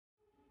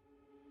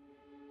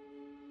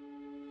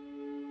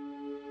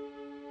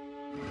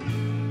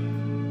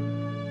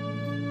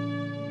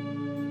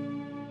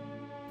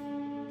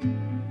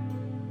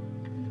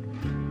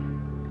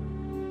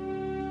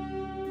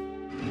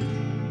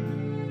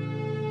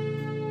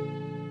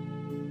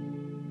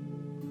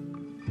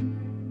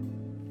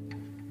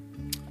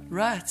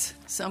Right,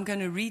 so I'm going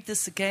to read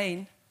this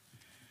again.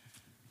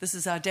 This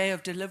is our day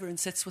of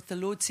deliverance. That's what the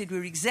Lord said.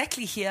 We're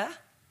exactly here.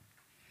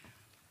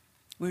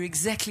 We're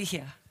exactly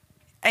here.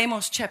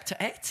 Amos chapter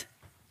 8.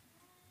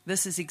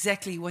 This is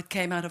exactly what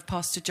came out of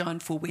Pastor John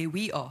for where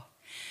we are.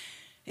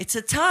 It's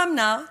a time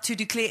now to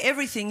declare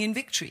everything in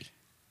victory.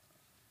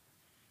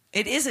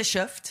 It is a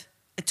shift.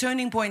 A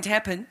turning point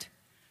happened.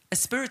 A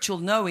spiritual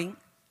knowing.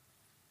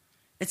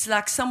 It's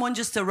like someone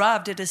just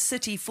arrived at a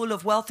city full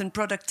of wealth and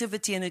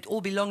productivity and it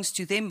all belongs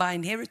to them by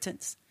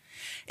inheritance.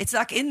 It's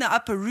like in the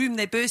upper room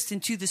they burst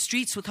into the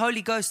streets with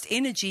Holy Ghost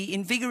energy,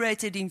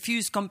 invigorated,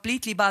 infused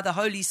completely by the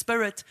Holy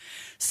Spirit.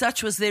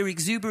 Such was their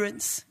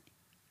exuberance.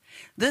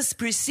 This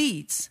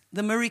precedes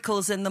the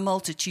miracles and the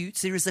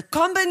multitudes. There is a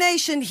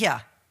combination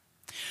here.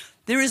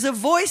 There is a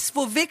voice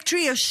for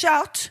victory, a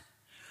shout,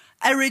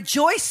 a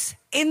rejoice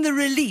in the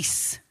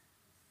release.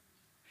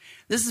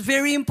 This is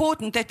very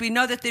important that we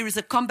know that there is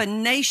a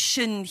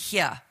combination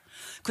here,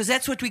 because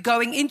that's what we're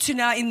going into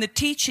now in the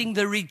teaching,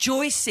 the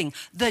rejoicing,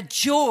 the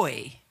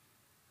joy.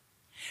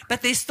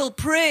 But there's still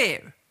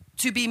prayer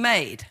to be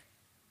made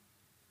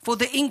for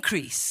the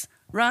increase,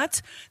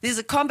 right? There's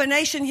a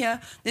combination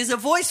here. There's a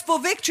voice for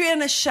victory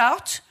and a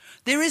shout.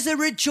 There is a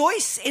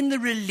rejoice in the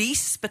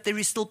release, but there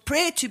is still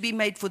prayer to be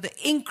made for the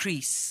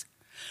increase,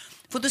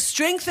 for the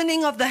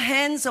strengthening of the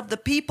hands of the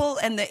people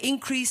and the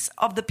increase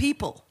of the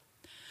people.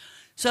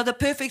 So the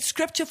perfect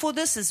scripture for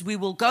this is we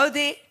will go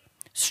there,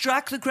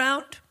 strike the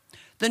ground.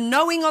 The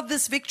knowing of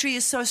this victory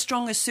is so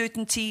strong a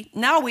certainty.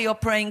 Now we are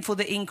praying for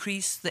the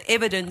increase, the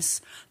evidence,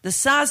 the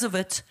size of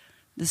it,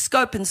 the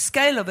scope and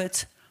scale of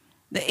it,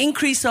 the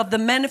increase of the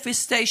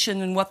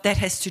manifestation and what that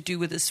has to do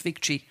with this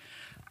victory.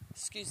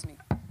 Excuse me.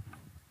 I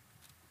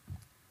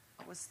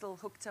was still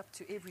hooked up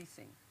to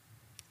everything.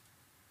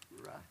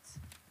 Right.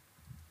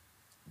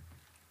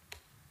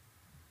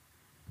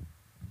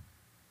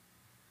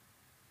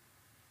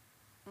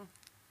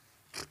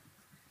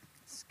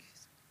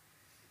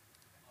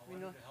 I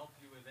wanted to help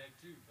you with that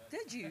too. But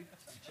Did you? You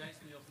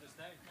chased me off the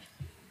stage.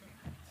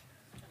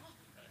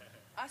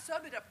 I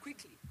sobered up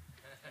quickly.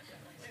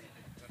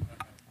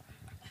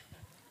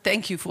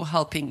 Thank you for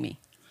helping me.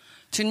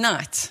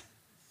 Tonight,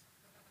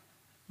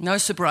 no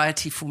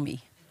sobriety for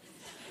me.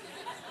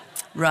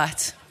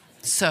 Right.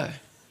 So,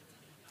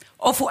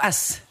 or for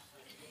us.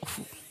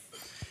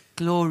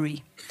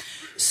 Glory.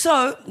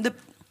 So,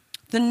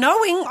 the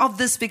knowing of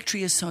this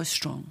victory is so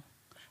strong.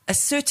 A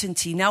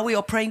certainty. Now we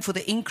are praying for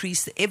the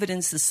increase, the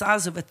evidence, the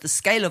size of it, the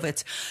scale of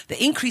it,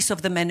 the increase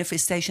of the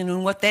manifestation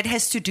and what that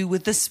has to do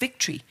with this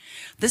victory.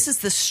 This is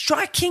the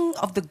striking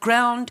of the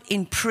ground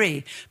in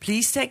prayer.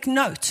 Please take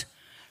note.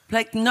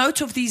 Take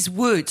note of these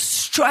words,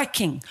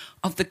 striking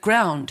of the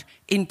ground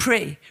in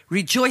prayer,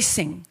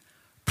 rejoicing,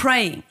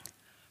 praying,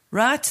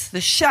 right?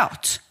 The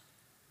shout.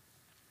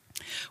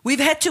 We've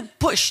had to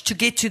push to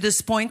get to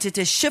this point. It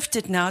has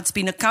shifted now. It's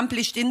been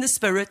accomplished in the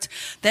Spirit.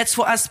 That's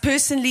for us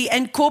personally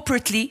and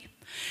corporately.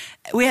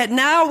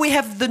 Now we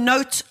have the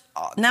note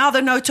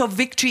of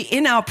victory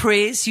in our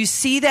prayers. You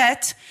see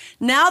that?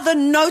 Now the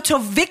note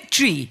of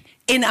victory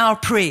in our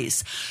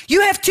prayers.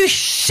 You have to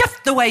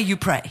shift the way you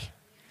pray.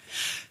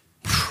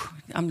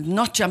 I'm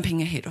not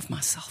jumping ahead of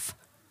myself.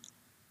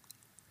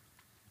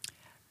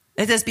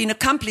 It has been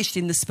accomplished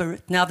in the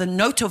Spirit. Now the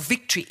note of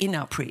victory in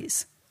our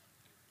prayers.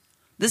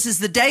 This is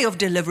the day of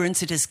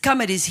deliverance. It has come,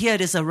 it is here,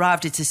 it has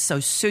arrived, it is so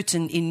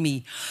certain in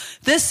me.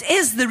 This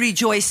is the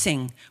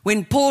rejoicing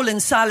when Paul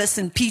and Silas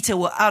and Peter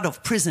were out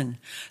of prison.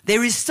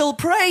 There is still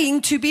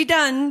praying to be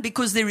done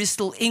because there is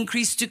still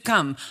increase to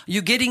come.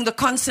 You're getting the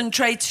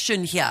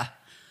concentration here.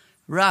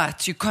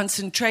 Right, you're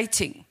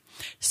concentrating.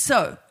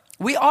 So,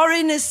 we are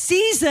in a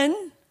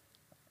season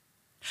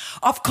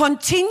of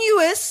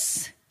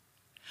continuous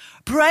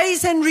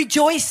praise and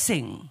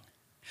rejoicing.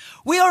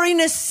 We are in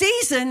a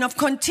season of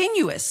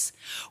continuous.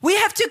 We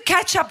have to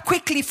catch up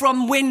quickly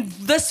from when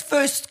this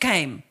first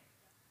came.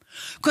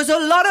 Because a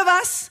lot of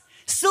us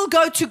still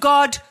go to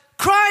God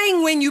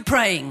crying when you're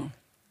praying.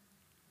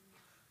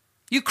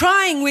 You're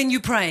crying when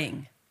you're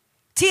praying.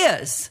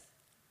 Tears.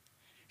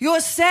 You're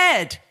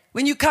sad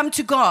when you come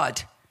to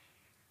God,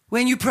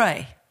 when you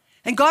pray.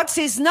 And God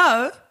says,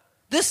 no,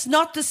 this is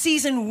not the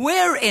season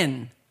we're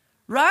in.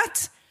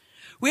 Right?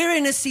 We're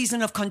in a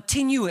season of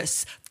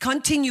continuous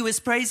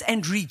praise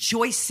and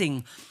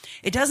rejoicing.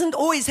 It doesn't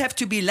always have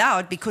to be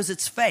loud because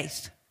it's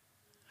faith.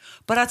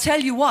 But I tell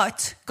you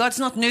what, God's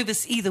not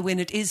nervous either when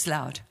it is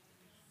loud.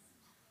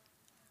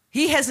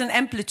 He has an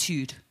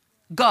amplitude.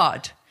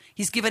 God,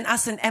 He's given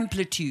us an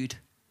amplitude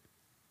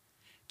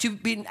to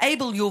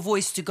enable your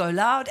voice to go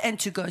loud and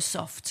to go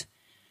soft.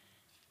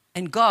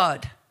 And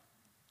God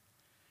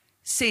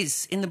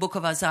says in the book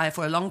of Isaiah,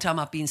 for a long time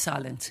I've been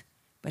silent,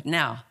 but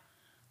now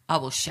I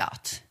will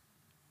shout.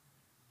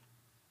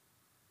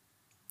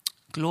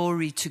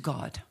 Glory to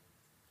God.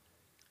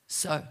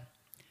 So,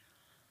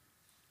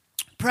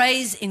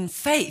 praise in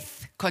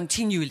faith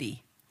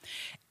continually.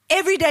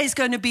 Every day is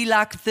going to be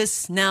like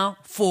this now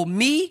for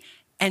me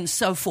and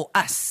so for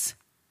us.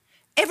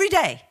 Every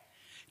day.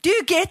 Do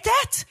you get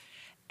that?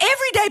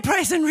 Every day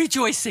praise and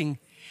rejoicing.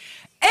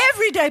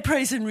 Every day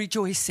praise and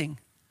rejoicing.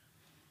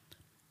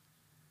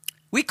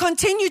 We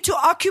continue to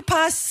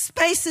occupy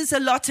spaces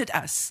allotted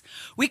us.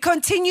 We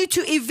continue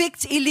to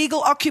evict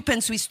illegal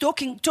occupants. We're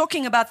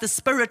talking about the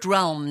spirit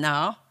realm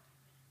now.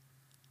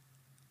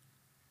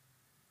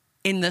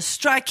 In the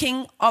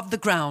striking of the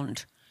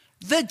ground.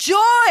 The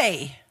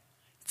joy.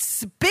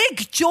 It's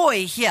big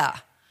joy here.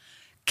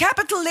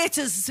 Capital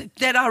letters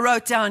that I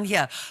wrote down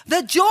here.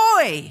 The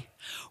joy.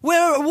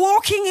 We're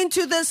walking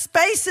into the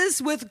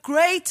spaces with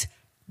great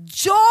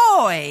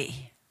joy.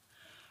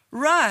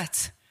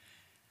 Right.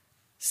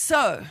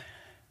 So,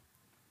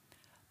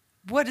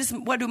 what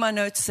do my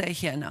notes say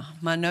here now?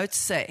 My notes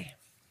say,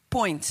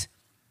 point.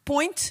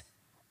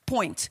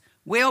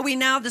 Where are we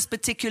now, this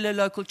particular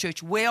local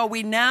church? Where are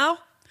we now?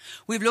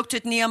 We've looked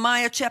at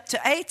Nehemiah chapter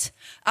 8.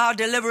 Our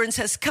deliverance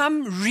has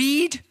come.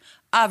 Read.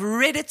 I've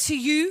read it to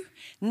you.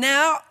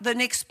 Now, the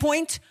next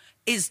point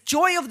is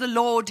joy of the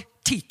Lord,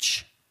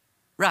 teach.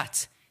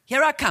 Right.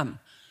 Here I come.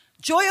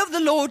 Joy of the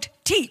Lord,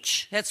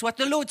 teach. That's what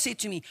the Lord said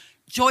to me.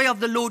 Joy of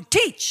the Lord,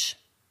 teach.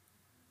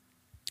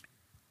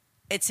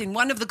 It's in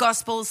one of the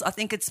Gospels, I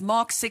think it's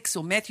Mark 6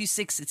 or Matthew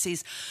 6. It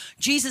says,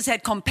 Jesus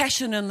had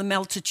compassion on the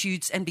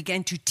multitudes and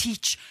began to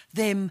teach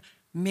them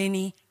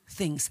many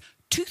things.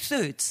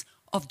 2/3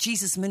 of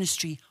Jesus'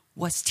 ministry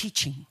was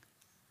teaching.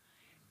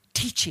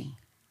 Teaching.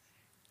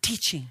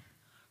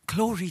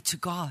 Glory to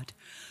God.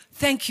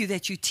 Thank you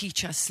that you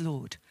teach us,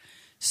 Lord.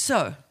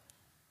 So,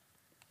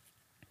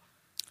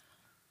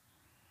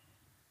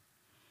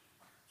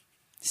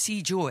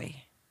 see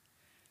joy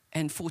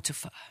and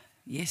fortify.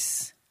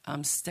 Yes.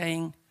 I'm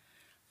staying.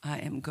 I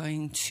am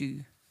going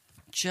to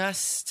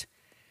just,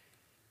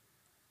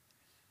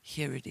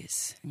 here it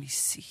is. Let me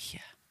see here.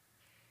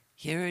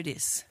 Here it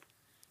is.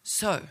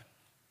 So,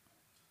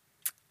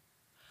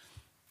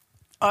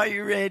 are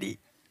you ready?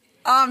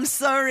 I'm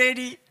so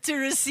ready to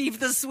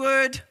receive this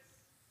word.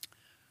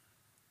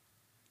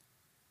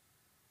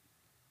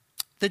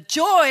 The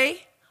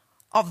joy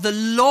of the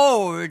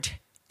Lord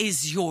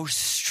is your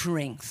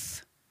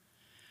strength.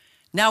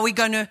 Now I'm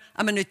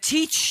going to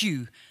teach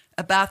you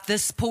about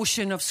this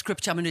portion of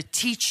scripture. I'm going to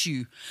teach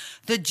you.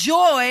 The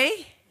joy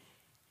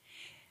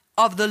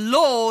of the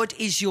Lord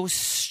is your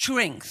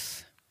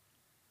strength.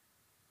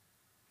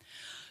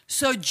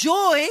 So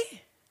joy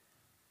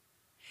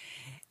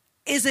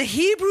is a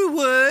Hebrew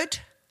word,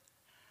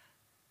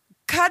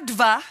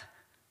 kadva.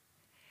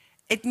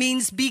 It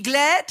means be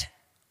glad,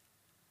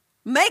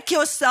 make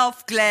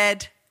yourself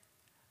glad,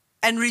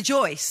 and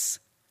rejoice.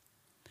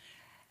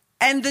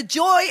 And the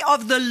joy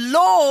of the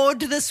Lord,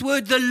 this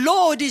word, the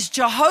Lord is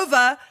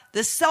Jehovah,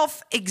 the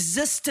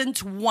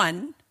self-existent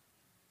one.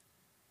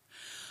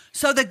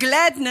 So the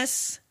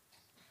gladness,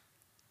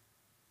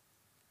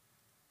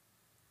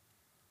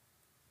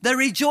 the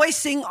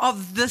rejoicing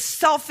of the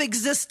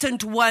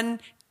self-existent one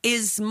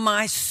is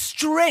my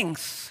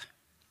strength.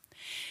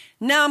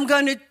 Now I'm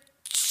going to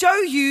show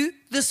you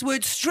this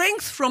word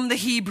strength from the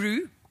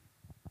Hebrew.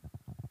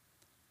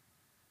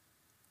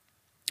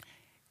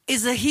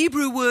 Is a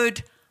Hebrew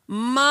word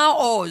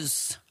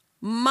Maoz,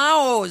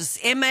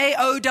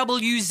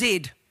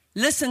 M-A-O-W-Z.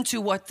 Listen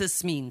to what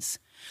this means.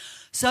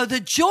 So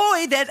the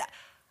joy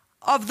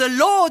of the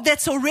Lord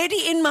that's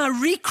already in my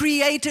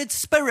recreated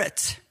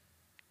spirit.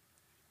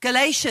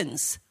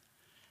 Galatians,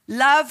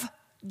 love,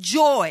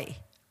 joy,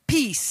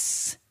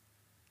 peace.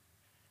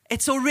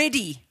 It's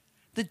already,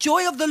 the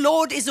joy of the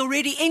Lord is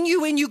already in you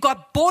when you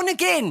got born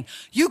again.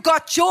 You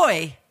got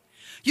joy.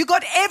 You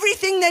got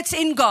everything that's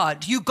in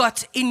God. You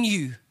got in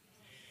you.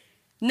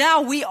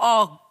 Now we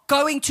are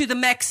going to the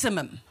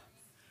maximum.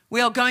 We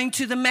are going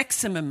to the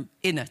maximum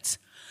in it.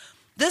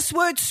 This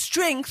word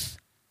strength,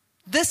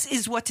 this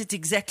is what it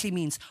exactly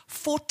means.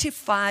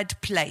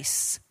 Fortified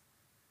place.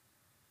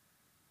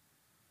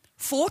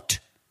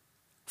 Fort,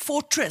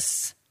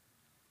 fortress.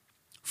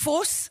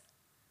 Force,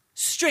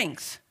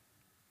 strength.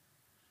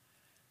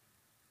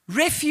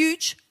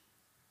 Refuge,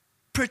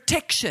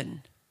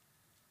 protection.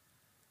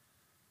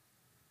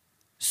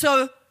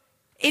 So,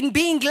 in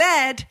being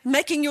glad,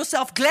 making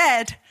yourself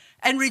glad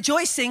and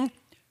rejoicing,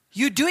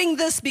 you're doing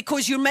this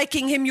because you're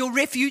making him your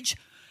refuge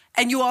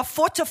and you are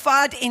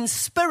fortified in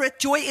spirit.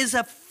 Joy is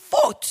a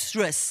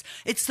fortress.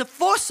 It's the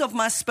force of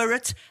my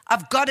spirit.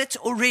 I've got it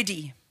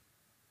already.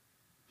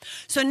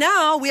 So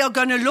now we are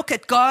going to look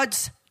at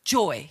God's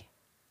joy.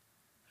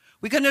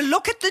 We're going to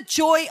look at the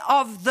joy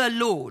of the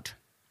Lord.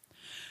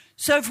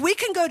 So if we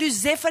can go to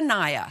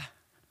Zephaniah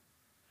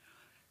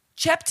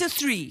chapter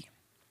 3.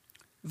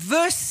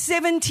 Verse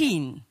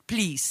 17,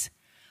 please.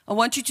 I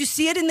want you to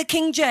see it in the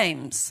King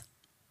James.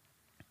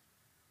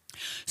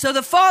 So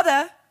the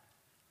Father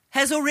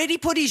has already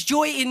put his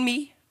joy in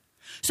me,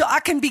 so I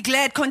can be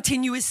glad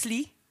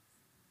continuously,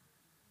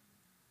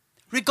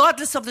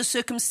 regardless of the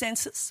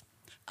circumstances.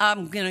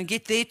 I'm going to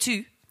get there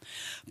too.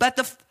 But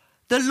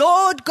the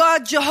Lord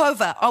God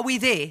Jehovah, are we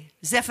there?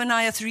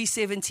 Zephaniah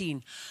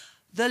 3:17.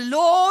 The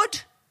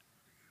Lord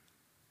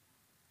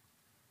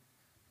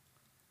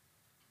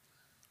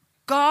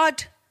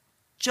God,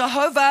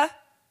 Jehovah,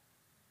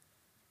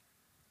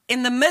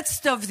 in the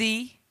midst of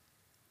thee,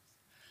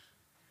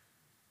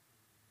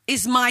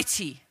 is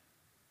mighty.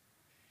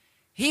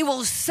 He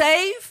will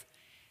save.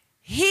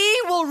 He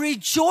will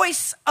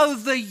rejoice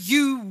over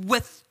you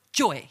with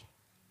joy.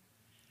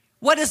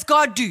 What does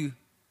God do?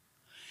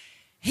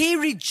 He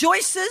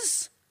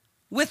rejoices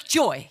with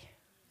joy.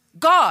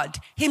 God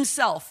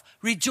himself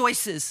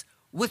rejoices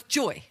with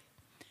joy.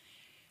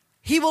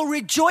 He will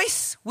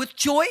rejoice with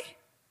joy.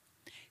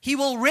 He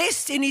will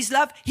rest in his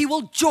love. He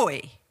will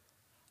joy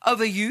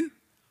over you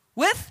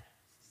with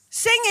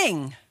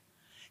singing.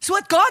 It's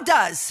what God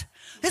does.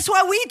 That's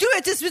why we do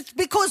it. It's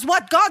because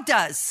what God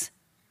does.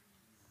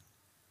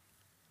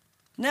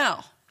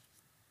 Now,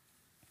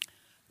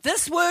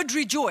 this word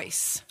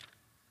rejoice.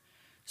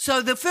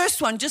 So the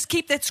first one, just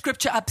keep that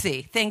scripture up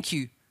there. Thank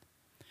you.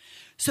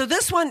 So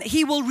this one,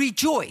 he will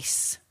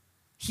rejoice.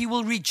 He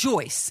will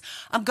rejoice.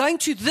 I'm going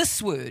to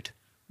this word.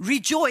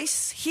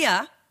 Rejoice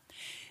here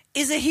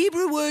is a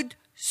Hebrew word,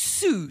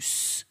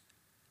 sus.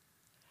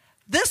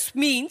 This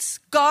means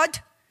God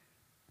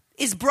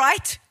is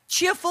bright,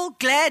 cheerful,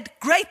 glad,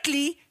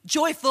 greatly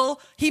joyful.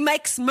 He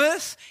makes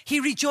mirth. He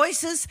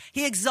rejoices.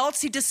 He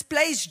exalts. He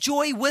displays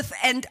joy with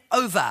and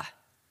over.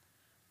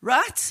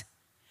 Right?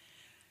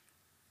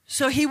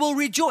 So he will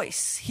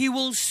rejoice. He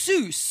will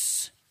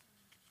sus.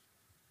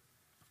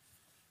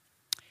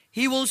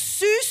 He will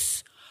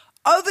sus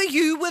over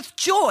you with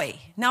joy.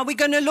 Now we're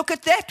going to look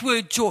at that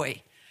word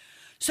joy.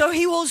 So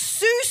he will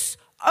sus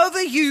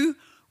over you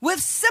with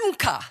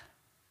simcha.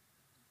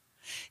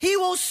 He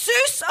will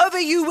sus over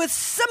you with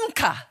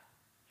simcha.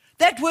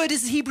 That word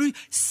is Hebrew,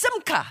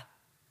 simcha.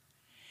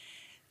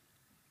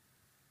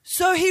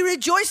 So he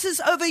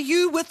rejoices over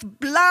you with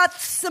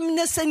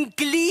blathesomeness and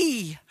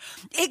glee,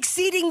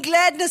 exceeding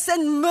gladness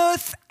and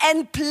mirth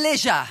and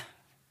pleasure.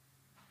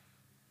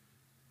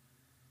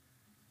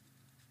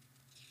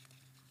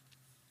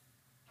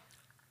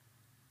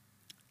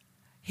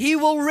 He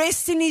will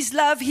rest in his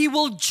love. He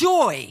will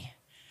joy.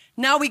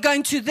 Now we're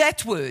going to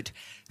that word.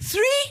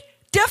 3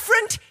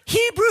 different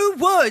Hebrew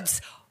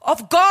words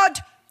of God,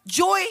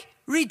 joy,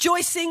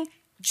 rejoicing,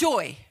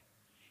 joy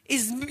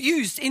is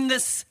used in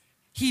this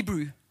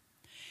Hebrew.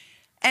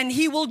 And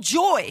he will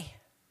joy.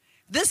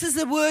 This is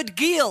the word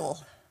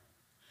gil.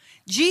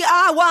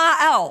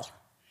 G-I-Y-L.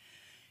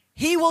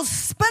 He will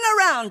spin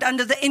around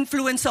under the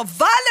influence of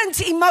violent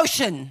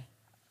emotion.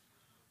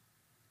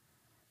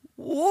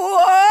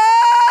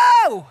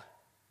 Whoa!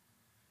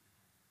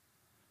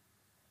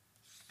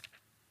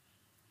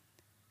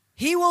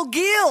 He will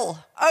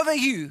gil over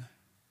you.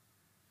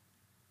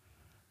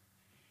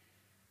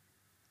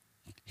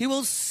 He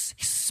will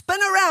spin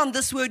around.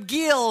 This word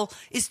gil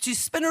is to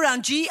spin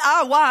around,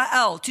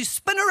 G-I-Y-L, to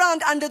spin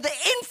around under the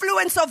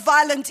influence of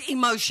violent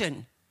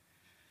emotion.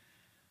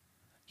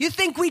 You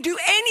think we do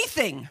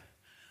anything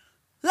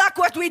like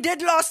what we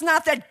did last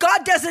night that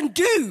God doesn't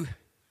do?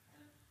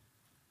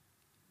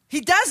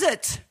 He does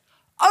it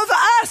over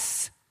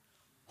us.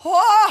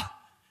 Oh,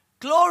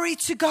 glory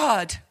to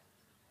God.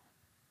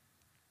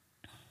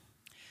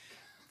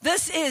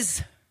 This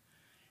is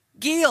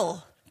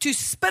gil, to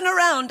spin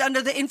around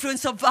under the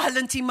influence of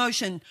violent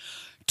emotion,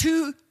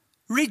 to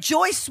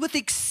rejoice with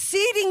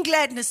exceeding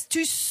gladness,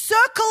 to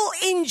circle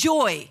in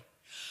joy,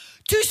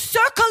 to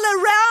circle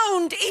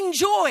around in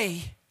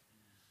joy.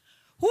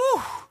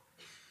 Woo.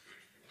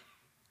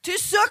 To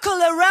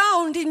circle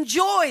around in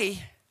joy.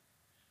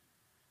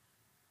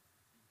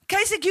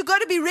 Kasich, you've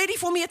got to be ready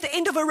for me at the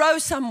end of a row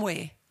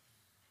somewhere,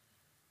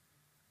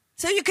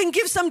 so you can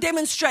give some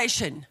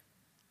demonstration.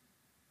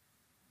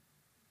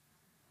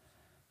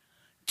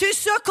 To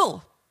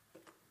circle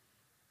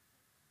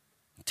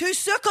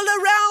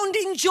around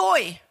in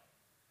joy.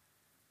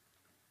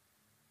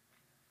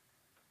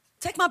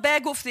 Take my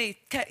bag off there,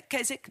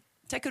 Kasich.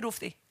 Take it off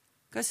there.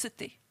 Go sit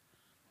there.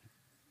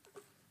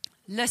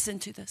 Listen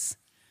to this.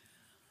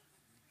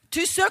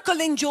 To circle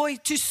in joy,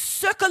 to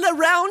circle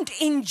around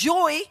in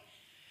joy,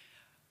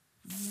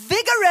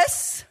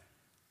 vigorous,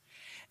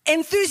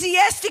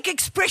 enthusiastic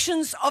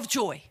expressions of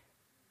joy.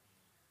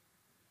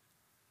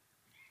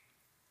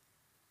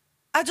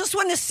 I just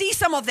want to see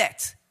some of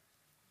that.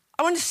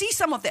 I want to see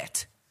some of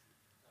that.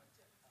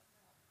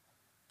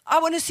 I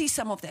want to see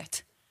some of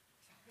that.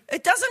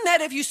 It doesn't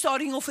matter if you're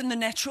starting off in the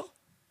natural.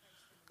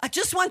 I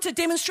just want a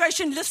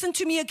demonstration. Listen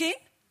to me again.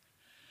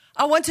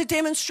 I want a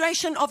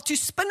demonstration of to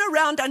spin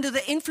around under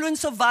the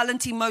influence of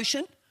violent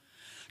emotion,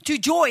 to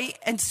joy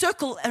and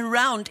circle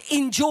around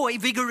in joy,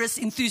 vigorous,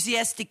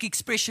 enthusiastic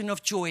expression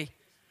of joy.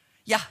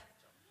 Yeah.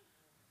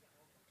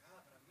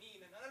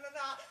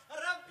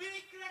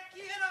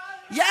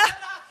 Yeah. Yeah.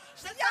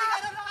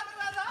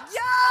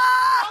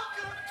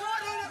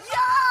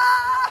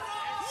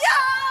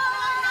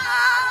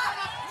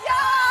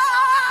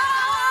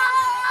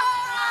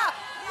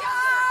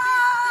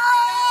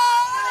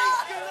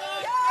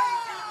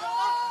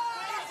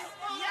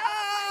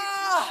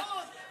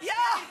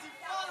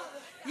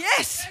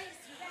 Yes.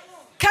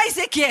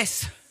 Kasich,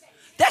 yes.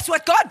 That's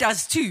what God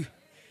does too.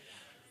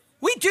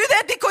 We do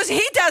that because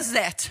he does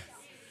that.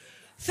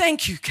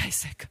 Thank you,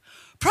 Kasich.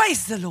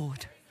 Praise the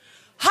Lord.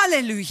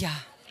 Hallelujah.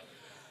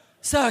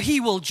 So he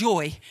will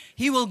joy.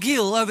 He will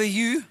gil over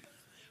you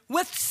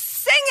with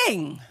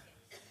singing.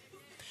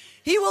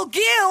 He will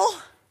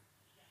give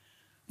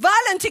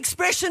violent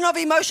expression of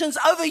emotions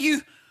over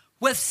you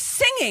with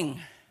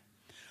singing.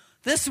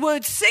 This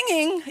word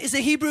singing is a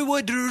Hebrew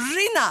word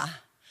rinah,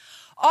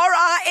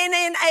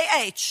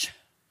 R-I-N-N-A-H,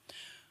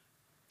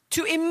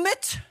 to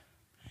emit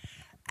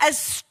a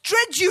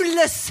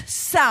stridulous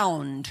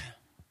sound,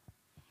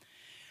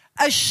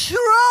 a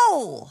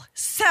shrill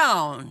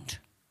sound,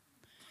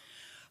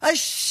 a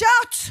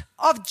shout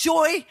of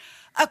joy,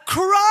 a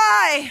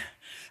cry,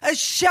 a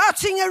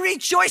shouting, a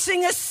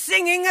rejoicing, a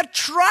singing, a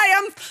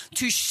triumph,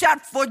 to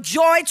shout for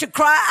joy, to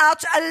cry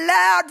out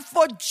aloud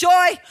for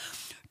joy,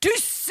 to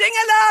sing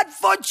aloud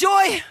for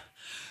joy,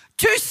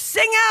 to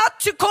sing out,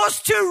 to cause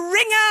to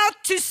ring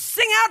out, to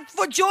sing out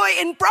for joy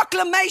in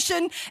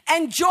proclamation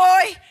and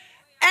joy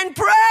and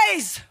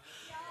praise.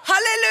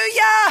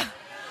 Hallelujah!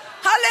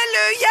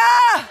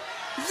 Hallelujah!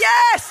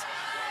 Yes!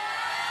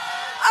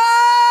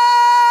 Oh!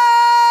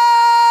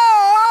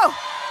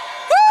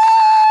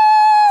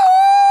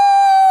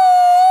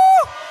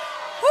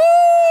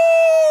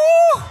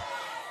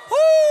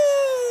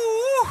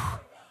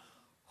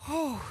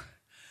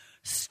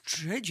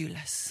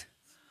 Stridulous,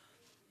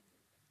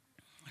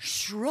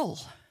 shrill.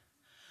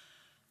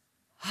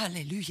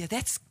 Hallelujah.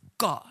 That's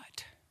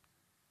God.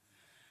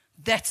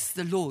 That's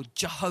the Lord,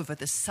 Jehovah,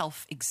 the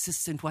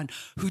self-existent one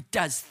who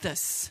does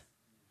this.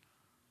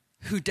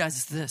 Who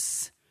does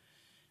this.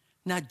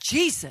 Now,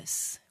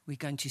 Jesus, we're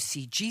going to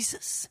see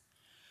Jesus.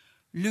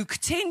 Luke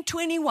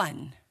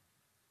 10:21.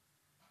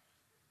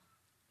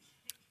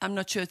 I'm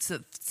not sure it's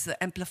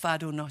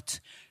amplified or not.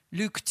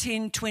 Luke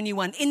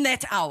 10:21. In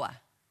that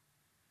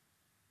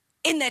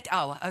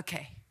hour,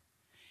 okay.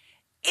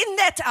 In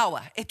that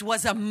hour, it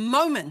was a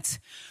moment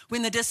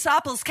when the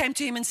disciples came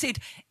to him and said,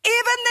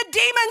 even the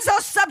demons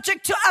are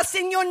subject to us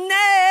in your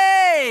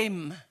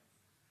name.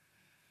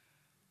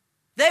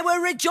 They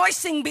were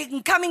rejoicing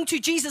and coming to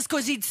Jesus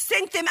because he'd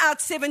sent them out,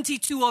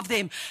 72 of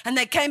them. And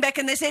they came back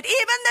and they said, even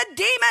the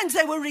demons,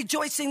 they were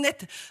rejoicing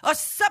that are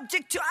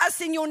subject to us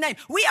in your name.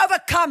 We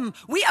overcame,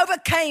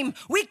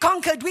 we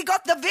conquered, we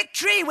got the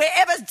victory.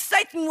 Wherever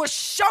Satan was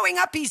showing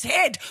up his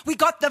head, we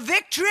got the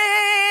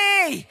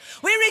victory.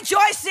 We're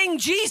rejoicing,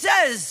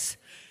 Jesus.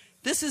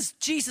 This is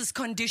Jesus'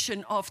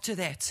 condition after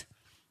that.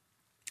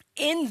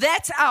 In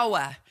that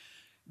hour,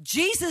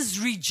 Jesus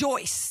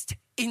rejoiced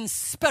in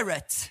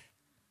spirit.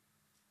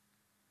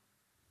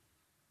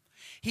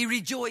 He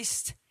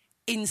rejoiced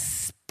in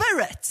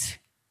spirit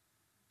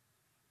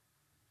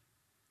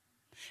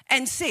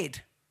and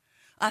said,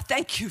 I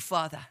thank you,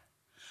 Father,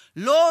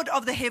 Lord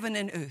of the heaven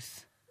and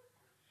earth,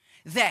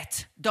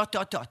 that ...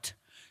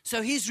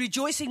 So his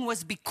rejoicing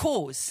was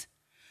because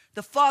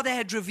the Father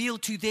had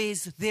revealed to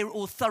their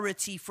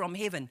authority from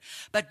heaven.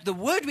 But the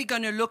word we're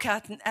going to look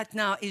at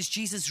now is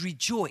Jesus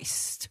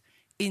rejoiced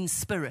in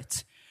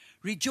spirit.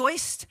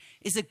 Rejoiced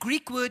is a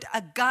Greek word,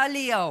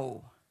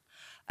 agalio.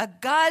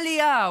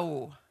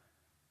 Agaliao,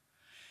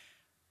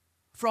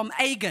 from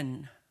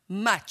agon,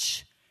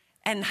 much,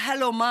 and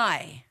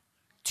halomai,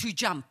 to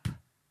jump.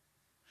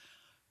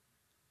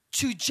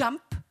 To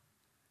jump,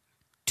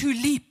 to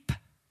leap.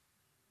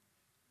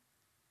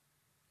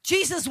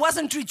 Jesus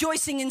wasn't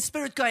rejoicing in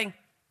spirit going,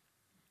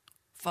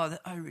 Father,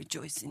 I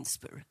rejoice in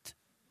spirit.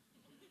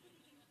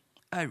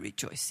 I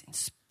rejoice in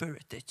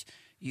spirit that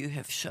you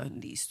have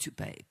shown these two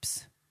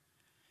babes.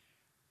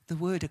 The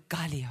word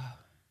agalio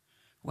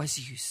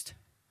was used.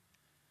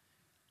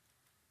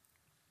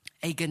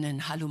 Agon and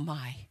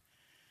halumai,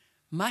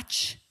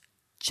 much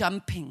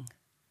jumping,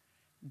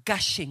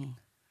 gushing,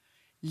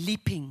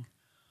 leaping,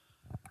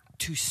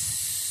 to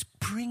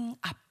spring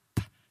up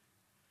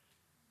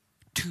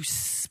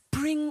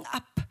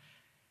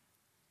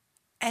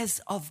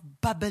as of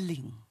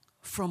bubbling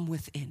from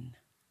within.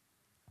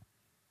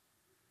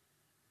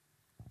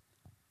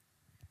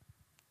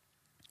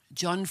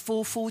 John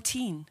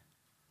 4:14.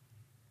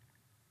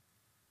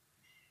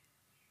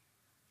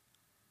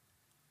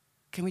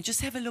 Can we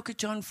just have a look at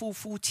John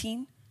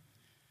 4:14?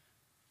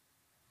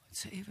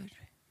 Whatsoever.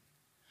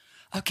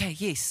 Okay,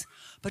 yes.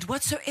 But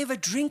whatsoever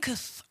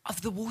drinketh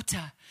of the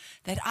water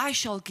that I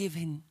shall give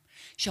him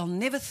shall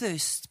never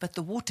thirst, but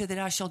the water that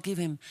I shall give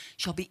him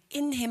shall be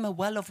in him a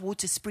well of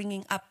water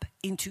springing up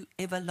into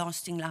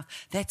everlasting life.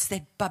 That's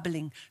that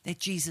bubbling that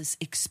Jesus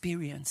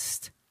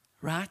experienced,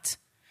 right?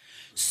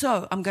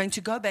 So I'm going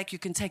to go back. You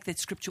can take that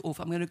scripture off.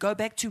 I'm going to go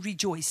back to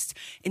rejoiced.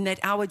 In that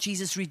hour,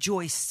 Jesus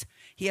rejoiced.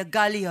 He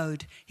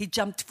agalioed. He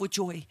jumped for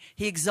joy.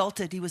 He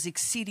exulted. He was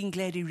exceeding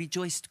glad. He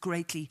rejoiced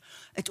greatly.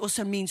 It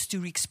also means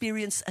to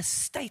experience a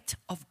state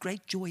of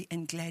great joy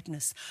and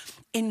gladness,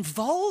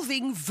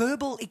 involving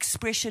verbal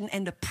expression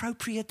and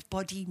appropriate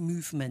body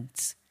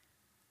movement.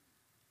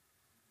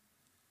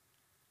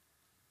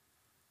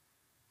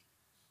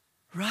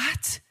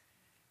 Right?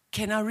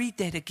 Can I read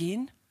that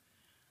again?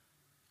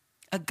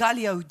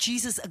 Agalio,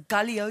 Jesus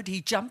agalioed,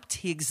 he jumped,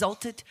 he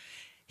exulted,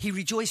 he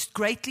rejoiced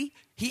greatly,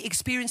 he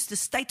experienced a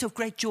state of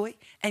great joy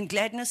and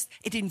gladness.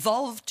 It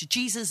involved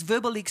Jesus'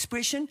 verbal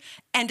expression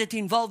and it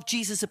involved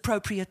Jesus'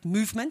 appropriate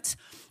movement.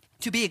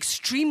 to be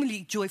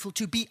extremely joyful,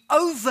 to be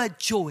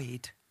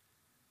overjoyed,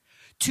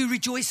 to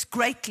rejoice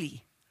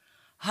greatly.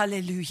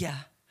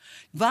 Hallelujah.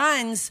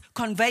 Vines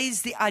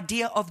conveys the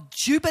idea of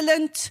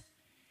jubilant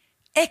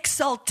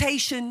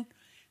exaltation,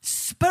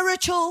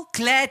 spiritual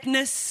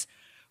gladness,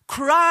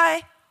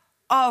 cry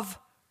of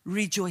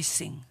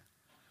rejoicing.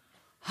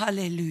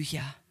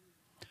 Hallelujah.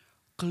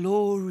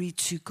 Glory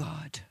to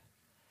God.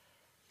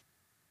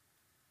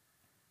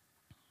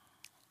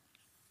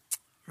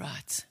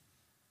 Right.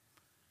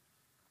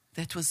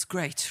 That was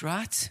great,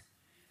 right?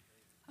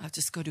 I've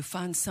just got to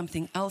find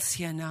something else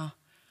here now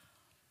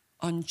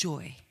on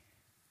joy.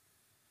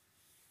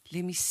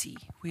 Let me see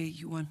where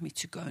you want me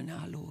to go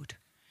now, Lord.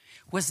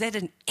 Was that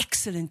an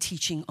excellent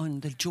teaching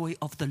on the joy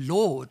of the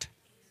Lord?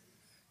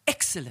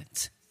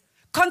 Excellent.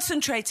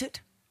 Concentrated.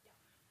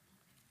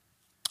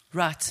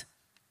 Right.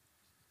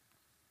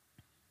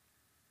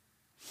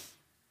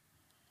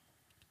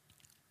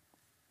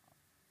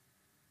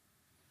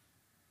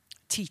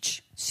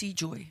 Teach, see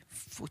joy,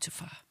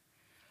 fortify.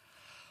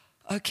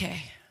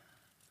 Okay.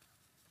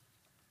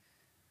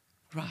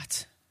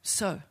 Right.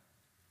 So,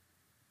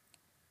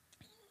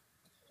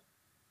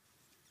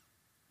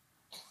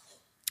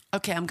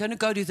 okay, I'm going to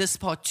go to this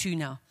part 2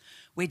 now,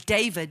 where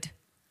David,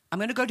 I'm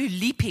going to go to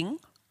leaping,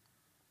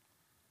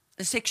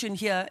 a section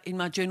here in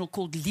my journal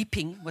called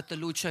leaping, what the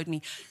Lord showed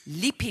me.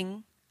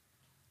 Leaping,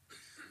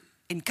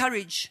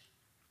 encourage,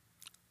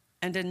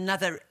 and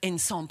another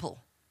ensample.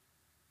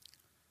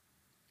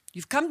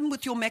 You've come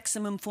with your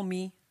maximum for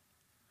me.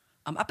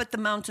 I'm up at the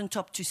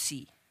mountaintop to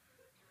see.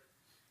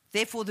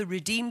 Therefore the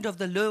redeemed of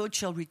the Lord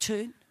shall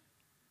return.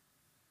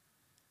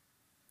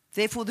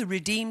 Therefore the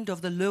redeemed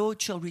of the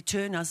Lord shall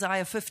return.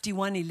 Isaiah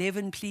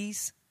 51:11,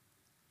 please.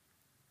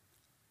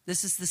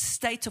 This is the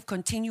state of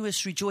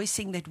continuous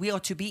rejoicing that we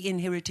are to be in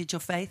heritage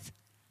of faith,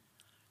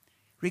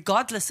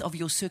 regardless of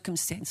your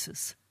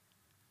circumstances.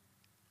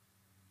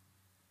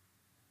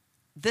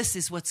 This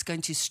is what's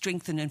going to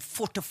strengthen and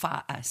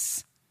fortify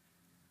us.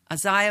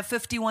 Isaiah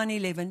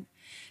 51:11.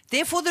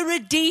 Therefore the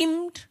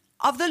redeemed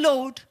of the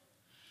Lord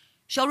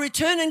shall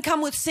return and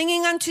come with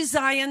singing unto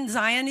Zion.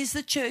 Zion is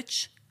the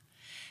church.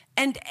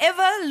 And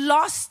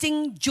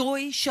everlasting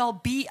joy shall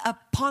be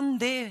upon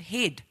their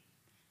head.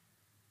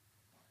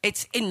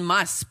 It's in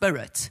my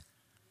spirit,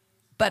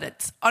 but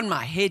it's on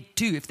my head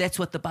too, if that's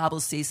what the Bible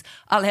says.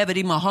 I'll have it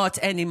in my heart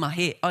and in my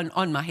head,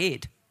 on my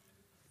head.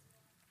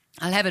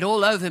 I'll have it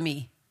all over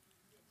me.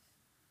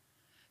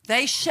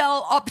 They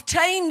shall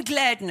obtain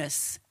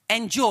gladness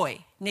and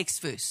joy. Next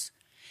verse.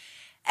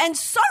 And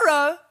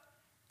sorrow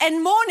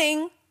and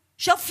mourning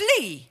shall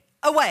flee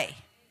away.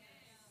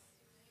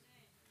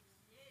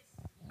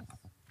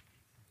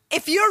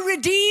 If you're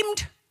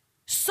redeemed,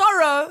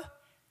 sorrow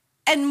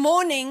and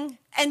mourning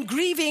and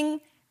grieving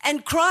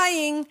and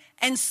crying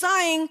and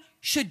sighing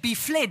should be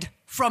fled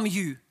from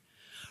you.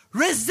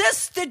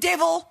 Resist the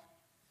devil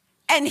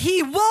and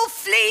he will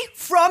flee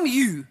from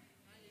you.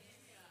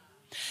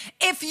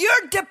 If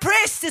you're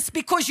depressed, it's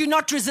because you're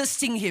not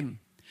resisting him.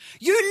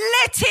 You're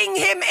letting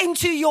him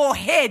into your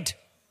head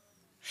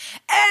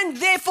and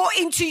therefore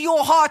into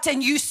your heart,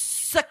 and you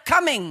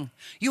succumbing.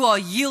 You are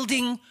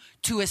yielding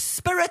to a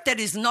spirit that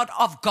is not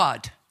of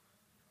God.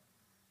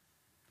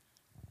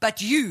 But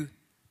you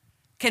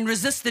can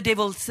resist the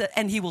devil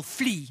and he will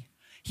flee.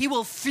 He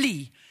will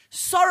flee.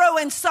 Sorrow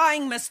and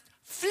sighing must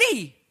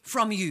flee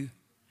from you.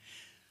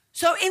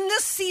 So in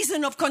this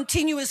season of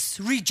continuous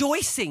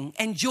rejoicing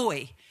and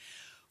joy,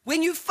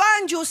 when you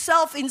find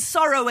yourself in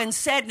sorrow and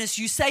sadness,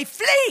 you say,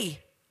 flee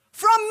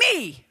from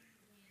me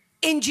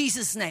in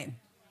Jesus' name.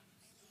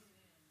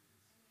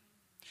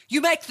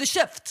 You make the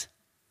shift.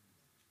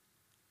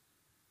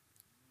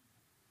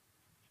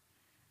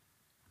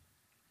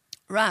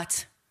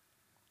 Right.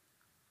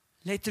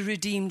 Let the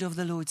redeemed of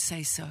the Lord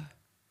say so.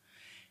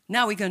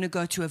 Now we're going to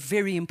go to a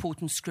very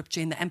important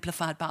scripture in the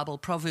Amplified Bible,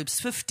 Proverbs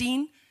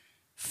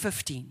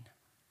 15:15.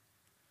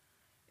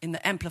 In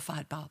the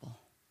Amplified Bible.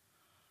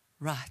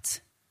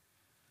 Right.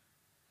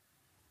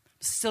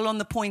 Still on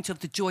the point of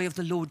the joy of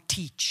the Lord,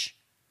 teach.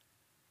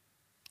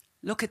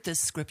 Look at this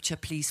scripture,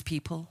 please,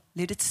 people.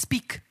 Let it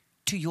speak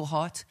to your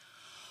heart.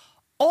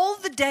 All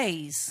the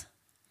days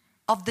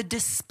of the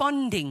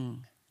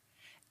desponding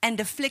and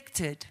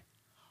afflicted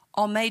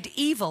are made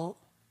evil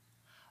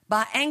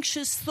by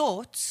anxious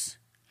thoughts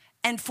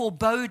and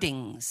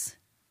forebodings.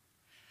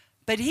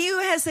 But he who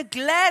has a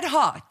glad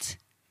heart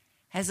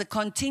has a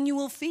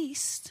continual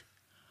feast,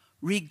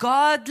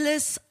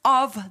 regardless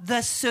of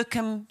the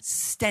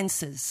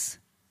circumstances.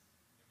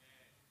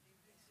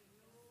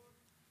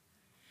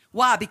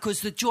 Why?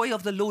 Because the joy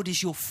of the Lord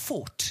is your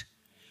fort,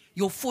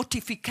 your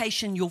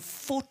fortification, your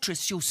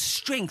fortress, your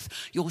strength,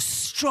 your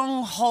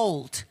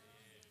stronghold.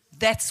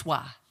 That's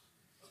why.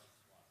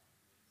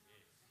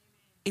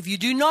 If you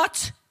do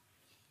not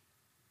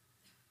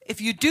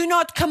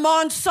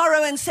command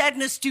sorrow and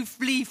sadness to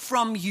flee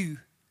from you,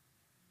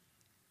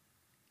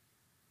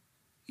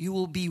 you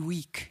will be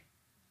weak.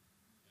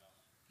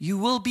 You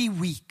will be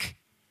weak.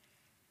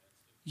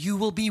 You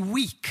will be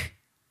weak.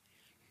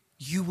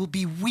 You will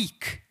be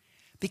weak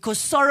Because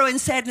sorrow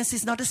and sadness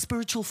is not a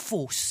spiritual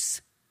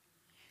force.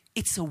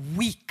 It's a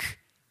weak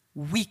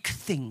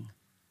thing.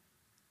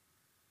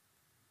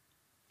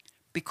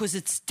 Because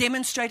it's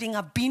demonstrating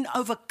I've been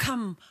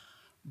overcome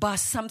by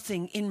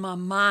something in my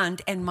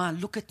mind and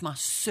look at my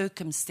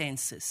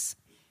circumstances.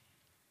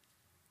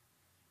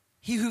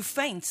 He who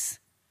faints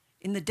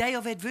in the day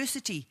of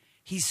adversity,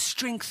 his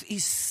strength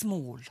is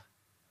small.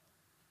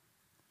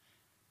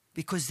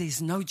 Because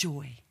there's no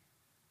joy.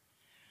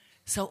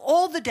 So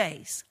all of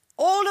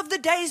the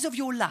days of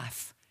your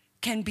life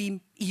can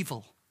be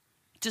evil.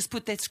 Just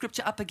put that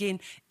scripture up again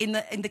in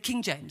the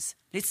King James.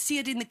 Let's see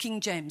it in the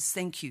King James.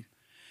 Thank you.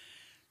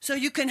 So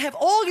you can have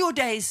all your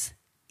days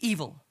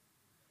evil.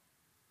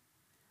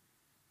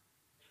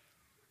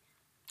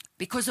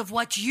 Because of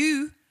what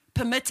you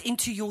permit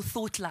into your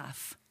thought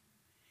life.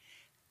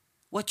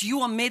 What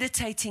you are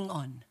meditating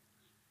on.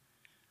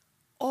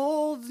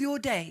 All your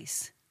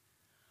days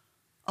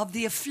of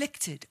the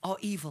afflicted are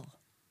evil.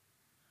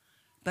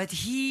 But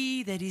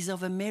he that is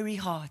of a merry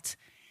heart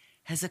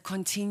has a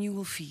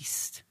continual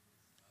feast.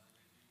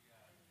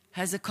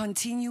 Has a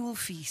continual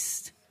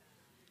feast.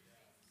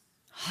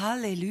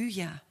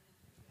 Hallelujah.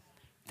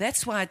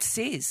 That's why it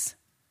says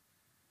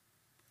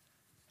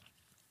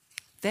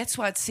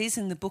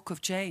in the book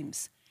of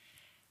James,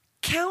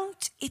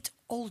 count it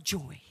all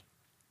joy.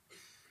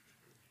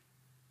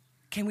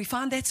 Can we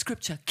find that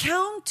scripture?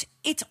 Count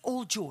it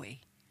all joy.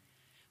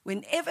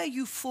 Whenever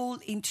you fall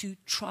into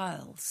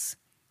trials,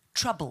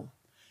 trouble,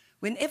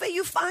 whenever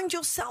you find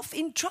yourself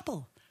in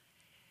trouble,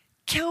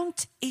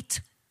 count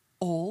it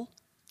all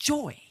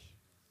joy.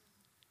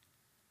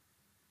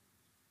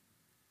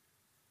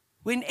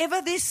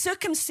 Whenever there's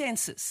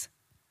circumstances,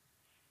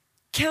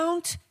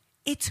 count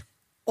it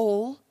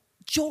all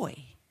joy.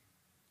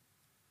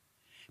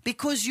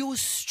 Because your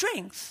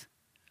strength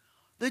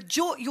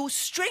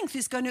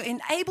is going to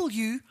enable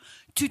you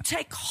to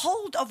take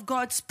hold of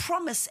God's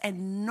promise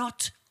and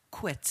not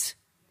quit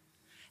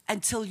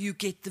until you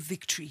get the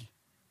victory.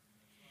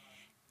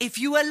 If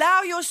you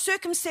allow your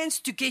circumstance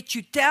to get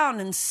you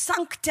down and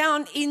sunk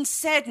down in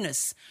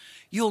sadness,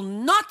 you'll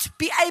not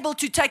be able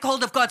to take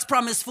hold of God's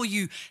promise for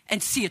you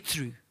and see it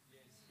through.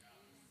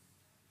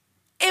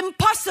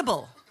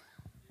 Impossible.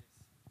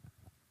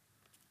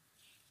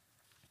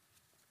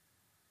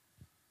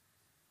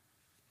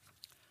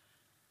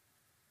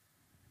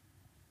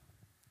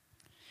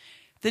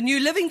 The New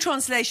Living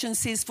Translation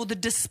says for the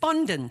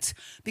despondent,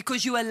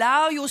 because you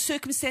allow your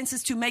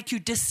circumstances to make you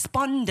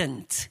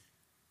despondent.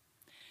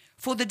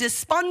 For the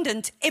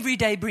despondent, every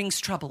day brings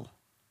trouble.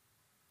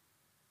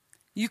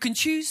 You can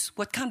choose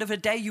what kind of a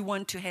day you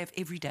want to have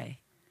every day.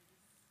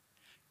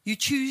 You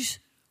choose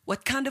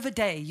what kind of a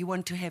day you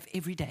want to have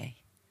every day.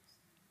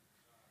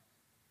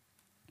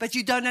 But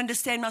you don't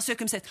understand my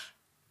circumstance.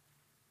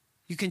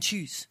 You can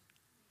choose.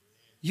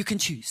 You can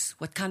choose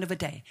what kind of a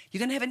day. You're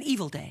going to have an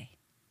evil day.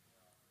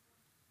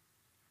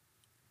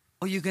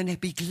 Or you're going to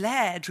be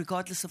glad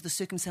regardless of the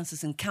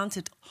circumstances and count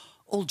it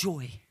all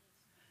joy.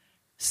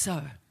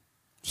 So,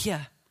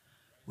 here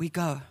we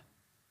go.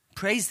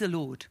 Praise the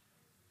Lord.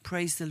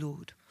 Praise the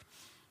Lord.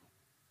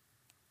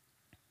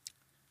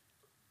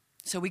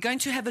 So we're going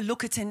to have a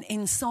look at an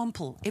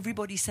ensample.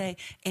 Everybody say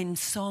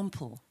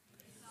ensample.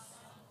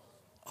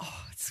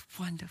 Oh, it's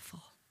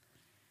wonderful.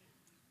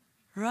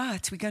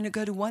 Right, we're going to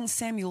go to 1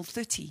 Samuel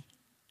 30.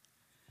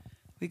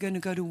 We're going to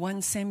go to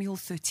 1 Samuel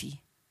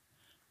 30.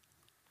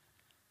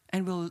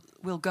 And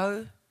we'll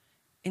go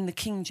in the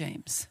King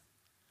James.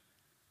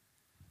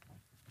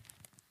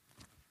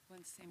 1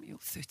 Samuel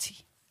 30.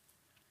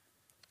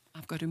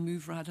 I've got to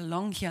move right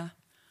along here.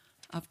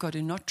 I've got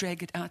to not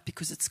drag it out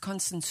because it's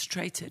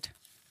concentrated.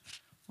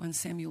 1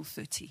 Samuel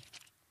 30.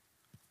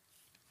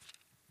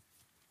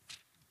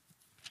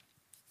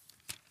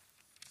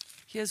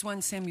 Here's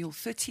 1 Samuel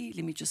 30.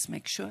 Let me just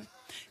make sure.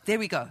 There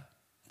we go.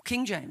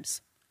 King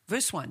James,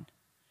 verse 1.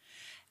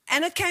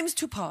 And it came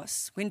to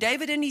pass, when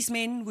David and his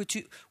men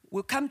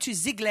were come to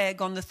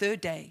Ziklag on the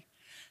third day,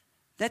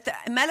 that the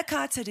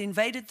Amalekites had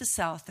invaded the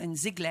south and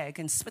Ziklag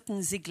and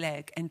smitten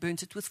Ziklag and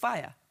burnt it with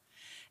fire,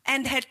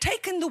 and had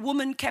taken the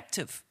women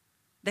captive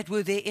that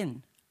were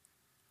therein.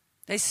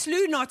 They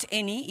slew not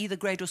any, either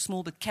great or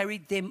small, but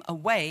carried them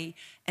away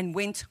and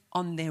went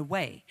on their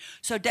way.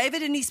 So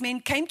David and his men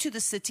came to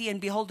the city,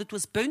 and behold, it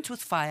was burnt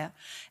with fire,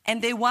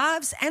 and their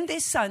wives and their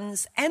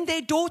sons and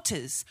their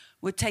daughters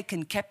were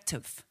taken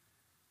captives.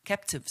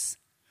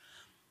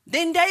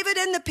 Then David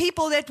and the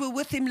people that were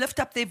with him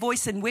lifted up their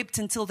voice and wept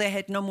until they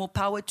had no more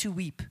power to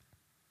weep.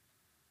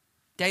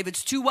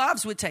 David's 2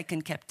 wives were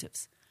taken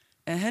captives,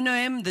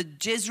 Ahinoam the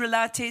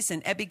Jezreelitess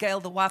and Abigail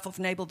the wife of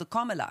Nabal the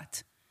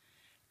Carmelite.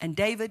 And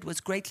David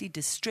was greatly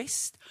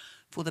distressed,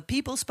 for the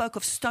people spoke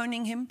of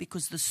stoning him,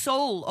 because the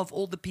soul of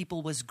all the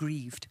people was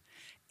grieved,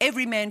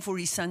 every man for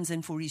his sons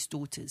and for his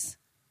daughters.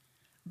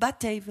 But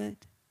David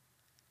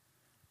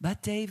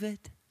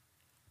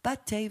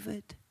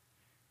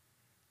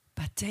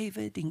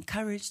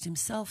encouraged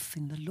himself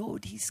in the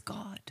Lord his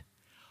God.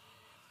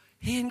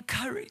 He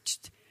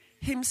encouraged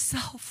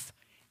himself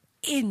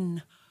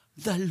in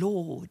the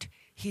Lord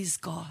his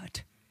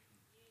God.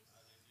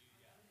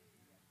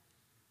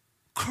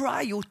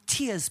 cry your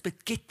tears,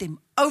 but get them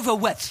over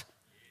with.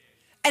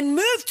 And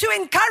move to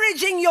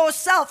encouraging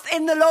yourself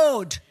in the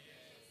Lord.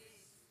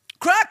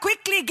 Cry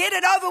quickly, get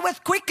it over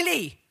with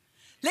quickly.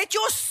 Let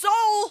your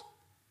soul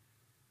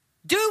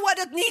do what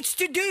it needs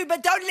to do,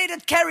 but don't let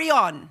it carry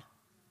on.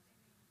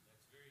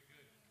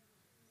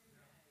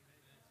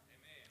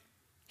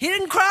 He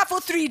didn't cry for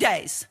 3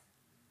 days.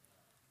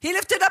 He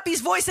lifted up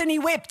his voice and he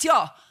wept.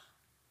 Yeah,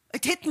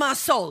 it hit my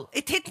soul.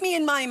 It hit me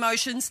in my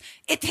emotions.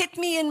 It hit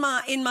me in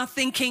my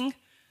thinking.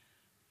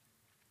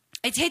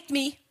 It hit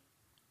me.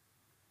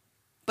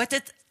 But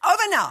it's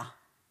over now.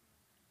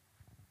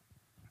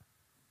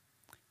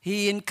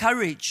 He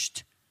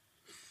encouraged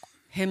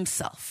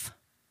himself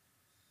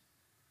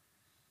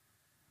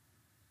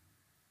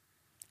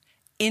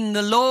in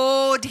the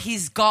Lord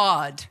his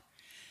God.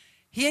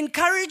 He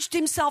encouraged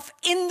himself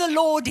in the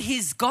Lord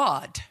his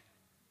God.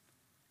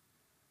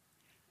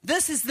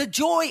 This is the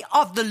joy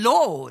of the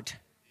Lord,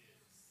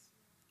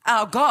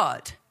 our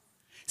God.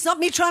 It's not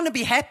me trying to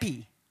be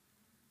happy.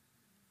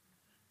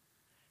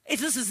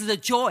 This is the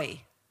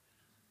joy.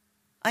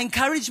 I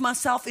encourage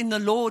myself in the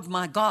Lord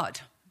my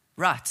God.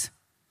 Right.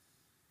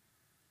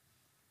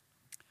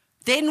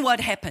 Then what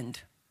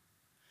happened?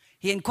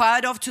 He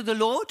inquired after the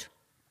Lord.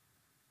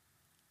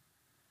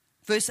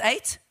 Verse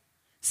 8,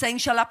 saying,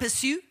 shall I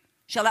pursue?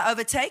 Shall I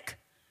overtake?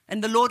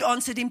 And the Lord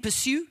answered him,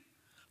 pursue,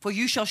 for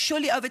you shall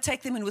surely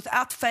overtake them and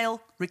without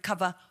fail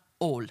recover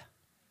all.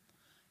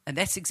 And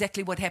that's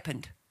exactly what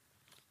happened.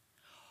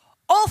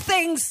 All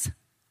things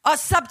are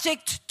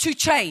subject to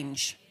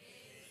change.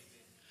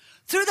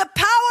 Through the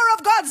power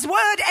of God's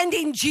word and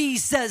in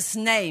Jesus'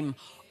 name,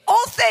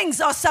 all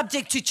things are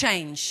subject to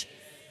change.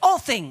 All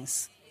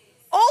things.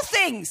 All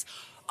things.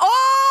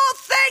 All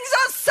things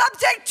are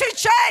subject to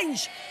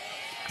change.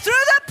 Through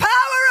the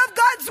power of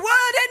God's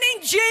word and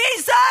in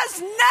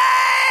Jesus'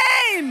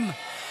 name,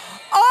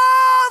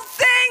 all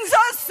things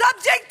are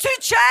subject to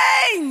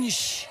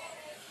change.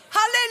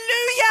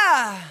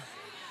 Hallelujah.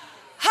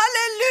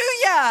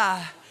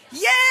 Hallelujah.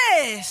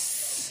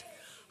 Yes.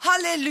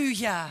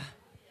 Hallelujah.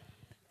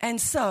 And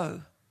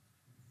so,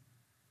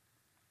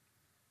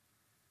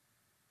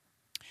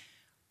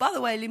 by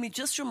the way, let me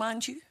just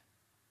remind you,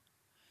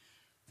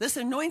 this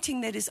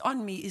anointing that is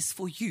on me is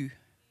for you.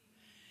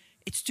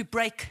 It's to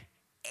break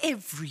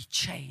every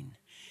chain.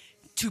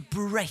 To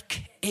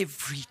break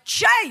every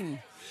chain.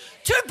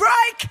 To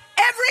break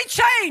every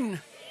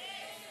chain.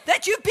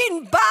 That you've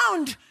been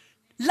bound,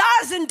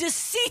 lies and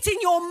deceit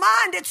in your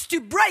mind. It's to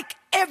break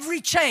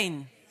every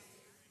chain.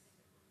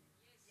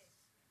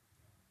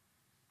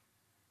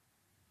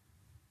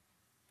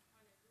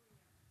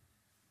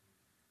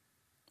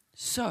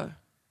 So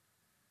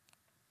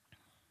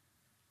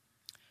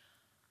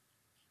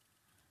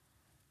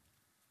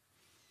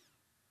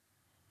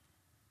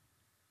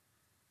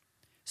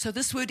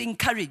this word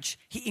encourage,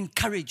 he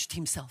encouraged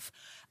himself.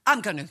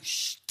 I'm going to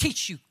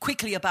teach you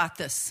quickly about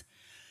this.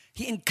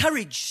 He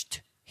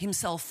encouraged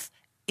himself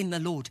in the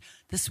Lord.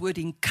 This word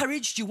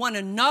encouraged, you want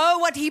to know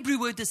what Hebrew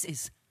word this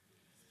is?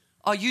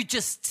 Are you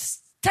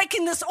just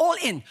taking this all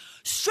in?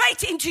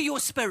 Straight into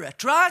your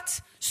spirit,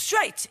 right?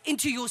 Straight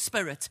into your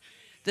spirit.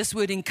 This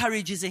word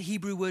encourage is a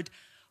Hebrew word,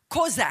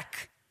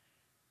 kozak.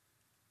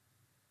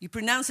 You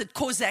pronounce it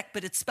kozak,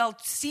 but it's spelled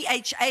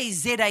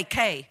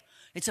C-H-A-Z-A-K.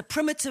 It's a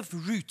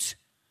primitive root.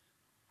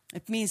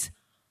 It means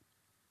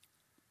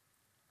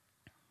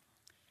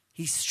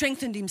he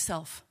strengthened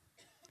himself.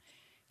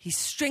 He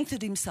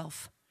strengthened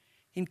himself,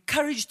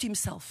 encouraged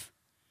himself.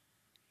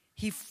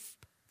 He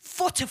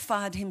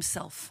fortified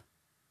himself.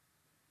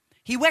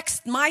 He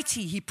waxed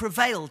mighty, he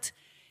prevailed.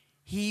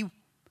 He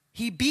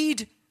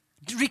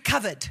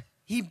recovered.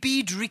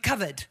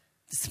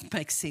 This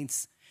makes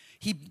sense.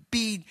 He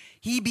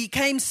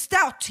became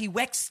stout. He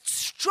waxed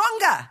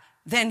stronger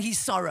than his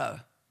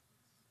sorrow.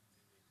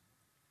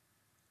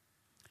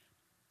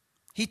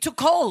 He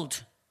took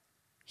hold.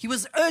 He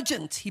was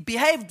urgent. He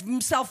behaved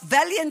himself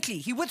valiantly.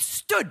 He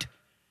withstood.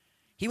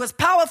 He was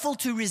powerful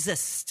to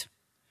resist.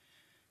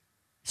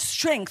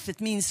 Strength,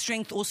 it means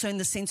strength also in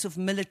the sense of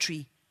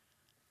military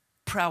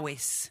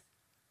prowess.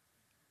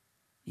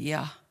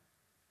 Yeah.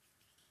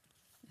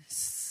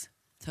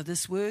 So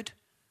this word,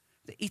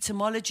 the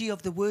etymology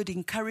of the word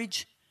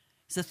encourage,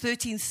 is a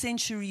 13th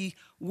century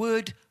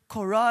word,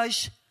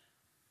 courage,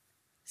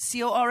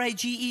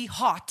 C-O-R-A-G-E,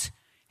 heart,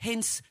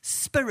 hence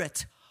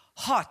spirit,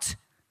 heart.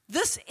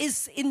 This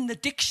is in the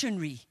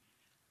dictionary.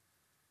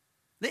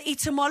 The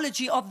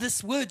etymology of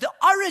this word, the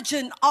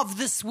origin of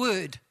this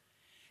word,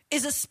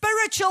 is a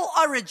spiritual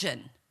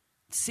origin.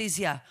 It says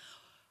here,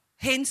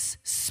 hence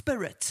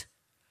spirit,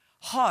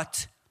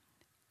 heart,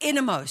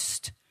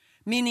 innermost,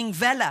 meaning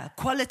valor,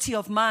 quality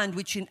of mind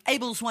which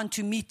enables one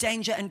to meet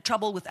danger and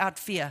trouble without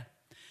fear.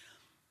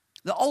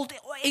 The Old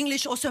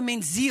English also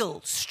means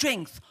zeal,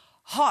 strength,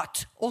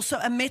 heart, also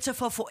a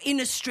metaphor for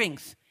inner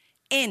strength.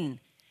 N,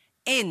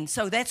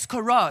 so that's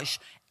courage.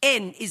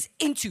 N is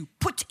into,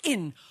 put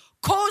in,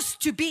 cause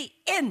to be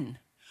in.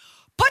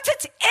 Put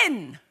it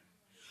in.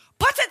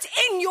 Put it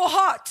in your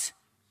heart.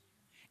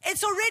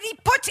 It's already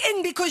put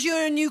in because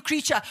you're a new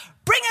creature.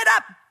 Bring it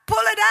up. Pull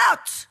it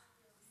out.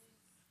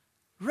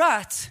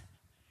 Right.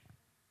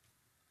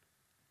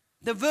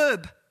 The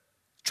verb,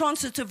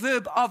 transitive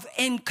verb of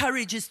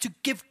encourage is to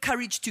give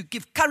courage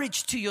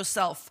to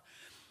yourself.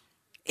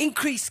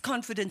 Increase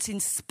confidence.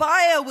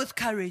 Inspire with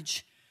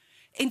courage.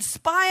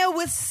 Inspire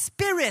with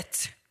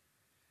spirit.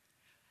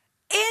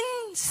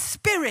 In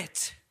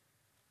spirit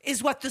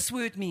is what this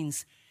word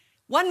means.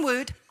 One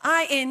word,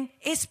 I-N-S-P-I-R-I-T,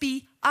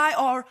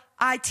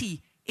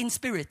 in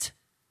spirit.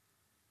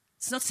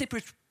 It's not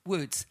separate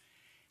words.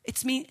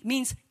 It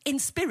means in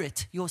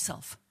spirit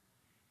yourself.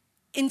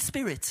 In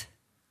spirit.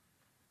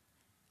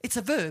 It's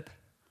a verb.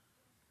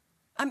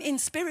 I'm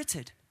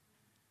inspirited.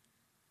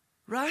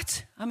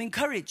 Right? I'm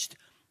encouraged.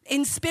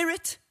 In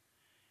spirit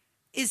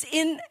is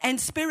in, and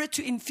spirit,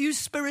 to infuse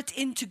spirit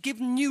in, to give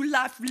new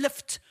life,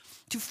 lift,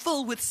 to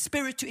fill with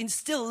spirit, to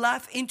instill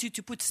life into,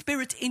 to put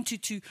spirit into,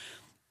 to.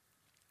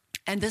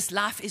 And this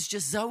life is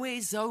just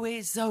Zoe,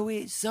 Zoe,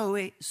 Zoe,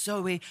 Zoe,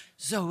 Zoe,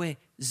 Zoe,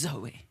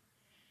 Zoe.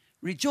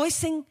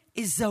 Rejoicing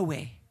is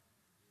Zoe.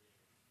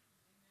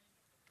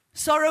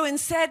 Sorrow and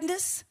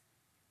sadness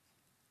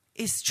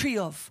is tree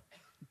of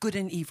good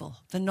and evil,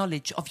 the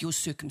knowledge of your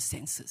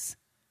circumstances.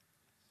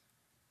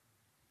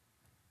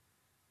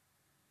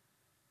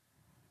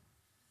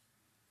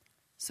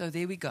 So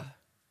there we go.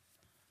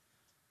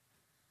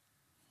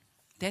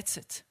 That's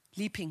it.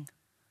 Leaping.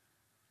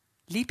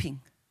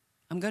 Leaping.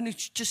 I'm going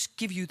to just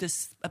give you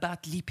this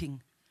about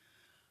leaping.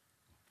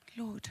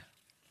 Lord,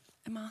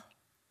 am I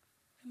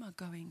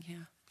going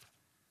here?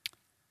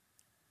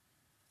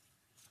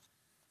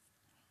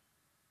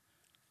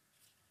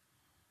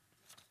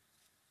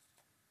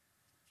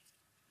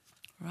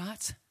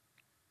 Right.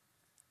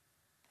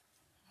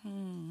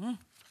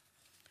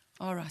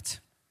 All right.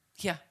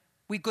 Yeah,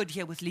 we're good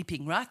here with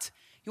leaping, right?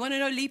 You want to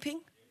know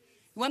leaping?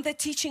 You want that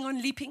teaching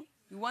on leaping?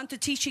 You want the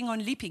teaching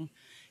on leaping?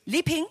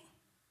 Leaping,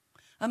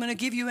 I'm going to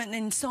give you an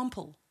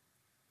ensample.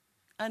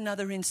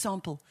 Another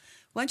ensample.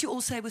 Won't you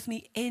all say with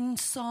me,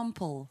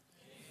 ensample?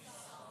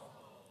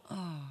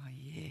 Oh,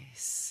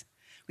 yes.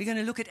 We're going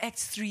to look at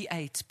Acts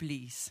 3:8,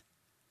 please.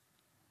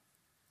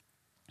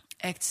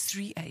 Acts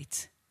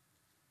 3:8.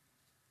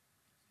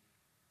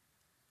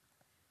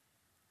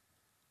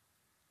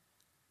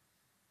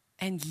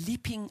 And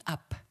leaping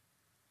up,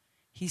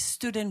 he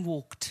stood and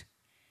walked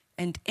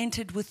and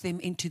entered with them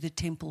into the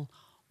temple,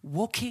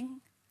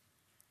 walking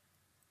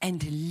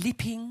and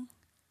leaping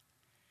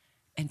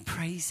and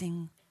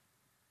praising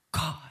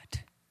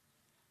God.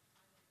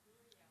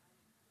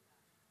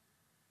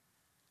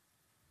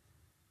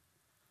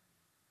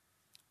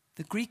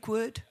 The Greek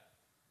word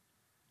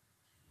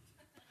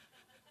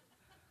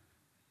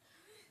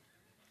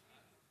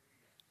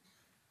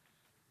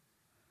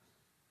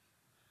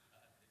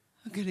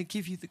I'm going to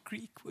give you the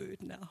Greek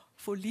word now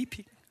for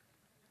leaping.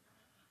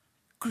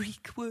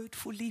 Greek word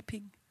for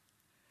leaping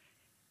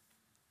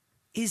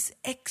is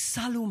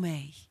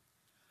exalume,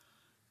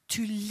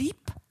 to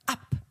leap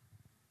up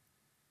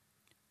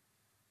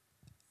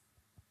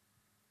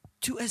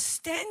to a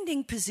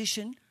standing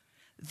position,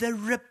 the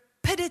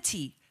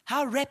rapidity,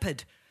 how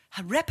rapid,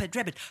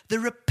 the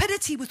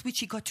rapidity with which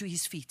he got to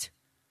his feet.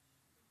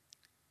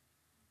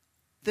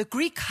 The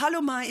Greek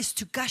halomai is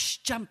to gush,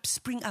 jump,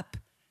 spring up.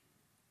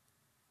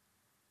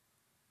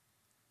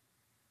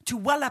 To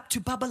well up,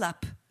 to bubble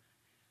up.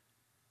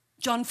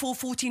 John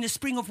 4:14, a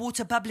spring of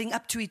water bubbling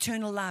up to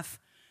eternal life.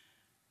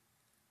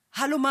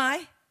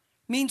 Halomai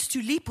means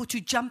to leap or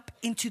to jump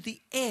into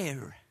the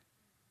air.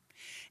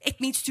 It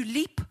means to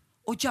leap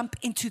or jump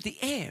into the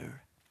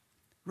air.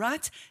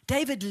 Right?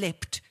 David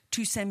leapt,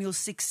 2 Samuel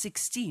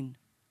 6:16.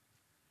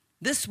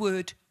 This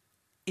word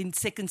in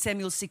 2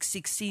 Samuel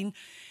 6:16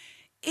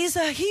 is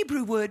a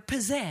Hebrew word,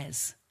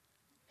 pizzazz.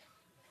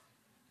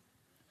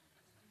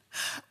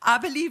 I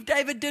believe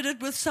David did it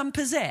with some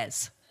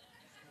pizzazz.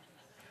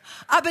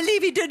 I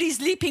believe he did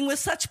his leaping with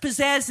such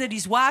pizzazz that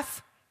his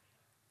wife,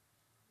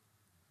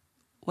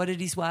 what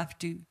did his wife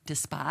do?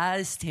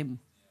 Despised him.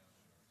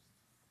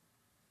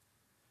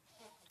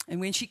 And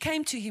when she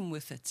came to him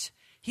with it,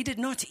 he did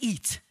not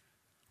eat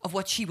of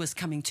what she was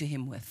coming to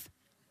him with.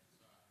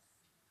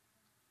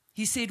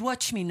 He said,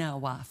 watch me now,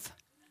 wife.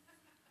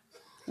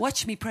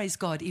 Watch me praise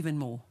God even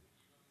more.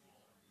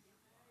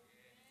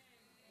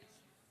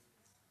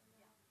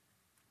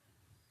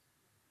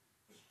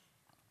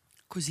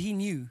 Because he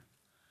knew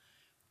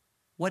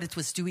what it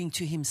was doing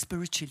to him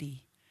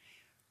spiritually,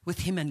 with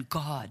him and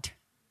God,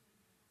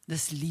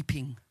 this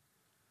leaping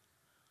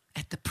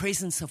at the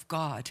presence of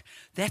God.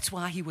 That's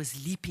why he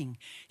was leaping.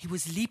 He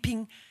was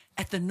leaping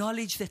at the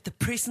knowledge that the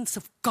presence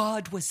of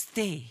God was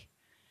there.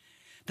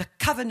 The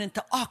covenant,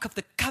 the ark of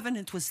the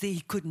covenant was there.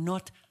 He could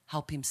not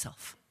help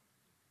himself.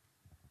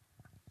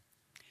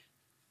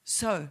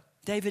 So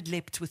David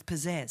leapt with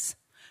pizzazz.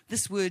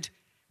 This word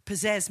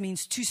pizzazz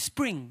means to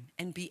spring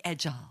and be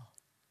agile.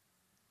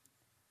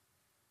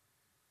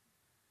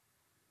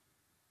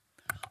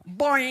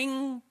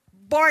 Boing,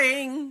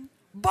 boing,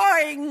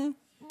 boing,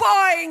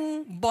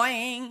 boing,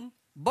 boing,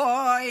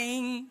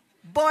 boing,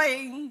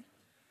 boing.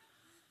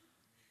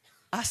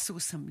 I saw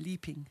some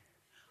leaping.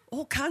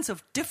 All kinds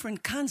of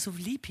different kinds of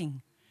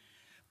leaping.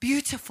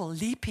 Beautiful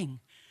leaping.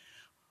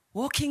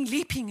 Walking,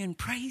 leaping, and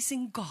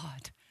praising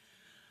God.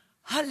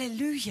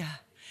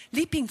 Hallelujah.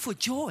 Leaping for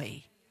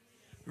joy.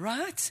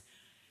 Right?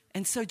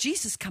 And so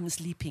Jesus comes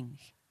leaping.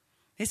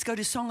 Let's go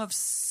to Song of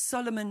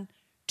Solomon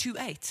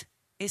 2:8.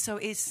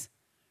 SOS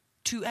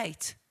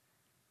 2:8.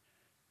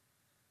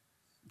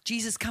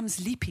 Jesus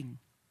comes leaping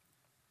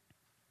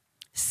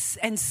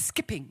and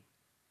skipping.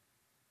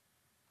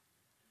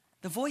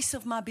 The voice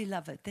of my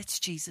beloved, that's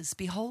Jesus.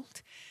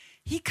 Behold,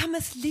 he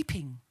cometh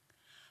leaping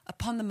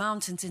upon the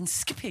mountains and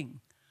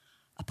skipping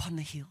upon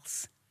the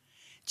hills.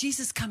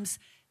 Jesus comes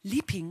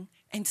leaping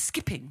and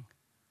skipping.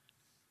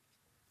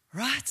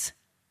 Right?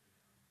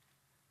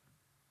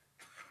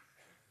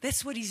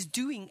 That's what he's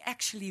doing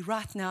actually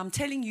right now. I'm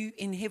telling you,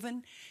 in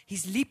heaven,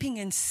 he's leaping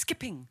and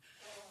skipping.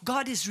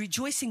 God is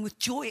rejoicing with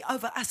joy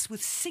over us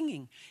with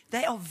singing.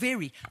 They are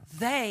very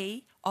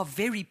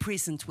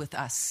present with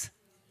us.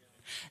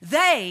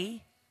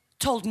 They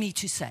told me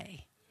to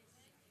say,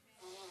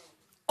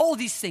 all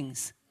these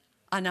things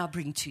I now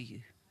bring to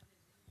you.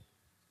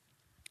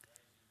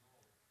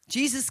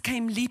 Jesus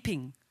came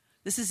leaping.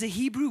 This is a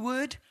Hebrew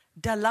word,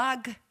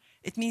 dalag.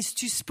 It means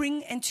to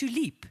spring and to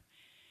leap.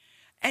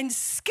 And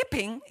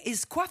skipping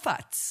is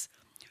quafats.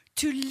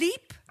 To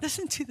leap,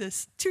 listen to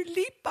this, to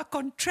leap by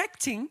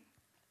contracting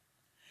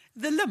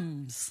the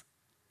limbs.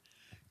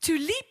 To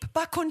leap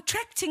by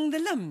contracting the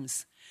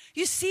limbs.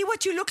 You see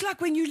what you look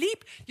like when you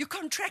leap? You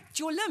contract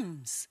your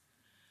limbs.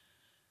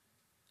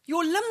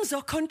 Your limbs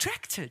are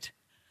contracted.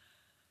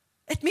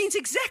 It means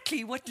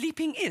exactly what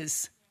leaping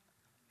is.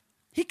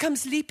 He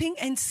comes leaping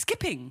and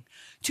skipping.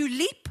 To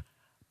leap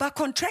by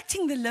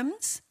contracting the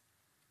limbs.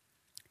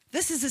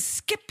 This is a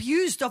skip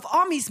used of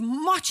armies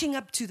marching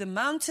up to the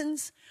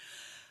mountains.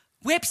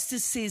 Webster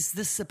says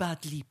this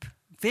about leap.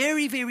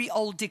 Very, very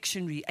old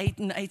dictionary,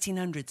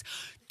 1800s.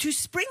 To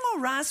spring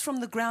or rise from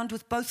the ground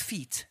with both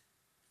feet.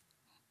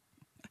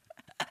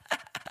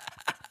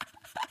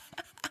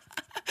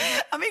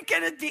 I mean,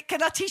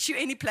 can I teach you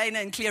any plainer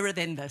and clearer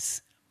than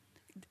this?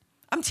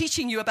 I'm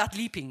teaching you about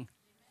leaping.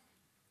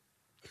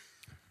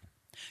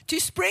 To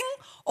spring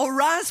or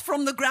rise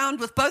from the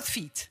ground with both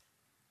feet.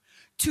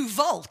 To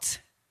vault.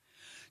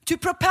 To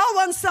propel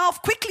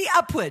oneself quickly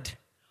upward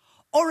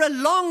or a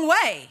long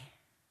way.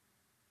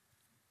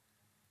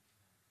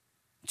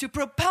 To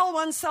propel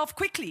oneself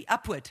quickly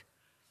upward.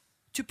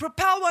 To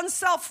propel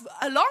oneself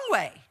a long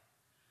way.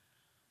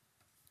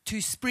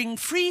 To spring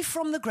free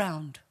from the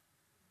ground.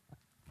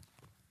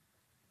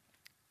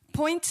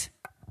 Point.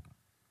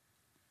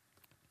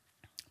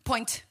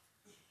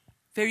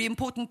 Very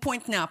important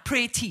point now.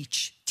 Pray,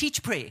 teach.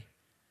 Teach, pray.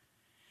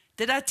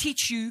 Did I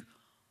teach you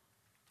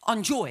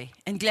on joy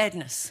and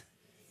gladness?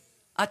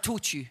 I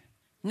taught you.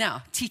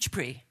 Now, teach,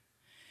 pray.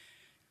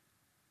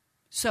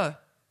 So,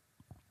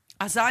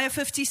 Isaiah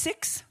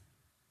 56.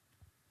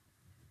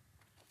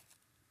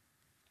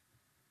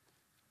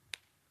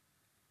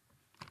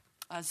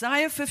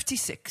 Isaiah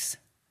 56.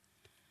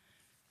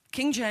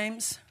 King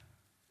James.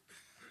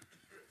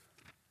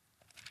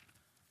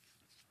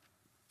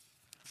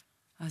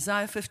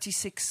 Isaiah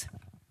 56.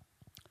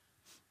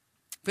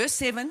 Verse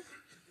 7.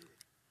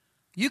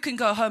 You can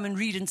go home and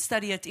read and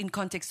study it in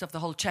context of the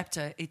whole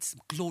chapter. It's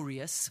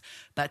glorious.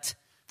 But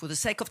for the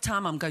sake of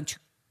time, I'm going to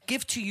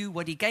give to you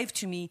what he gave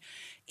to me.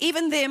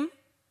 Even them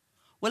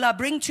will I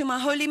bring to my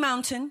holy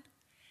mountain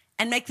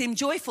and make them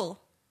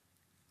joyful.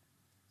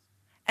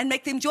 And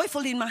make them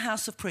joyful in my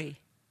house of prayer.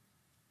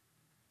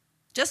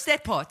 Just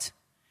that part.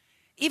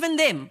 Even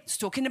them, it's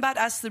talking about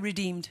us, the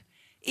redeemed.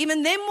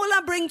 Even them will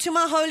I bring to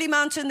my holy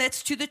mountain,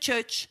 that's to the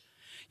church.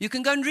 You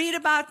can go and read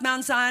about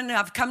Mount Zion.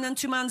 I've come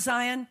unto Mount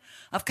Zion.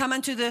 I've come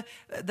unto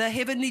the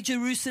heavenly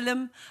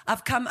Jerusalem.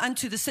 I've come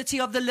unto the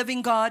city of the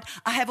living God.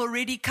 I have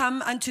already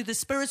come unto the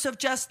spirits of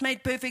just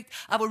made perfect.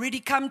 I've already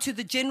come to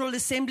the general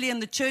assembly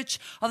and the church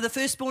of the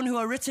firstborn who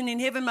are written in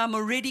heaven. I'm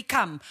already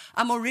come.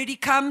 I'm already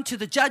come to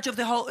the judge of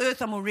the whole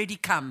earth. I'm already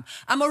come.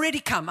 I'm already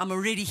come. I'm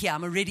already here.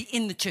 I'm already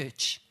in the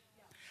church.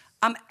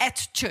 I'm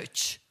at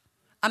church.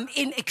 I'm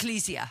in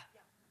ecclesia.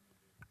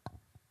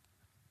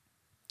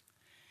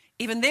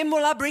 Even them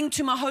will I bring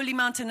to my holy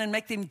mountain and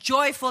make them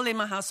joyful in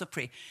my house of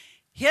prayer.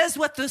 Here's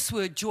what this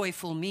word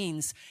joyful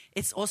means.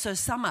 It's also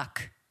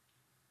samak.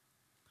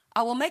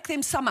 I will make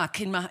them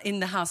samak in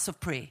the house of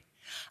prayer.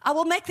 I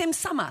will make them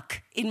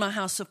samak in my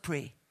house of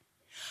prayer.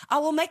 I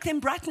will make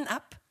them brighten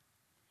up.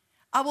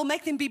 I will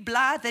make them be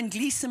blithe and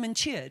gleesome and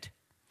cheered.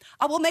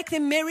 I will make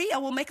them merry. I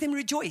will make them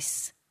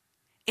rejoice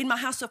in my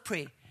house of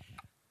prayer.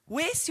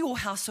 Where's your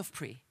house of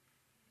prayer?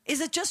 Is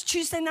it just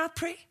Tuesday night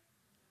prayer?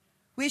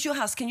 Where's your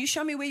house? Can you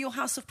show me where your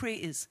house of prayer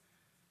is?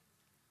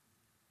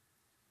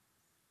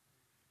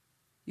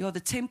 You're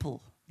the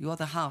temple. You're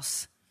the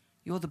house.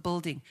 You're the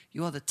building.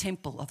 You're the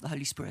temple of the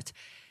Holy Spirit.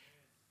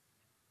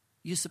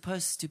 You're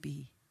supposed to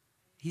be.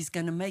 He's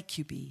going to make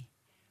you be.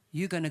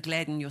 You're going to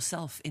gladden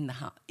yourself in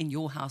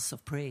your house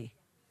of prayer.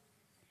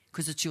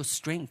 Because it's your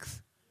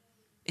strength.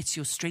 It's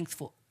your strength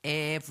for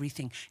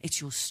everything. It's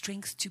your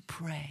strength to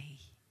pray.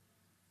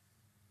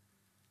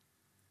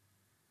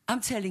 I'm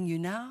telling you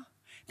now,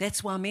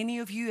 that's why many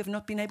of you have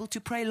not been able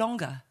to pray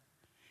longer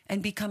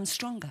and become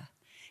stronger.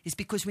 It's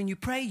because when you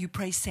pray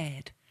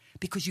sad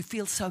because you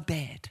feel so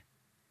bad.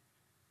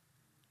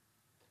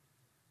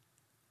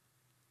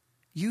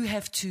 You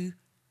have to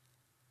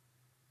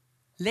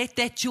let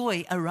that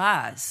joy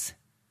arise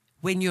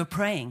when you're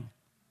praying.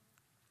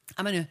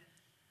 I'm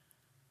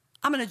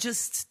going to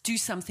just do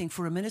something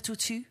for a minute or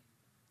two.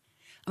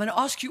 I'm going to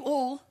ask you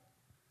all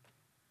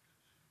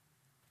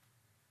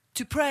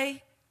to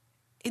pray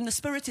in the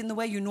Spirit in the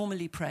way you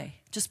normally pray.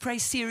 Just pray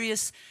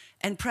serious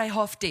and pray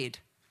half dead,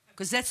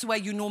 because that's the way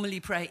you normally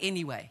pray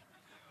anyway.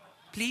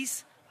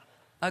 Please?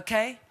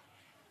 Okay?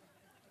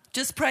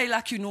 Just pray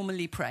like you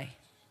normally pray.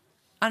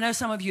 I know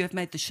some of you have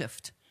made the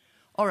shift.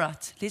 All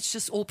right, let's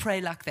just all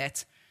pray like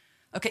that.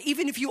 Okay,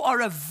 even if you are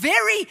a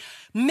very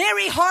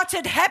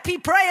merry-hearted, happy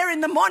prayer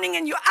in the morning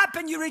and you're up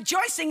and you're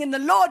rejoicing in the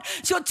Lord,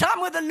 it's your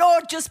time with the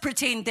Lord, just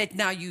pretend that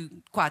now you're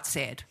quite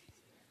sad.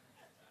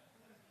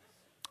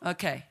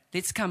 Okay,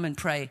 let's come and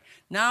pray.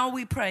 Now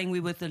we're praying,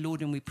 we're with the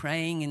Lord and we're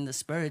praying in the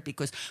Spirit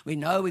because we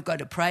know we've got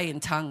to pray in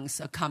tongues.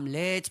 So come,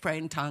 let's pray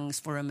in tongues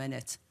for a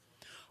minute.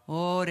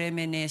 Ore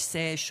mene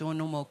se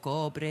shono mo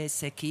cobre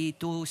se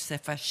kitu se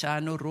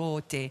fasciano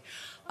rote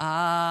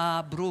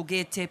a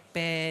brugete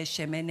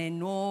pesce mene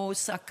no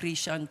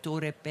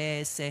sacrishantore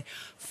pese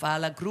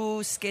fala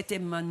grus che te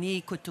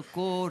manico to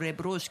core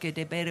brusche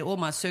de bere. Oh,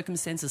 my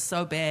circumstances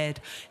so bad.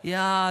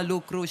 Ya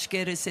lo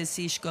cruscere se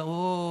sishka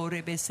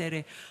ore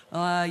besere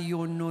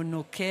io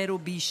no quero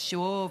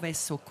bishove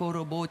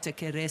socorro bote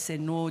che rese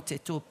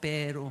note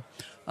topero.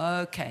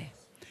 Okay,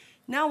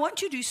 now I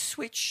want you to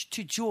switch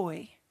to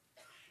joy.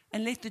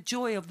 And let the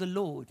joy of the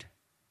Lord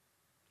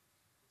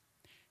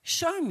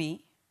show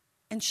me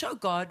and show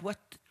God what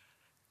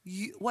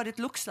it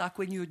looks like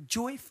when you're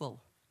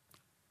joyful.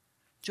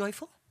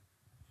 Joyful?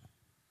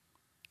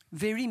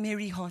 Very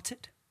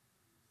merry-hearted.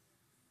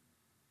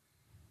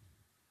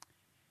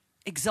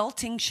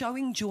 Exulting,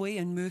 showing joy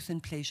and mirth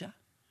and pleasure.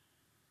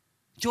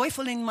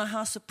 Joyful in my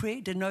house of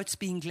prayer denotes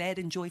being glad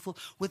and joyful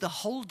with a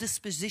whole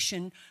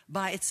disposition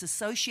by its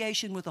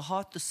association with the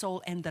heart, the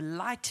soul, and the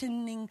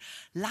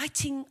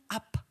lighting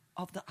up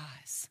of the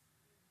eyes.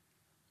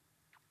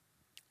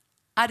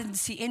 I didn't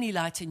see any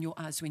light in your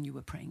eyes when you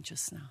were praying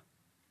just now.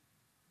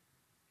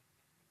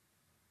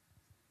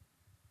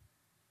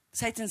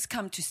 Satan's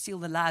come to steal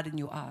the light in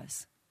your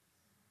eyes.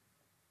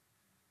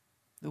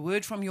 The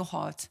word from your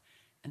heart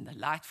and the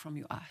light from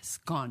your eyes.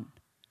 Gone.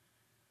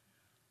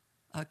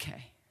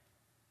 Okay.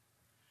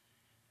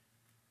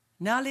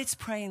 Now let's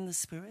pray in the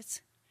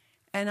Spirit.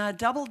 And I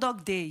double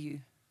dog dare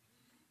you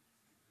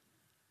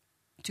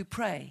to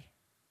pray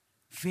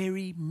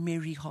very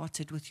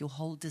merry-hearted with your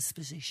whole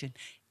disposition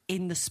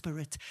in the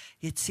Spirit.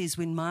 It says,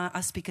 when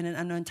I speak in an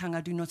unknown tongue,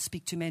 I do not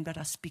speak to men, but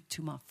I speak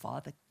to my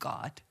Father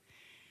God.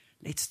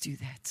 Let's do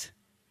that.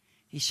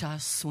 Isha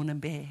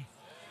sonambe.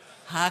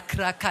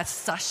 Hakra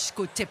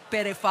kasashko te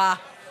perefa.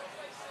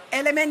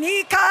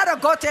 Elemeni cara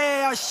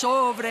gote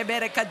sovre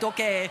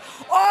berekadoke.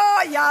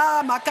 Oh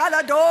ya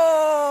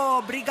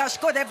makalado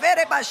brigasco de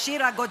vere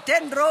bashira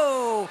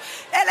gotendro.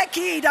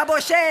 Eleki da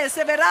boshe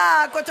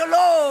severa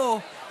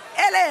kotolo.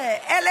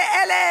 Ele,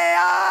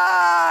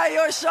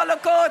 yo solo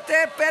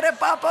cote pere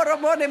papa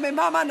Ramone, mi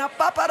mama na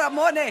papa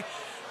Ramone.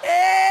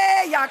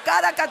 Ya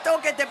cara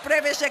katoke te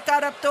preve se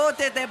cara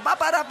tote de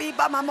papa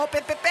biba mamo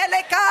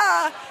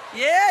pepeleka.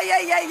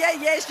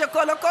 Yeah, so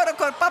colo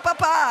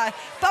papa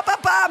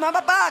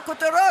mama pa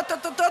kutoro to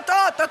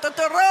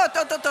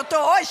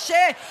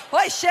oishe.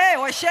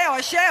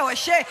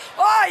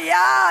 Oh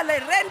ya le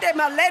rende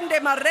malende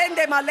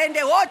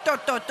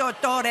to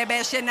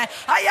rebesene.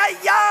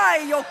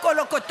 Ay yo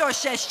colo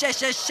kotoshe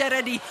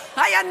sheredi.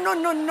 Ay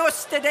no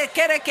ste de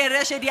kere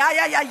di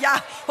ay.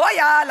 Oh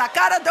ya la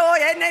cara do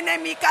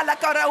enemica la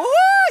cara.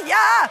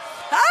 Ya.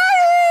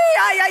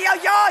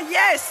 Ay,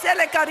 yes,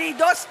 ele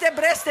caridos te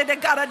breste de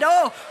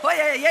carado. Oh,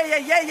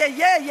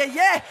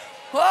 yeah.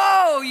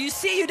 Oh, you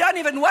see, you don't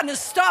even want to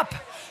stop.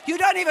 You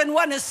don't even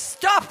want to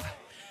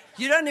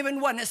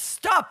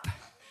stop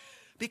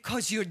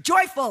because you're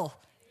joyful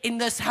in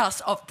this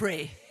house of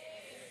prayer.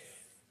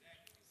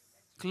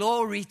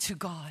 Glory to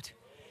God.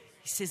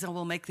 He says, I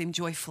will make them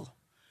joyful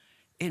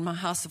in my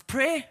house of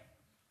prayer.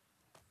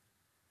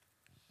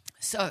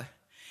 So,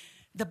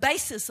 the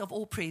basis of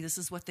all prayer, this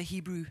is what the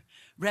Hebrew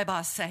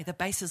rabbis say, the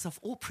basis of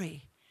all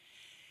prayer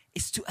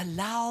is to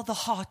allow the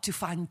heart to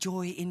find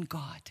joy in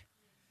God.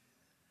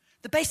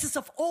 The basis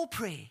of all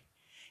prayer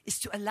is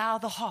to allow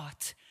the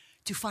heart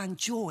to find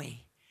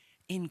joy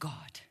in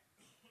God.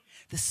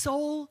 The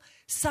soul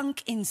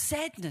sunk in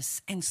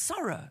sadness and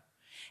sorrow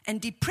and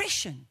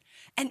depression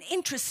and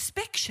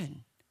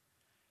introspection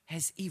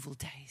has evil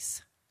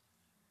days.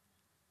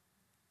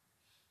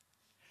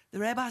 The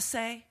rabbis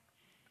say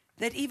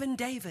that even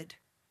David,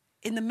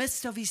 in the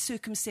midst of his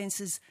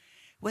circumstances,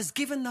 was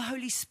given the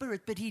Holy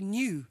Spirit, but he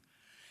knew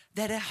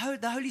that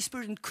the Holy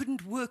Spirit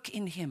couldn't work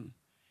in him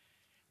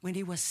when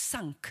he was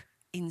sunk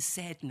in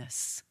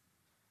sadness,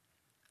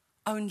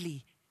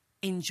 only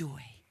in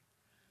joy.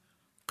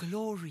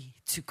 Glory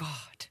to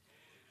God.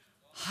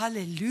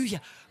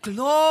 Hallelujah.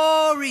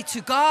 Glory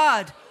to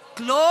God.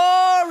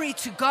 Glory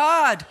to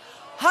God.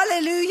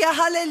 Hallelujah,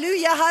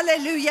 hallelujah,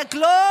 hallelujah.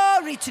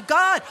 Glory to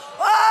God.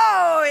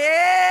 Oh,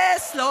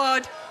 yes,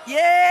 Lord.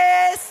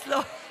 Yes,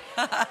 Lord.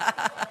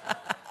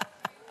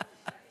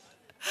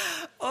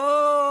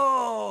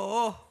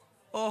 Oh.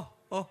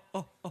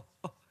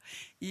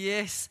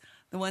 Yes.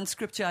 The one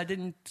scripture I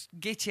didn't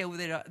get here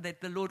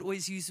that the Lord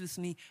always uses with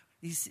me,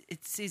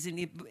 it says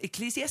in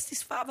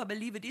Ecclesiastes 5, I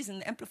believe it is, in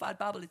the Amplified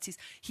Bible, it says,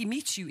 He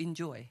meets you in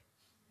joy.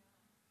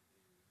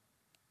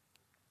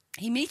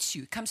 He meets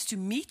you, comes to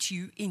meet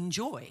you in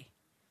joy.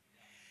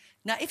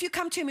 Now, if you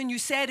come to Him and you're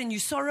sad and you're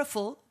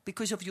sorrowful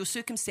because of your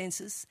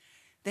circumstances,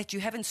 that you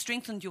haven't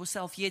strengthened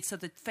yourself yet so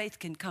that faith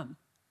can come,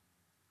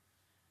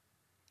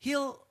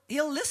 He'll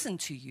listen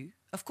to you.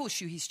 Of course,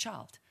 you're His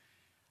child.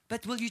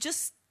 But will you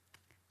just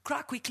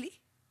cry quickly,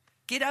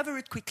 get over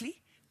it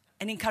quickly,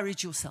 and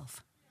encourage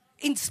yourself?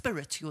 In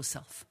spirit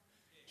yourself.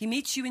 He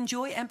meets you in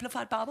joy,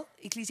 Amplified Bible,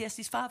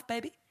 Ecclesiastes 5,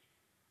 baby.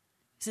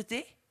 Is it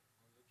there?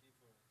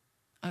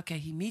 Okay,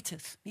 He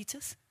meeteth.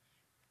 Meeteth.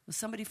 Will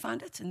somebody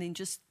find it? And then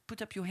just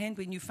put up your hand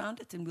when you found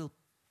it and we'll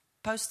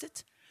post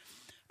it.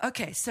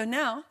 Okay, so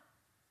now,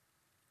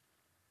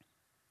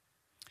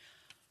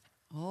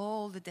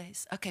 all the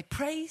days. Okay,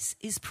 praise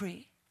is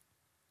prayer.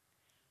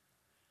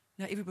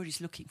 Now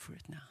everybody's looking for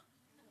it now.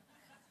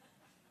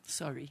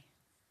 Sorry.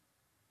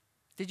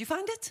 Did you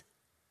find it?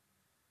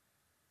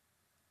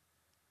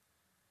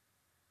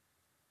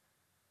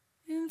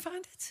 You didn't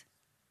find it?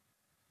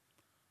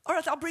 All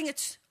right, I'll bring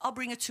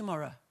it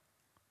tomorrow.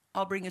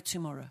 I'll bring it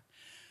tomorrow.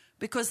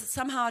 Because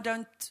somehow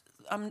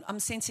I'm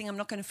sensing I'm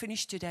not going to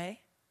finish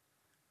today.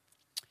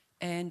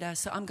 And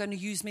so I'm going to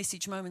use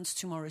message moments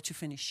tomorrow to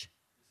finish.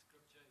 The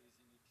scripture is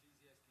in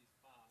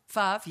Ecclesiastes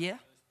 5, yeah?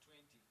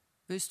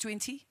 Verse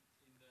 20.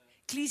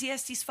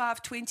 Ecclesiastes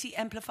 5:20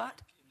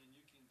 Amplified. in the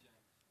New King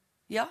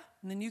James. Yeah,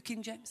 in the New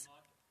King James.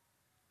 Not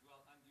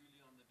dwell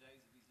unduly on the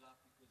days of his life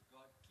because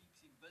God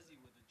keeps him busy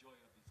with the joy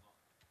of his heart.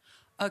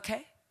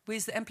 Okay,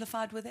 where's the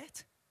Amplified with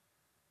that?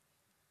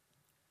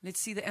 Let's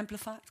see the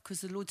Amplified,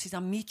 because the Lord says,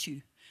 I'll meet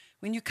you.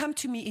 When you come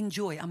to me in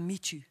joy, I'll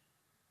meet you.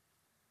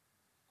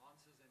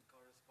 Answers and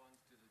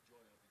corresponds to the joy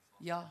of his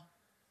heart.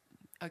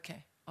 Yeah.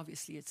 Okay,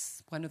 obviously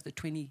it's one of the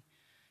 20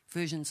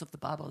 versions of the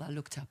Bible I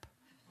looked up.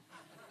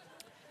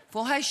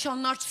 For he shall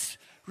not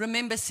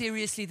remember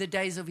seriously the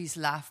days of his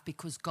life,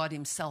 because God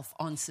Himself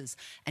answers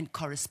and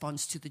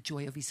corresponds to the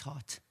joy of His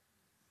heart.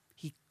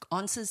 He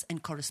answers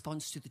and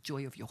corresponds to the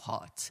joy of your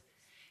heart.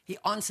 He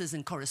answers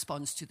and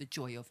corresponds to the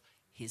joy of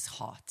His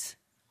heart,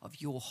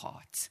 of your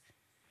heart.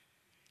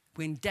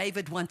 When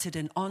David wanted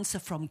an answer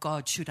from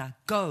God, should I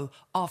go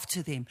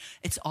after them?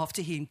 It's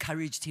after he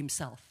encouraged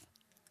himself.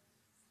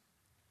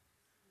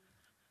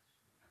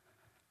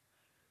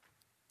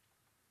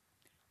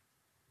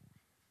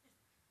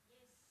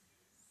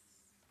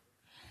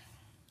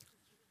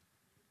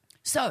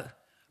 So,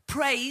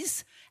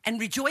 praise and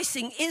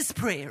rejoicing is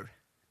prayer.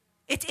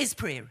 It is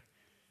prayer.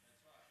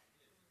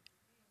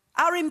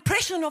 Our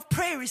impression of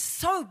prayer is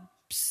so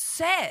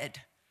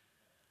sad.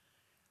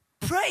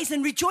 Praise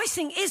and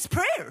rejoicing is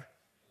prayer.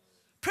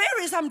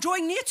 Prayer is I'm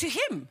drawing near to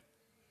Him.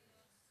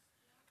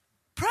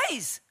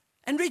 Praise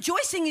and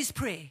rejoicing is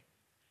prayer.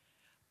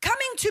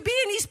 Coming to be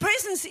in His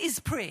presence is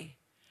prayer.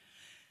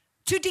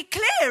 To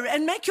declare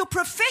and make your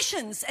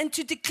professions and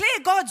to declare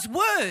God's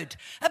word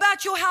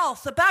about your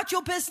health, about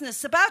your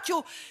business, about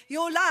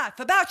your life,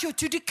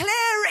 to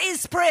declare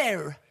is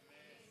prayer.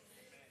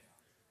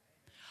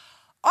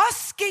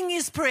 Asking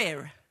is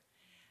prayer.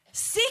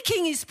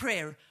 Seeking is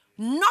prayer.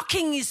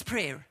 Knocking is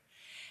prayer.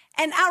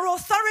 And our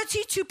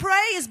authority to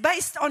pray is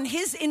based on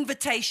His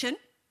invitation.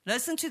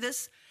 Listen to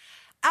this.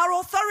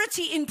 Our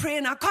authority in prayer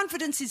and our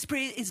confidence in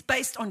prayer is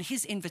based on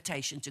His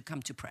invitation to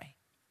come to pray.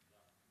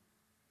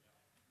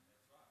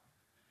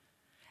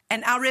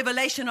 And our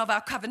revelation of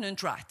our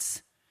covenant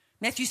rights.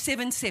 Matthew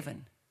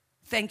 7:7.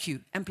 Thank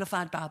you,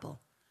 Amplified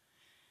Bible.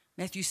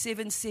 Matthew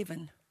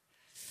 7:7.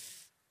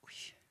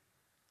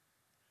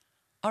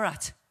 All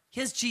right,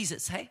 here's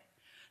Jesus, hey?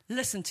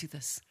 Listen to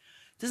this.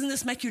 Doesn't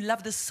this make you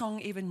love this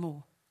song even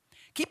more?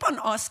 Keep on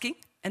asking,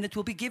 and it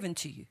will be given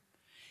to you.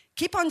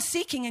 Keep on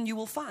seeking, and you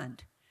will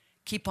find.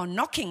 Keep on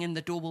knocking, and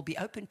the door will be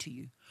open to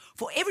you.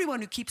 For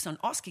everyone who keeps on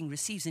asking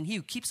receives, and he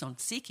who keeps on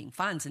seeking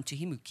finds, and to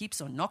him who keeps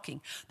on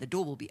knocking, the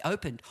door will be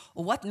opened.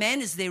 Or what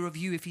man is there of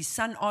you, if his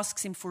son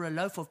asks him for a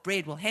loaf of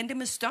bread, will hand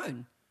him a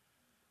stone?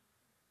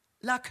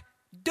 Like,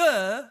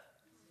 duh.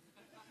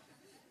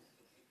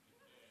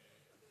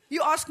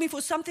 You ask me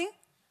for something?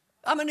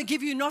 I'm going to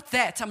give you not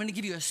that. I'm going to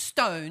give you a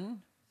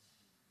stone.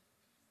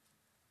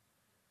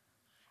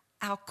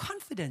 Our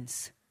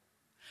confidence,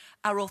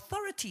 our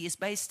authority is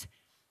based,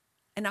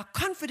 and our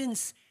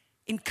confidence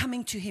in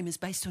coming to Him is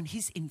based on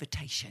His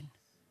invitation.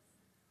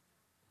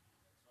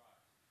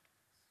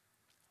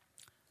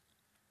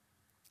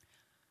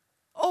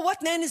 Or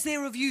what man is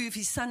there of you, if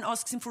his son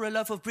asks him for a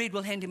loaf of bread,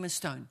 will hand him a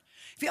stone?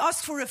 If he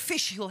asks for a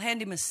fish, he'll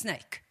hand him a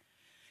snake.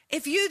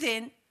 If you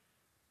then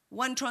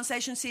One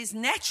translation says,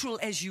 natural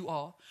as you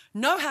are,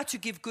 know how to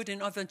give good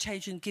and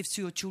advantageous gifts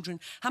to your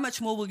children. How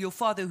much more will your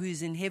Father who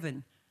is in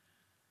heaven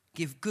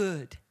give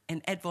good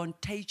and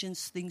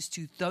advantageous things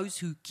to those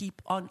who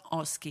keep on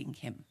asking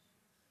him?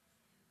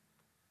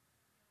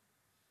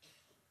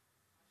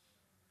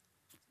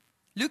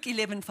 Luke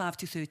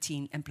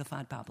 11:5-13,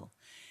 Amplified Bible.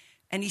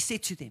 And he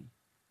said to them,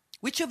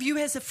 which of you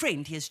has a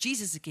friend, here's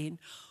Jesus again,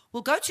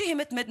 will go to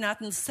him at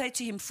midnight and say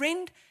to him,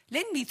 friend,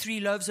 lend me 3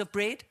 loaves of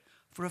bread,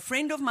 for a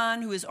friend of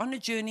mine who is on a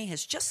journey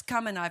has just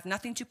come and I have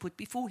nothing to put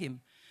before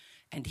him.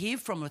 And he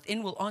from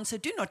within will answer,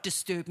 do not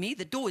disturb me,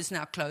 the door is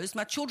now closed,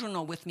 my children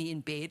are with me in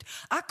bed,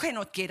 I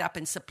cannot get up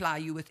and supply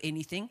you with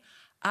anything.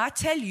 I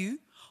tell you,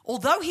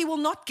 although he will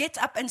not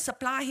get up and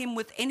supply him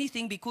with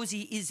anything because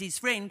he is his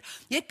friend,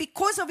 yet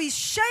because of his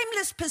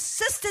shameless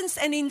persistence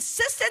and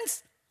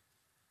insistence,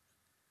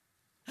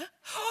 glory,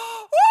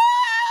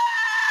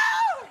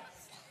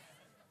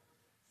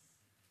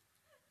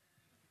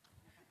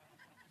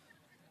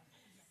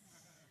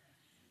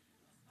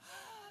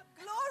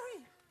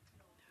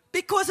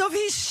 because of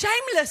his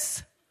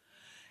shameless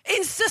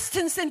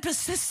insistence and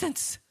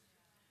persistence,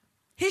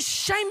 his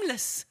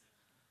shameless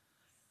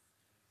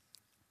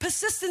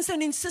persistence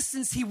and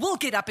insistence, he will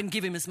get up and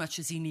give him as much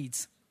as he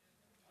needs.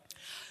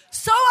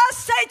 So I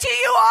say to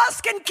you,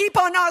 ask and keep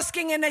on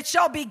asking, and it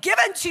shall be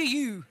given to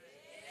you.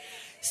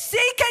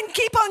 Seek and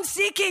keep on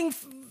seeking,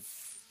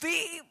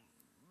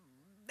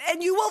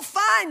 and you will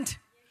find.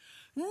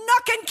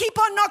 Knock and keep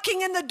on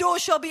knocking, and the door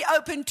shall be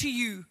opened to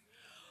you.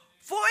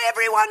 For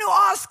everyone who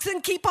asks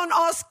and keeps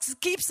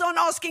on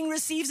asking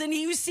receives, and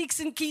he who seeks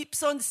and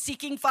keeps on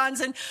seeking finds,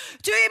 and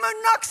to him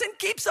who knocks and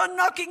keeps on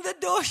knocking, the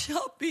door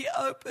shall be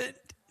opened.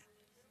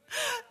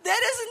 That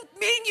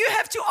doesn't mean you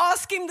have to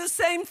ask him the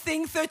same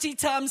thing 30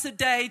 times a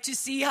day to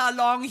see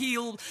how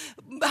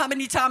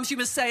many times you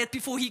must say it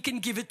before he can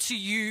give it to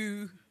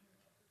you.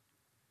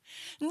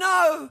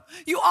 No,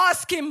 you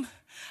ask him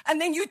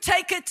and then you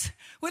take it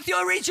with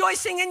your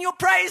rejoicing and your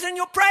praise and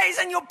your praise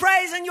and your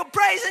praise and your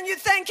praise, and you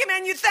thank him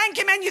and you thank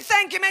him and you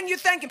thank him and you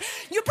thank him.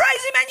 You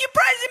praise him and you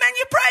praise him and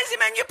you praise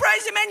him and you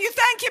praise him and you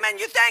thank him and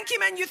you thank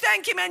him and you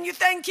thank him and you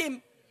thank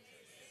him.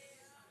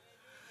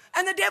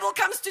 And the devil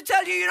comes to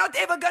tell you, you're not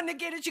ever going to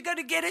get it. You're going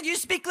to get it. You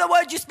speak the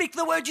word, you speak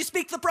the word, you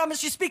speak the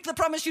promise, you speak the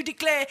promise, you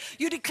declare,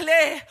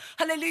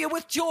 hallelujah,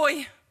 with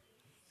joy,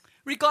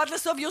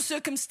 regardless of your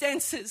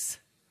circumstances.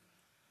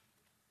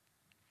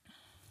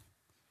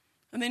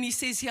 And then he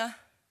says here,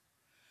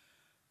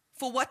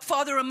 for what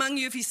father among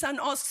you, if his son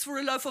asks for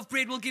a loaf of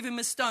bread, will give him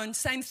a stone?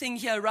 Same thing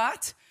here,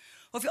 right?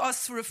 Or if he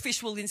asks for a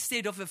fish, will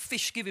instead of a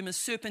fish give him a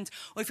serpent?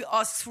 Or if he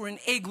asks for an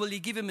egg, will he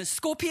give him a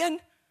scorpion?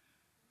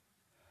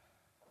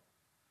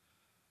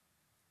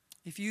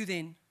 If you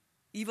then,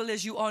 evil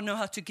as you are, know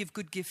how to give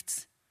good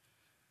gifts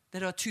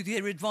that are to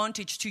their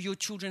advantage to your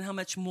children, how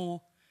much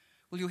more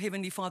will your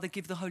heavenly Father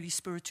give the Holy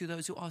Spirit to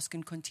those who ask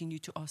and continue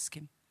to ask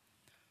him?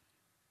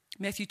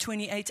 Matthew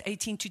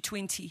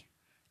 28:18-20,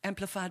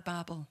 Amplified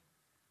Bible.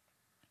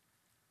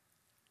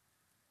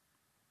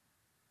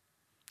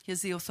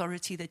 Here's the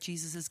authority that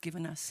Jesus has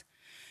given us.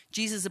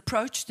 Jesus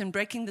approached and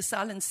breaking the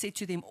silence said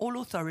to them, all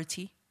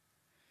authority,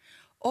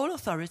 all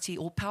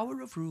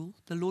power of rule,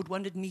 the Lord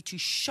wanted me to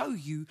show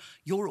you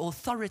your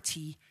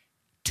authority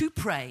to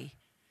pray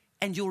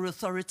and your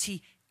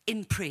authority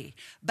in prayer,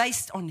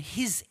 based on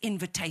his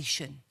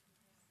invitation,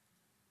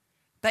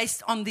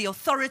 based on the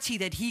authority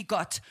that he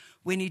got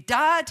when he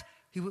died.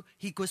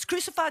 He was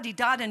crucified, he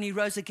died, and he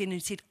rose again, and he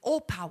said,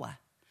 all power,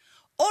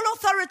 all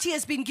authority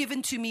has been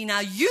given to me.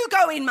 Now you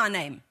go in my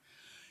name.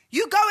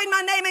 You go in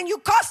my name and you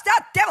cast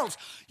out devils.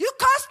 You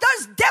cast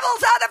those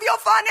devils out of your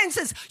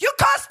finances. You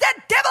cast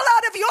that devil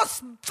out of your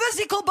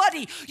physical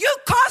body. You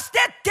cast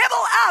that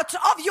devil out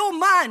of your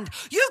mind.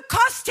 You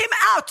cast him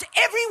out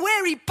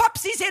everywhere he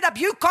pops his head up.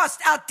 You cast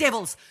out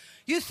devils.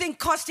 You think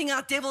casting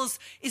out devils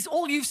is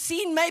all you've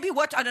seen? Maybe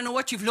I don't know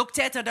what you've looked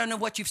at. I don't know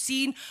what you've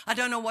seen. I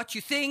don't know what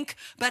you think.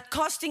 But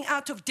casting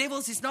out of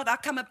devils is not, I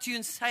come up to you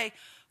and say,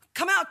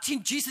 come out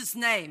in Jesus'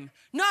 name.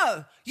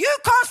 No, you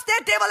cast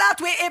that devil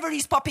out wherever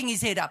he's popping his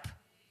head up.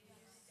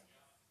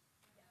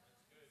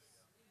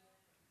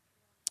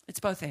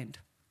 It's both end.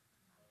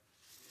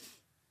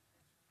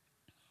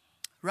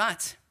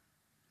 Right.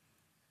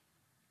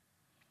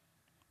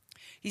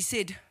 He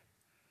said,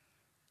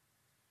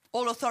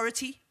 all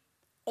authority,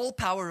 all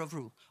power of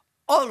rule.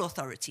 All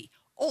authority,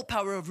 all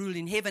power of rule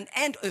in heaven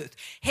and earth.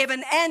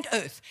 Heaven and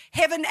earth.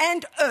 Heaven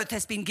and earth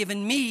has been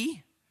given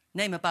me,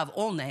 name above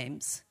all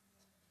names.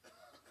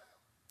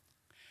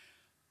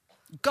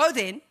 Go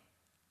then,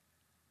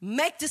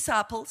 make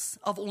disciples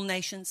of all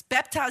nations,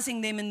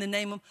 baptizing them in the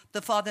name of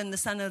the Father and the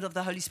Son and of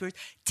the Holy Spirit,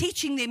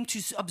 teaching them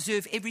to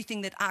observe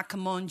everything that I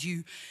command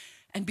you.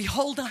 And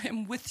behold, I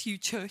am with you,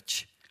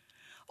 church,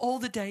 all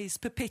the days,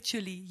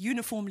 perpetually,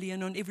 uniformly,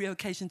 and on every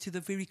occasion to the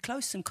very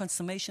close and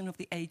consummation of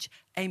the age.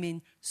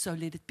 Amen. So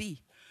let it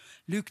be.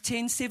 Luke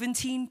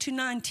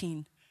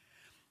 10:17-19.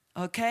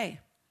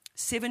 Okay.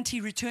 70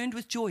 returned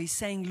with joy,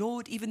 saying,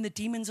 Lord, even the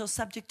demons are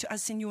subject to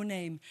us in your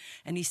name.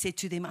 And he said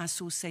to them, I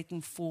saw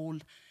Satan fall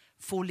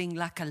falling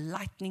like a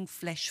lightning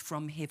flash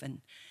from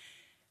heaven.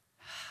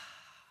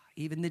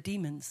 Even the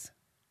demons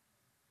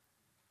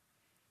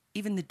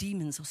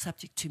are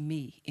subject to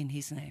me in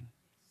his name.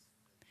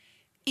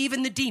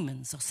 Even the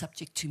demons are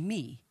subject to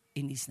me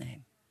in his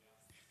name.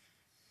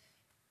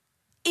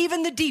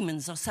 Even the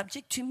demons are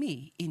subject to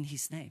me in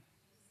his name.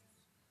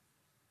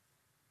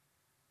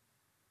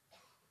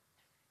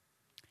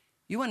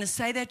 You want to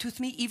say that with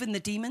me? Even the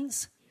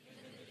demons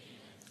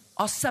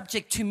are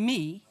subject to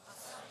me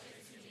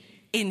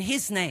in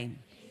his name.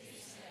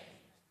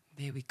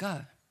 There we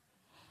go.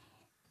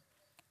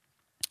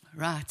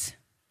 Right.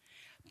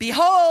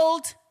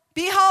 Behold,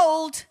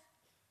 behold,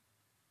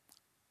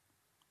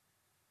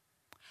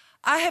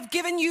 I have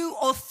given you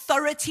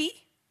authority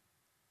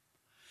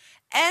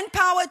and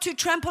power to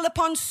trample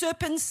upon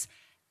serpents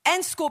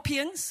and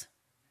scorpions,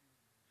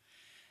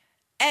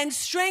 and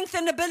strength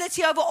and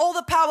ability over all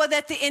the power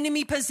that the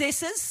enemy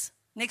possesses.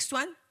 Next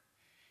one.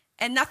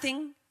 And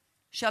nothing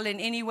shall in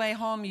any way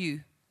harm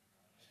you.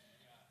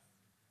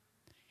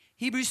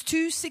 Hebrews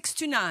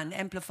 2:6-9,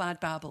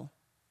 Amplified Bible.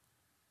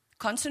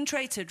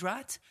 Concentrated,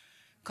 right?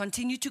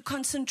 Continue to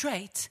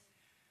concentrate.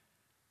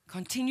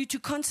 Continue to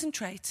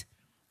concentrate.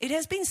 It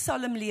has been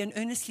solemnly and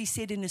earnestly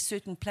said in a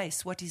certain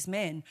place, what is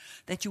man,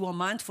 that you are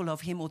mindful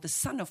of him, or the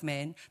son of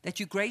man, that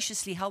you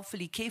graciously,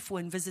 helpfully care for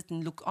and visit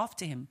and look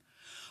after him.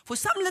 For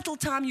some little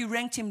time you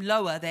ranked him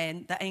lower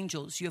than the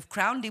angels. You have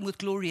crowned him with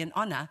glory and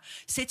honor,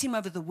 set him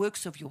over the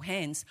works of your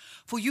hands,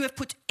 for you have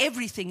put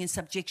everything in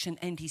subjection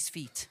under his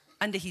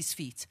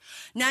feet.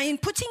 Now, in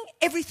putting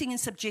everything in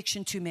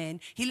subjection to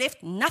man, he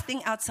left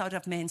nothing outside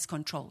of man's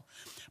control.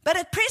 But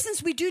at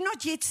present, we do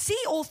not yet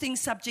see all things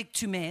subject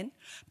to man,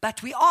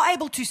 but we are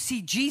able to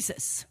see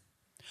Jesus.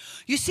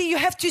 You see, you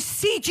have to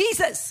see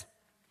Jesus.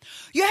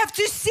 You have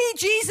to see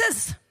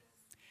Jesus.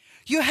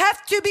 You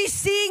have to be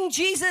seeing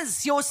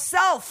Jesus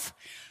yourself.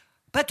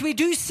 But we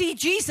do see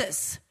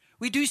Jesus.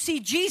 We do see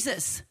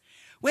Jesus.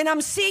 When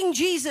I'm seeing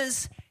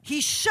Jesus,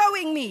 he's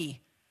showing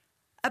me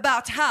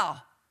about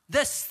how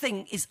this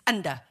thing is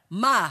under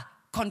my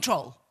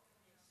control.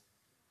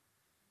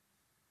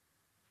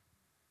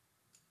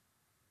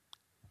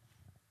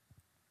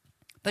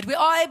 But we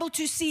are able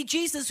to see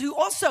Jesus, who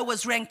also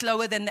was ranked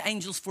lower than the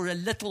angels for a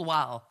little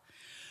while,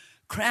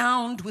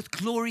 crowned with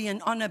glory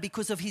and honor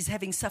because of his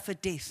having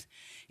suffered death,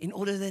 in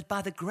order that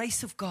by the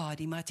grace of God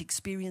he might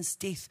experience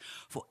death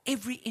for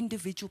every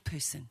individual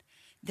person.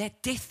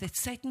 That death that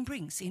Satan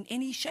brings in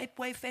any shape,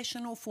 way,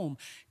 fashion, or form,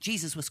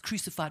 Jesus was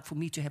crucified for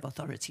me to have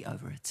authority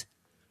over it.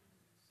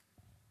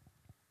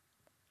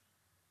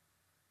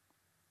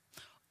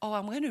 Oh,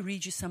 I'm going to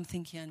read you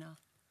something here now.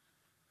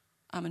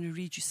 I'm going to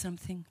read you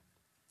something.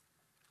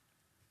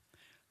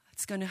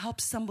 It's going to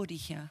help somebody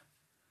here.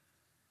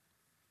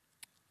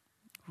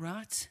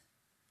 Right?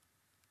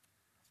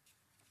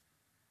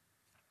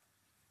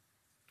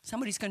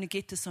 Somebody's going to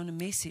get this on a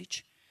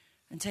message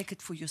and take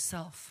it for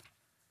yourself.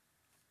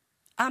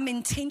 I'm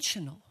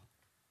intentional.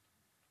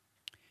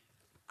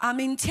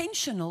 I'm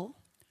intentional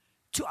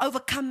to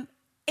overcome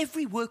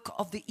every work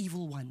of the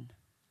evil one.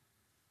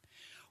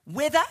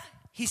 Whether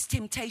his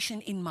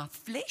temptation in my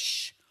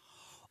flesh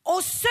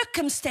or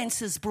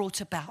circumstances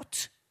brought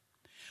about.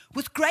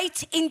 With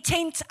great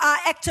intent, I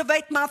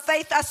activate my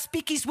faith, I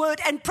speak his word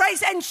and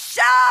praise and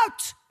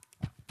shout.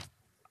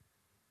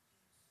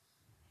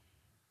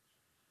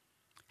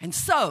 And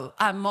so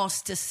I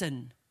master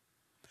sin.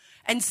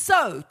 And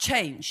so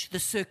change the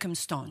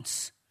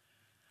circumstance.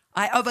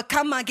 I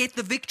overcome, I get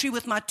the victory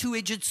with my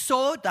two-edged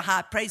sword, the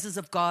high praises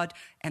of God,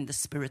 and the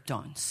spirit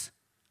dance.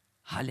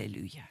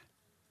 Hallelujah.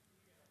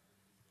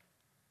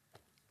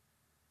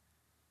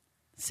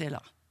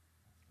 Selah.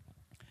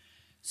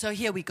 So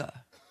here we go.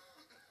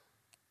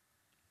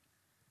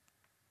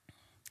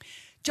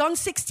 John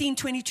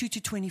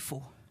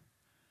 16:22-24.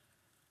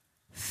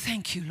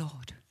 Thank you,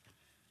 Lord.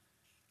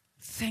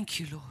 Thank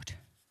you, Lord.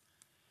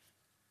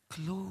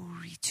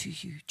 Glory to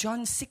you.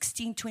 John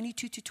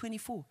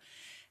 16:22-24.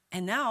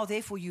 And now,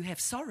 therefore, you have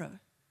sorrow.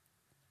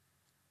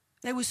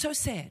 They were so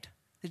sad,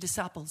 the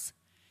disciples.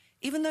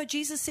 Even though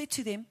Jesus said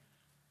to them,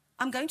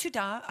 I'm going to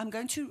die, I'm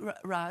going to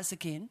rise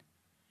again.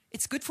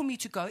 It's good for me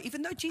to go.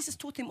 Even though Jesus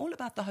taught them all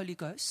about the Holy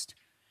Ghost,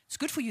 it's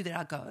good for you that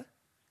I go.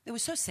 They were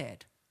so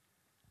sad.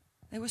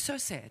 They were so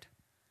sad.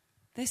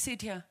 They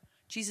said here,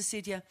 Jesus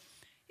said here,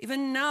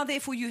 even now,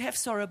 therefore, you have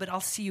sorrow, but I'll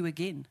see you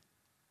again.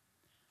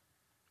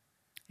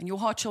 And your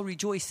heart shall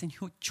rejoice, and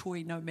your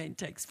joy no man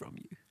takes from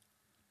you.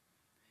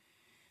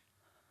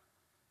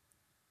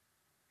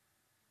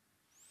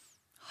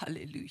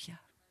 Hallelujah.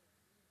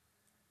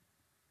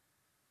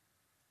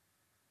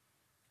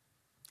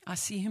 I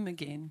see him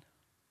again.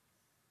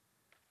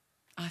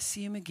 I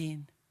see him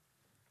again.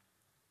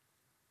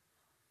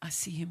 I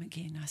see him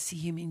again. I see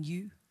him in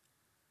you.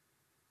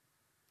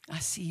 I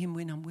see him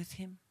when I'm with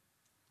him.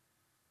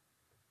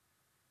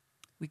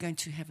 We're going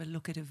to have a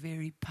look at a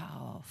very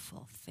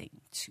powerful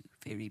thing too,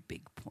 very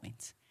big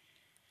point.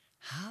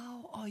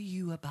 How are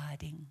you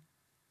abiding?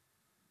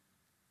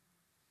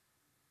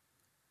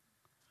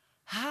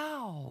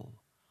 How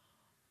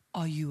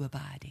are you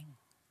abiding?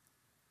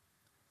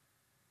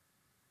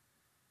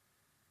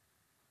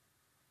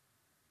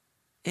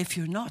 If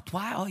you're not,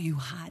 why are you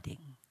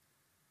hiding?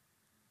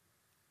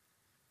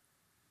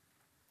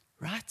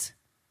 Right?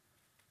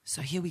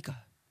 So here we go.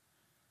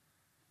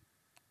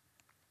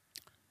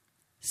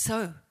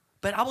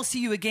 But I will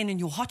see you again, and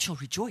your heart shall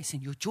rejoice,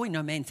 and your joy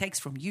no man takes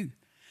from you.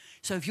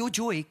 So if your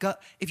joy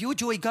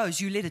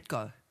goes, you let it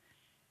go.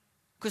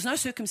 Because no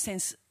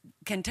circumstance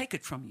can take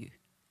it from you.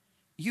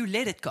 You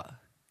let it go.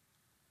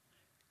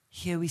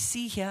 Here we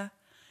see here,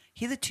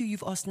 hitherto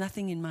you've asked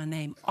nothing in my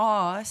name.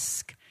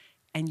 Ask,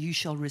 and you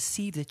shall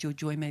receive, that your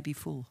joy may be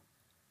full.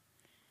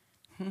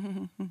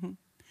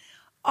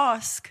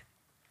 Ask,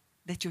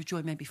 that your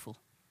joy may be full.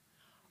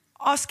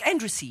 Ask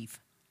and receive.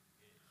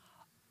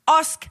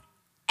 Ask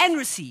and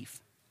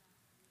receive,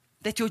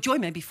 that your joy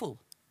may be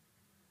full.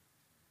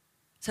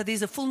 So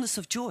there's a fullness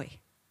of joy.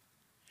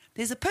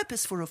 There's a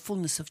purpose for a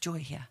fullness of joy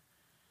here.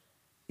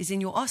 Is in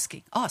your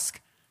asking.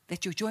 Ask,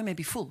 that your joy may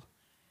be full.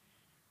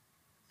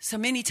 So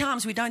many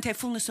times we don't have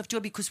fullness of joy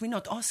because we're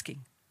not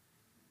asking.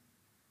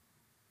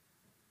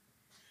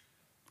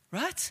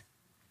 Right?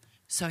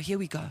 So here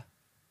we go.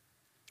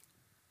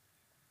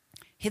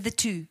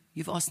 Hitherto,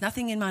 you've asked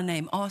nothing in my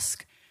name.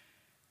 Ask.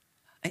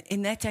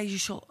 In that day you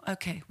shall.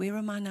 Okay, where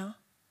am I now?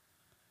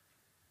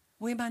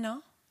 Where am I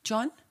now?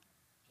 John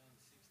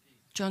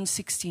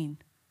 16.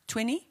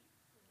 20?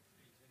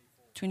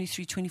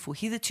 23, 24.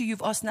 Hitherto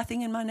you've asked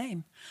nothing in my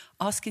name.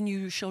 Ask and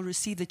you shall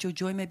receive, that your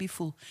joy may be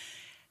full.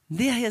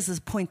 Here's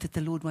the point that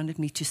the Lord wanted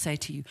me to say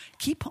to you.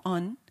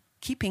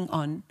 Keeping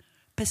on,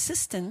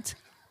 persistent,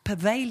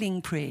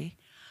 prevailing prayer.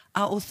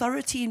 Our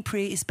authority in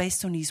prayer is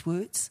based on His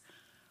words,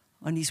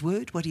 on His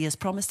word, what He has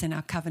promised, and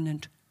our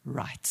covenant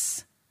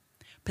rights.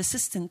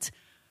 Persistent,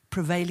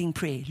 prevailing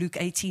prayer. Luke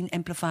 18,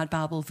 Amplified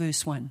Bible,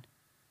 verse 1.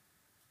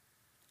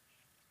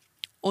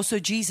 Also,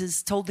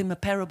 Jesus told them a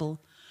parable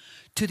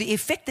to the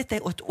effect that they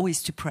ought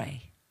always to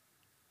pray.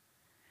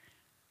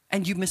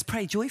 And you must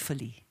pray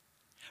joyfully.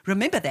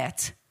 Remember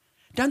that.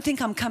 Don't think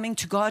I'm coming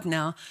to God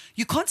now.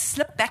 You can't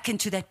slip back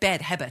into that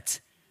bad habit.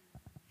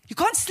 You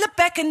can't slip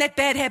back in that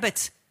bad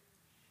habit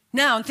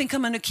now and think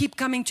I'm going to keep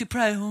coming to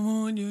pray.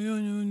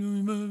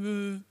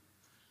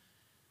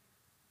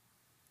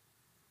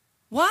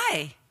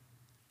 Why?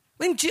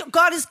 When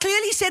God has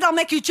clearly said, I'll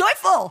make you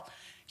joyful.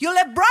 You'll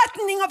have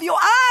brightening of your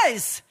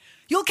eyes.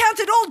 You'll count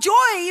it all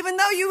joy, even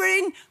though you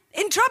were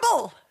in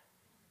trouble.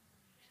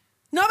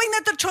 Knowing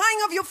that the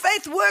trying of your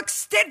faith works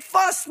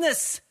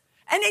steadfastness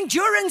and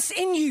endurance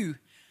in you,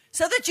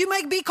 so that you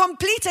may be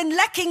complete and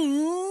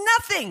lacking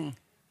nothing.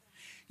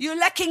 You're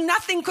lacking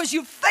nothing because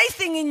you're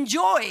faithing in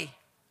joy.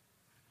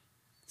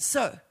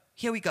 So,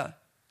 here we go.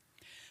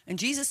 And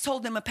Jesus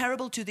told them a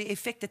parable to the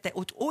effect that they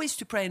ought always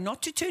to pray, and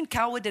not to turn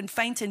coward and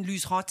faint and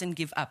lose heart and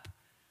give up.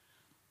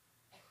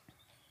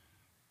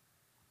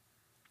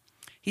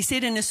 He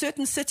said, in a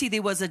certain city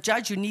there was a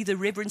judge who neither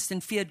reverenced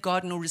and feared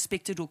God nor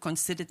respected or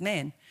considered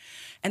man.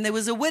 And there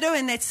was a widow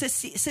in that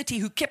city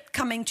who kept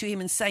coming to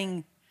him and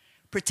saying,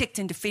 protect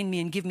and defend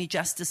me and give me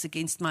justice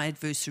against my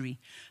adversary.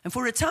 And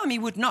for a time he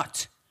would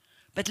not.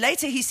 But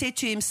later he said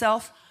to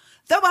himself,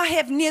 though I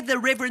have neither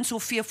reverence or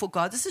fear for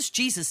God, this is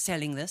Jesus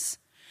telling this,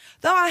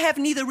 though I have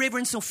neither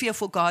reverence or fear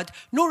for God,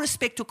 nor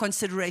respect or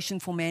consideration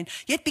for man,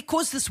 yet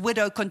because this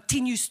widow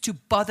continues to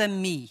bother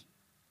me,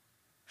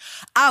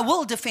 I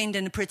will defend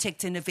and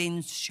protect and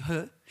avenge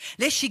her,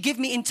 lest she give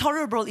me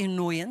intolerable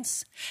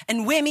annoyance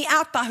and wear me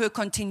out by her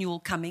continual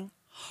coming.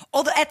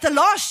 Or that at the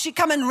last she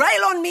come and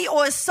rail on me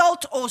or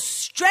assault or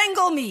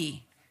strangle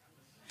me.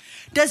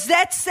 Does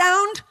that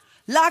sound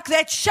like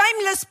that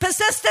shameless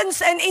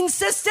persistence and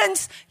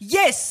insistence?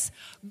 Yes.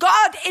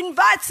 God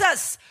invites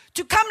us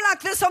to come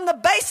like this on the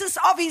basis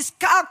of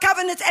our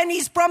covenant and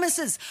His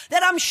promises.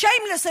 That I'm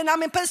shameless and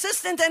I'm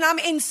persistent and I'm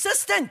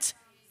insistent.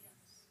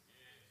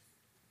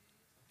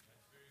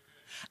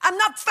 I'm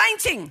not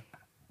fainting.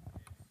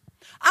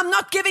 I'm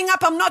not giving up.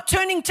 I'm not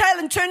turning tail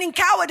and turning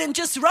coward and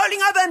just rolling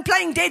over and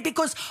playing dead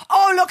because,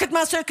 oh, look at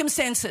my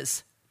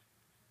circumstances.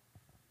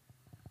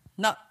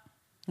 No.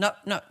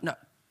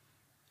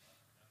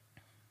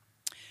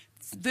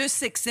 Verse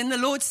 6, then the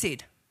Lord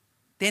said,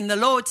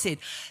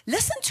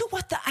 listen to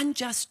what the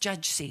unjust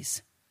judge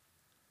says.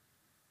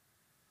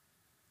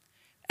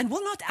 And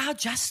will not our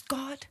just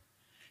God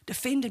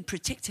defend and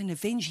protect and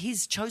avenge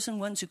His chosen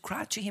ones who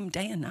cry to Him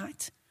day and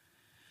night?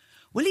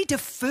 Will He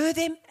defer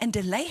them and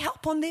delay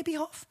help on their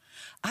behalf?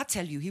 I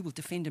tell you, He will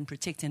defend and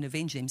protect and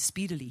avenge them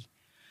speedily.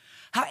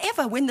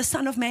 However, when the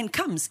Son of Man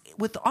comes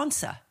with the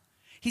answer,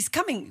 He's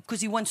coming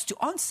because He wants to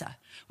answer.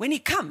 When He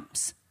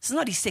comes, it's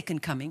not His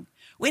second coming.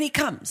 When He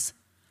comes,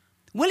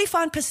 will He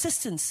find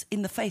persistence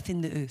in the faith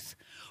in the earth?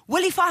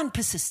 Will He find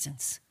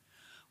persistence?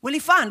 Will He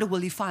find, or will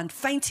He find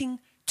fainting,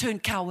 turn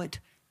coward?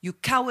 You're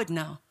coward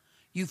now.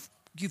 You've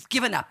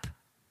given up.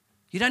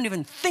 You don't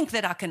even think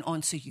that I can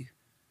answer you.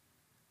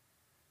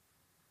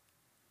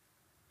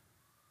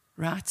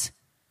 Right?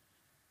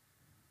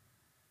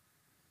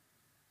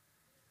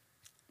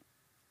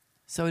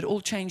 So it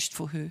all changed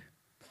for her.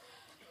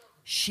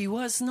 She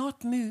was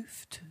not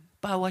moved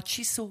by what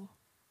she saw.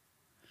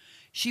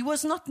 She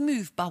was not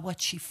moved by what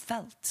she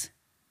felt.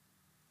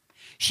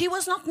 She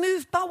was not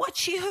moved by what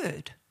she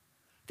heard.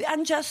 The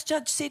unjust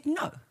judge said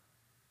no.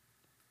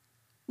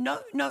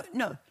 No, no,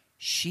 no.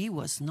 She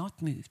was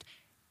not moved.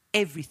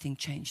 Everything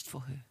changed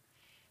for her.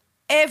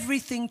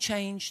 Everything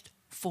changed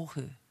for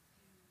her.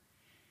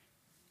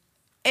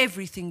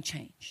 Everything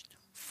changed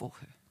for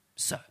her.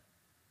 So,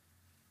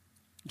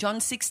 John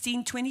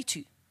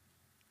 16:22.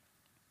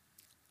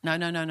 No,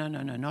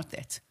 not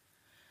that.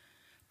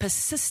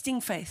 Persisting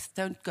faith,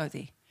 don't go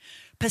there.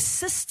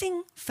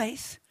 Persisting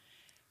faith,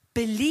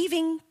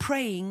 believing,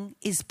 praying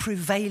is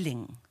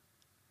prevailing.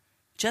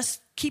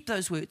 Just keep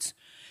those words.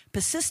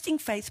 Persisting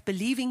faith,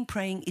 believing,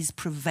 praying is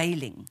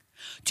prevailing.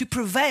 To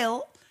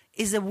prevail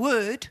is a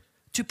word.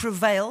 To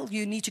prevail,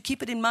 you need to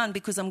keep it in mind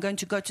because I'm going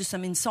to go to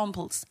some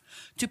examples.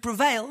 To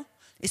prevail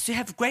is to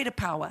have greater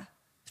power,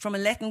 from a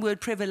Latin word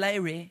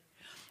prevalere,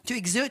 to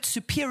exert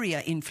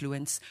superior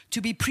influence, to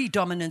be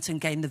predominant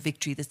and gain the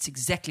victory. That's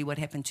exactly what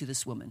happened to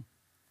this woman.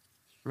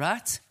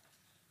 Right?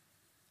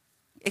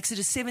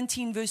 Exodus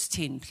 17 verse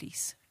 10,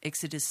 please.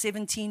 Exodus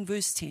 17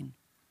 verse 10.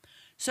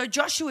 So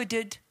Joshua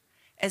did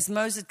as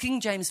Moses,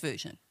 King James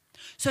Version.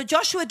 So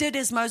Joshua did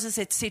as Moses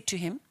had said to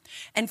him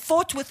and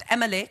fought with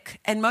Amalek,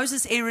 and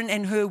Moses, Aaron,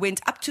 and Hur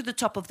went up to the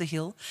top of the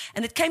hill.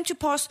 And it came to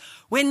pass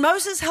when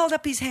Moses held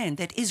up his hand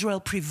that Israel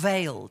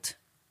prevailed.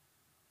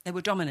 They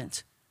were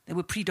dominant. They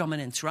were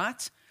predominant,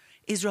 right?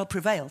 Israel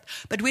prevailed.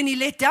 But when he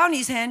let down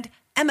his hand,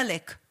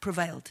 Amalek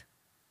prevailed.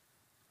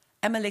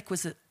 Amalek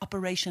was an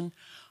operation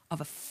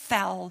of a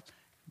foul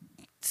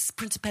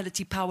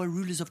principality, power,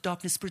 rulers of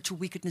darkness, spiritual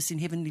wickedness in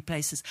heavenly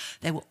places.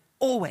 They were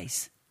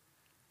always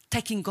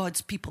taking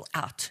God's people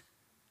out.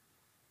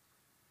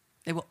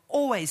 They were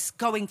always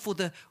going for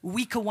the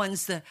weaker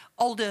ones, the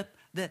older,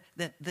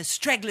 the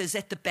stragglers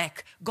at the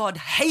back. God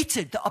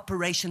hated the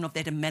operation of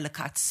that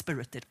Amalekite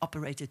spirit that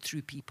operated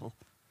through people.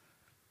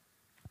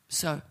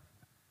 So,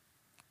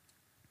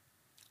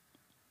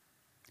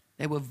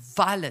 they were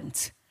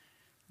violent.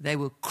 They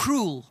were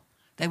cruel.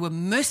 They were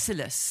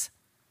merciless.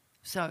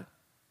 So,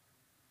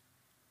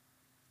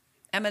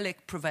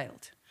 Amalek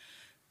prevailed.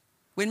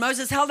 When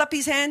Moses held up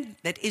his hand,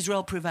 that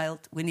Israel prevailed.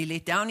 When he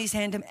let down his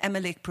hand,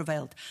 Amalek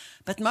prevailed.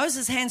 But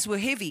Moses' hands were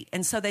heavy,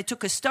 and so they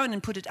took a stone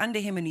and put it under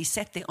him, and he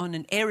sat there on,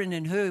 and Aaron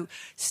and Hur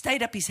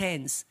stayed up his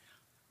hands,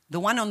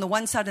 the one on the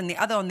one side and the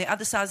other on the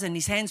other side, and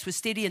his hands were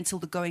steady until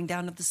the going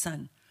down of the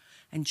sun.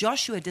 And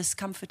Joshua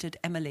discomfited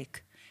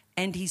Amalek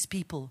and his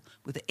people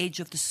with the edge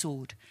of the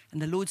sword.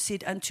 And the Lord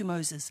said unto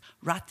Moses,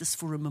 write this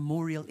for a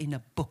memorial in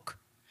a book.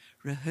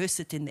 Rehearse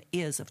it in the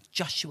ears of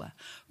Joshua,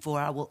 for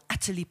I will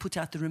utterly put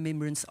out the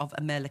remembrance of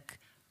Amalek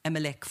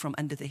from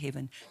under the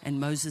heaven. And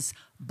Moses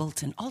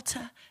built an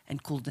altar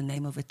and called the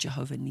name of it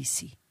Jehovah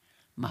Nissi,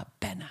 my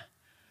banner,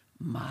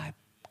 my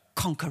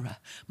conqueror,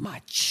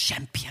 my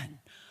champion.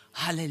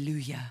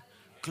 Hallelujah.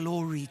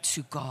 Glory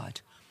to God.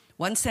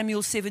 1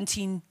 Samuel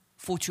 17,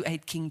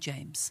 4-8, King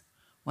James.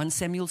 1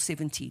 Samuel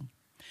 17.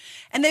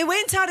 And there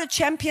went out a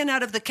champion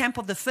out of the camp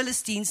of the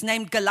Philistines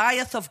named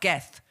Goliath of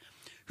Gath,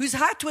 whose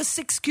height was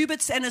 6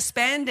 cubits and a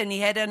span, and he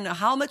had a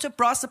helmet of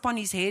brass upon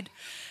his head.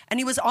 And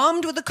he was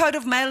armed with a coat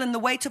of mail, and the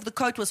weight of the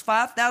coat was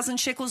 5,000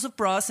 shekels of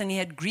brass, and he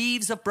had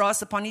greaves of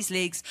brass upon his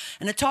legs,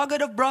 and a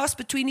target of brass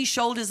between his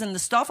shoulders, and the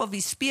staff of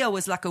his spear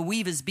was like a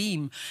weaver's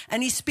beam.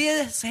 And his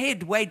spear's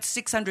head weighed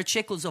 600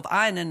 shekels of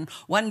iron, and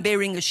one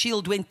bearing a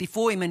shield went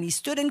before him, and he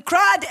stood and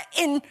cried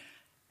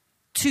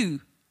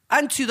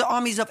unto the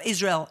armies of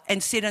Israel,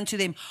 and said unto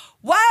them,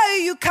 why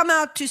are you come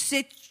out to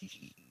set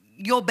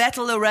your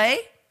battle array?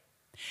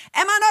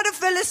 Am I not a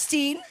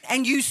Philistine,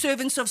 and you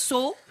servants of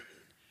Saul?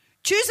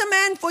 Choose a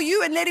man for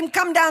you and let him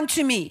come down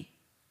to me.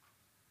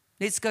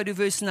 Let's go to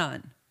verse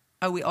 9.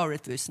 Oh, we are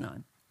at verse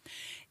 9.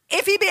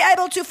 If he be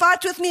able to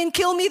fight with me and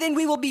kill me, then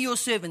we will be your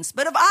servants.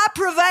 But if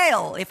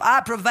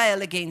I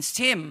prevail against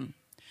him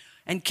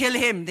and kill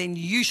him, then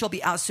you shall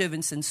be our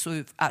servants and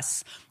serve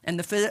us. And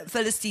the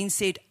Philistines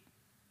said,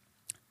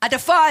 I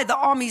defy the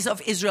armies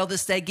of Israel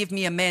this day. Give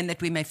me a man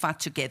that we may fight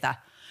together.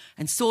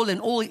 And Saul and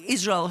all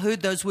Israel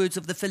heard those words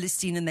of the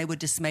Philistine, and they were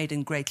dismayed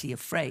and greatly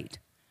afraid.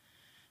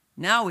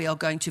 Now we are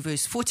going to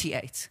verse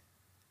 48.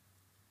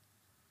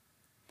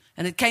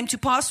 And it came to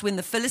pass when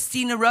the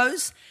Philistine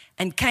arose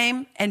and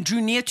came and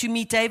drew near to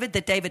meet David,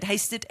 that David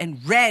hasted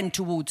and ran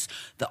towards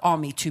the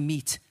army to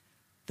meet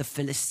the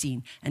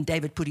Philistine. And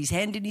David put his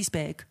hand in his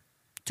bag,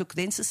 took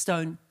thence a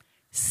stone,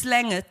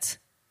 slang it,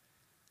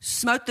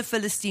 smote the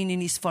Philistine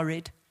in his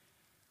forehead,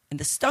 and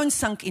the stone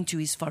sunk into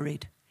his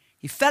forehead.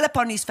 He fell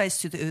upon his face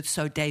to the earth,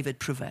 so David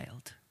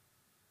prevailed.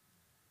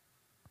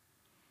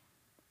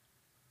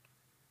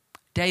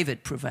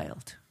 David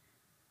prevailed.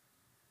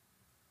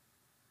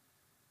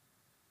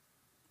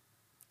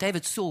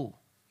 David saw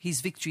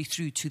his victory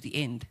through to the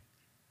end.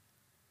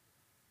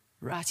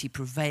 Right, he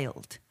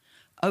prevailed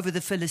over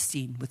the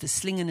Philistine with a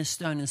sling and a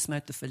stone and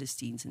smote the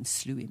Philistines and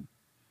slew him.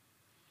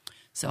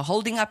 So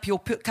holding up your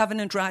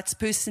covenant rights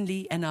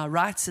personally and our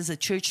rights as a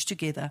church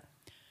together,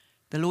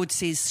 the Lord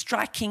says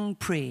striking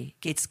prayer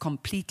gets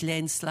complete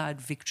landslide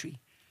victory.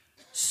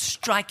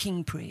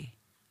 Striking prayer.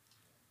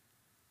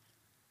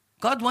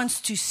 God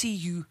wants to see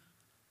you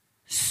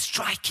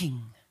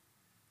striking.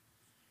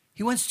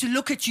 He wants to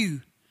look at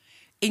you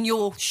in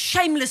your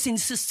shameless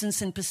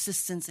insistence and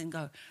persistence and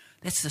go,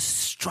 that's the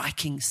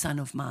striking son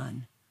of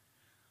mine.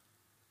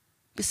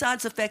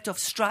 Besides the fact of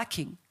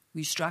striking,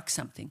 we strike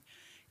something.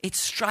 It's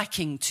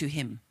striking to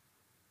him.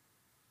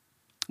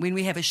 When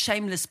we have a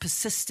shameless,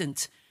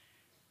 persistent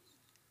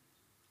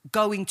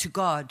going to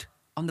God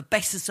on the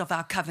basis of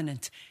our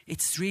covenant,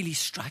 it's really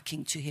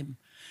striking to him.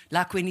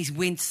 Like when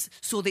he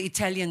saw the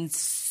Italian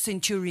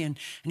centurion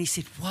and he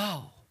said,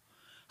 wow,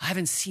 I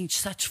haven't seen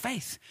such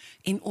faith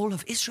in all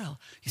of Israel.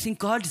 You think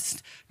God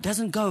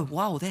doesn't go,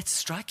 wow, that's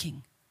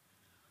striking.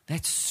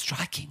 That's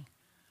striking.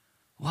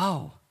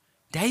 Wow.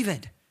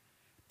 David,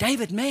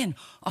 man,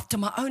 after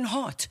my own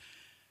heart.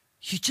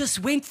 You just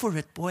went for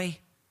it, boy.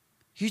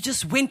 You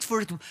just went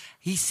for it.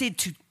 He said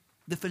to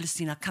the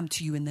Philistine, I come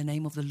to you in the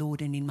name of the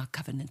Lord and in my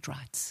covenant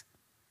rights.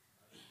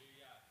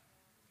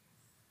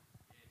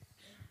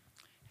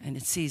 And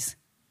it says,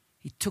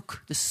 he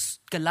took the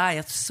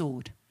Goliath's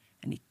sword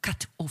and he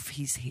cut off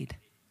his head.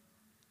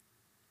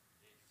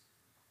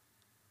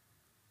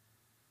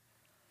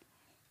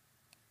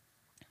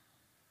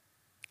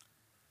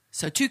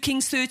 So 2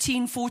 Kings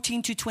 13,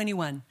 14 to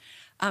 21.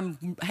 I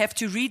have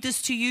to read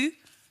this to you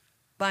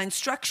by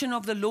instruction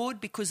of the Lord,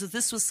 because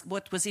this was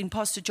what was in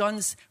Pastor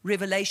John's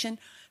revelation.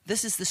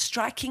 This is the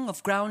striking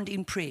of ground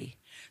in prayer.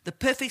 The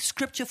perfect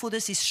scripture for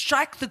this is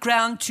strike the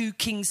ground, 2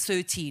 Kings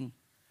 13.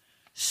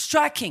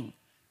 Striking,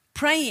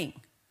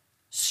 praying,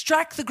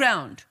 strike the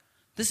ground.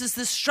 This is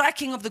the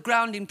striking of the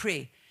ground in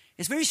prayer.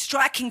 It's very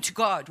striking to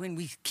God when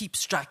we keep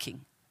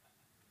striking.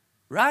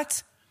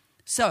 Right?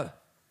 So,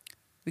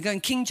 we're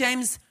going King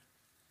James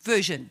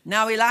Version.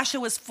 Now Elisha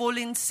was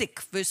falling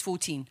sick, verse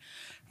 14.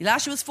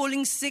 Elisha was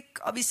falling sick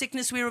of his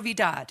sickness whereof he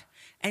died.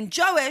 And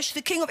Joash,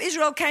 the king of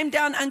Israel, came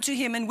down unto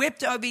him and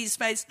wept over his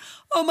face.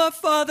 Oh, my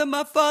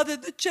father,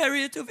 the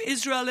chariot of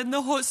Israel and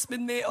the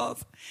horsemen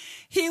thereof.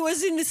 He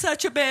was in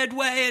such a bad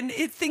way, and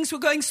things were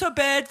going so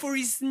bad for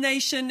his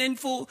nation and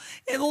for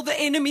all the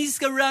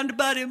enemies around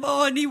about him.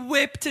 Oh, and he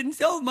wept and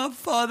said, oh, my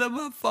father,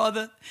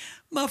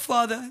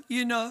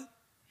 you know.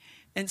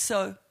 And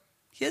so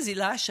here's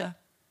Elisha.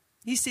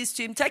 He says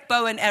to him, take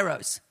bow and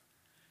arrows.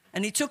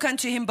 And he took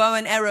unto him bow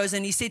and arrows,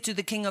 and he said to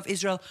the king of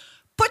Israel,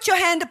 put your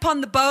hand upon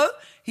the bow.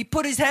 He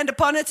put his hand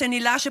upon it, and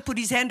Elisha put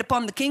his hand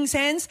upon the king's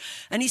hands.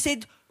 And he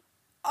said,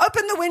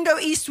 open the window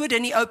eastward,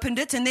 and he opened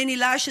it. And then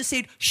Elisha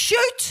said,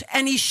 shoot,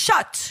 and he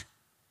shot.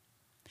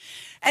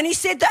 And he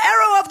said, the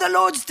arrow of the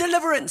Lord's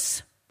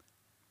deliverance.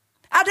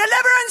 Our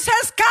deliverance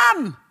has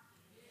come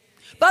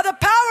by the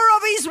power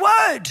of his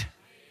word.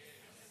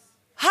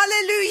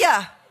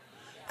 Hallelujah.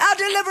 Our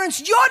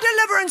deliverance, your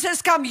deliverance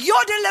has come.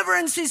 Your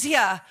deliverance is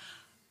here.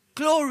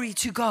 Glory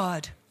to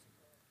God.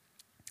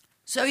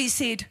 So he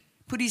said,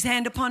 put his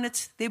hand upon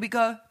it. There we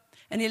go.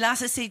 And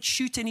Elisha said,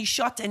 shoot, and he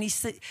shot. And he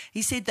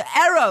said, the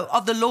arrow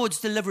of the Lord's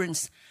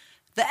deliverance,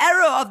 the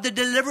arrow of the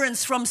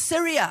deliverance from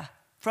Syria,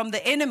 from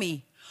the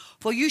enemy.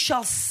 For you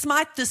shall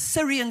smite the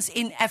Syrians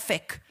in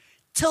Aphek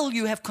till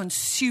you have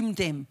consumed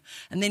them.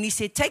 And then he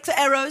said, take the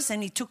arrows.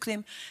 And he took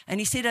them. And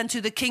he said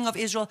unto the king of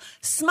Israel,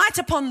 smite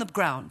upon the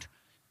ground.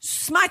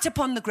 Smite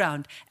upon the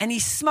ground. And he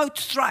smote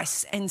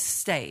thrice and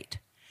stayed.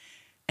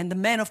 And the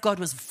man of God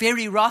was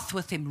very wroth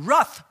with him.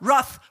 Wrath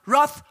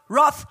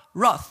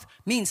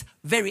means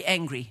very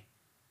angry.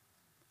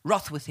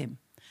 Wroth with him.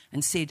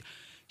 And said,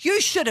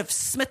 you should have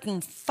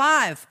smitten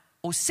 5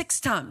 or 6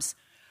 times.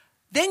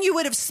 Then you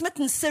would have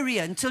smitten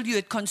Syria until you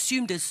had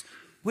consumed us.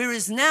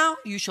 Whereas now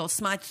you shall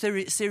smite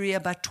Syria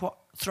but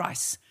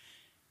thrice.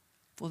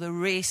 For the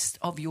rest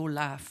of your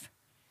life,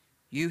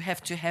 you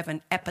have to have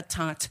an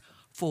appetite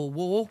for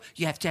war.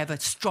 You have to have a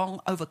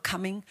strong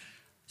overcoming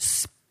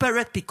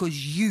spirit,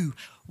 because you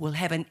will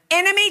have an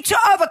enemy to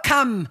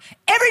overcome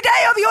every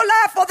day of your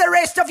life for the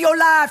rest of your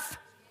life.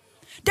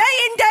 Day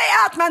in, day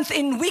out, month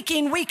in,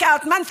 week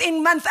out, month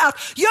in, month out,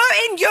 year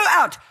in, year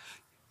out.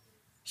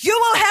 You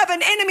will have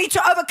an enemy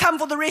to overcome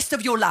for the rest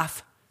of your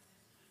life.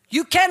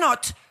 You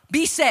cannot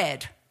be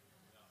sad.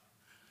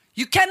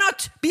 You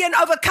cannot be an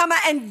overcomer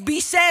and be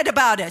sad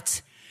about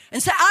it.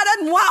 And say, I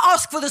don't want to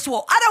ask for this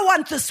war. I don't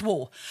want this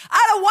war.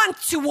 I don't want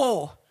to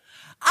war.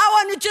 I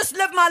want to just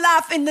live my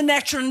life in the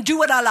natural and do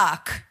what I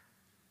like.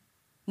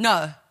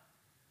 No.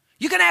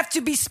 You're going to have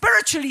to be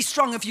spiritually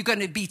strong if you're going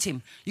to beat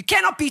him. You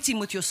cannot beat him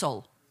with your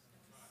soul.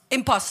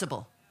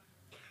 Impossible.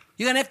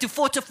 You're going to have to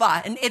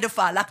fortify and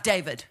edify like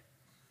David.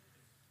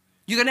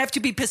 You're going to have to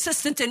be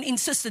persistent and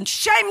insistent,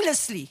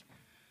 shamelessly,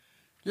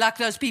 like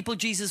those people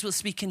Jesus was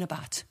speaking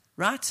about,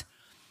 right?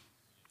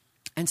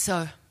 And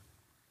so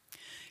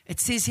it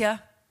says here,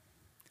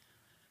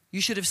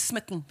 you should have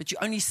smitten, but you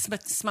only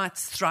smite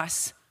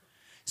thrice.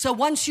 So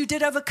once you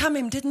did overcome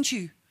him, didn't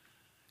you?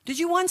 Did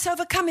you once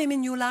overcome him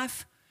in your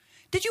life?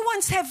 Did you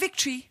once have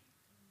victory?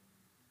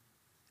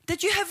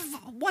 Did you have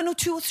 1 or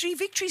 2 or 3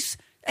 victories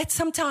at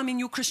some time in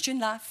your Christian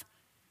life?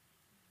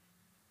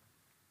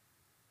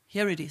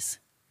 Here it is.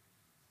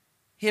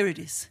 Here it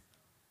is.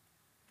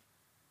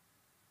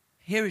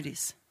 Here it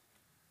is.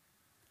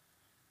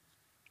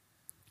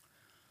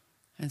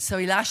 And so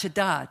Elisha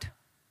died,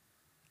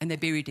 and they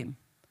buried him.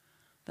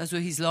 Those were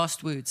his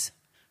last words.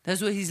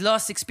 Those were his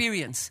last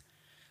experience,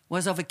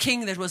 was of a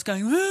king that was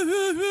going,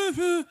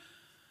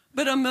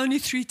 but I'm only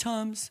 3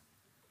 times.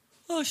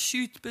 Oh,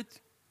 shoot, but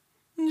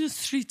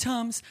just 3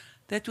 times.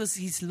 That was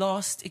his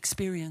last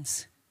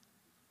experience.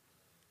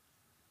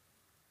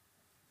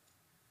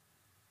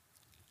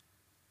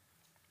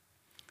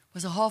 It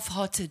was a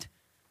half-hearted,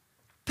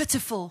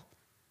 pitiful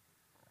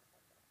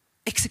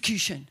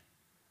execution.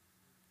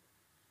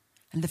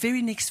 And the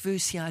very next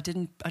verse here, I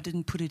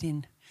didn't put it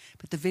in,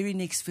 but the very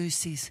next verse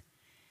says,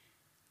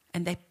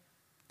 and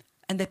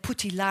they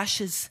put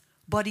Elisha's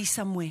body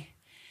somewhere,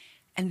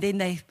 and then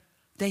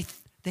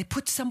they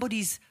put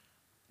somebody's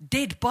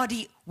dead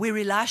body where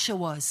Elisha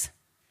was.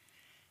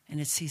 And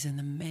it says, and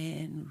the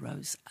man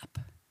rose up.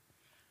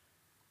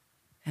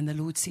 And the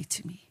Lord said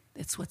to me,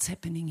 that's what's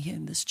happening here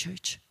in this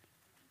church.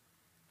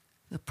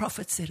 The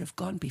prophets that have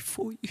gone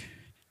before you,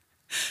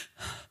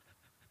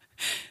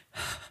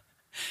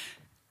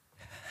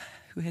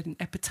 who had an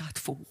appetite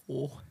for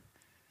war,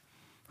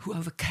 who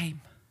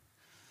overcame,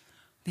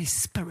 their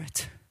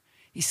spirit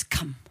is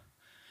come.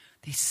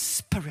 Their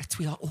spirit,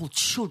 we are all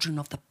children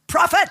of the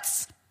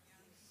prophets.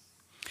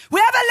 We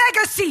have a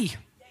legacy.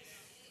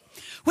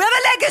 We have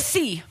a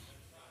legacy.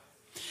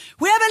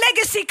 We have a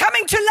legacy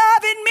coming to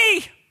love in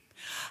me.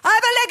 I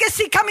have a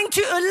legacy coming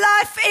to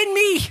life in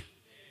me.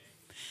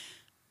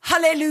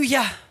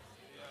 Hallelujah.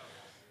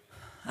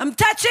 I'm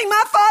touching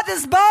my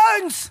Father's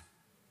bones.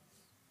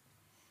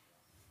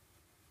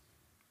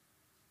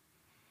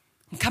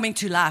 I'm coming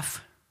to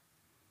life.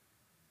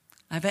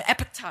 I have an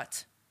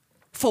appetite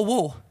for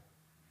war.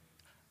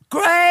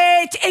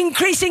 Great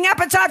increasing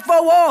appetite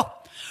for war.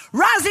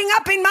 Rising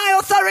up in my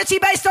authority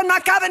based on my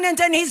covenant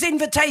and his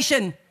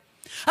invitation.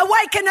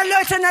 Awake and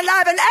alert and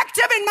alive and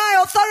active in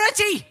my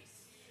authority.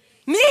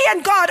 Me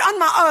and God on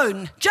my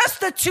own. Just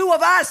the two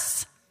of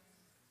us.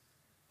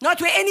 Not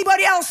where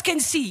anybody else can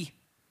see.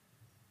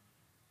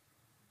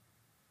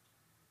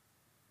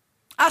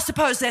 I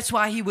suppose that's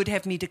why he would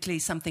have me declare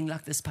something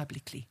like this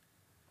publicly.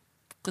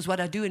 Because what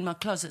I do in my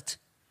closet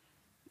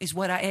is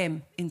what I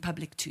am in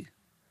public too.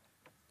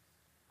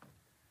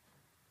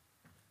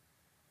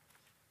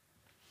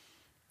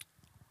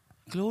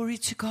 Glory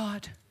to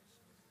God.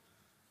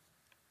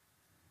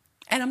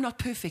 And I'm not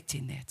perfect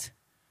in that.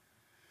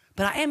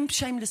 But I am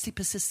shamelessly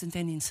persistent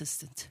and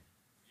insistent.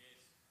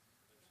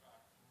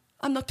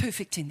 I'm not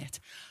perfect in that.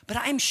 But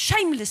I am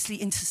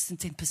shamelessly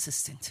insistent and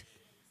persistent.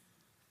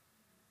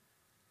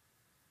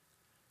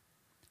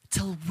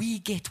 Till we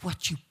get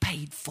what you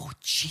paid for,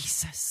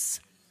 Jesus.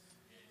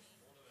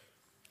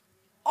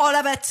 All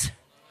of it.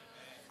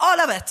 All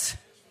of it.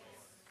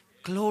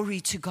 Glory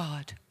to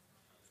God.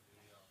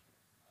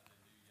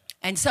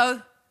 And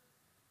so,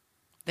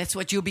 that's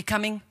what you're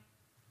becoming.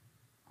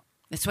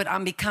 That's what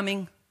I'm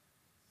becoming.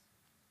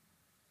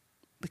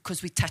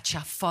 Because we touch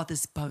our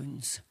Father's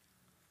bones.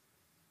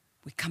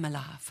 We come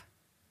alive.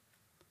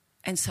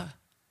 And so,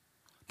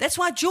 that's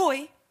why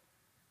joy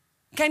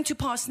came to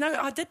pass. No,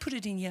 I did put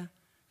it in here.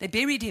 They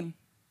buried him.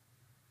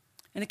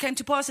 And it came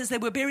to pass as they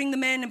were burying the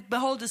man, and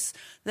behold,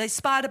 they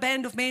spied a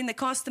band of men. They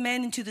cast the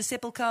man into the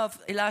sepulchre of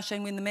Elisha.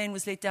 And when the man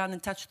was let down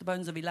and touched the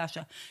bones of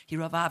Elisha, he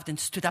revived and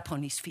stood up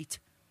on his feet.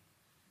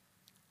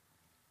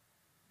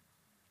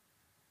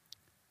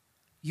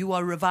 You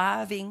are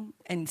reviving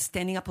and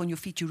standing up on your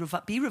feet.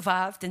 Be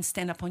revived and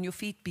stand up on your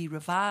feet. Be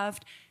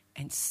revived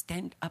and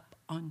stand up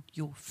on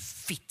your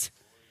feet.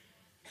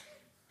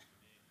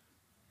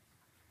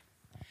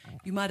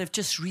 You might have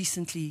just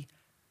recently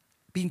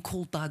been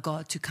called by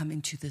God to come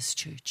into this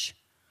church.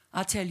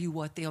 I'll tell you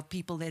what, there are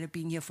people that have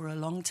been here for a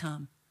long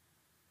time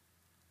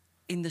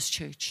in this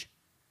church.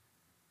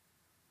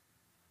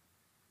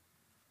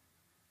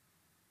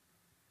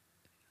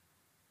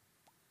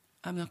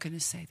 I'm not going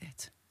to say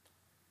that.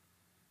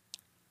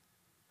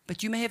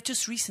 But you may have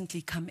just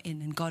recently come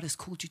in and God has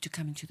called you to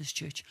come into this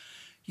church.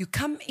 You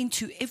come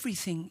into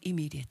everything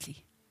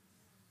immediately.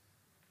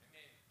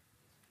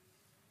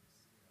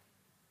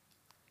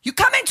 You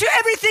come into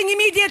everything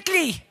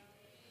immediately.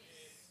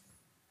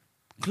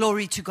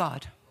 Glory to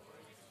God.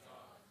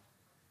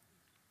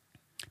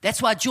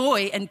 That's why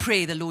joy and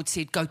prayer, the Lord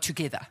said, go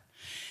together.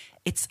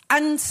 It's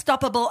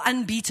unstoppable,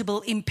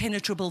 unbeatable,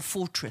 impenetrable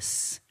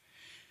fortress.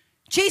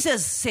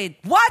 Jesus said,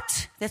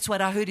 what? That's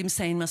what I heard him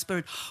say in my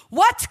spirit.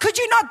 What? Could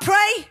you not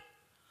pray?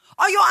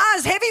 Are your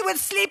eyes heavy with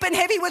sleep and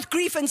heavy with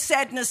grief and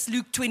sadness?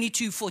 Luke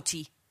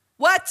 22:40.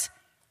 What?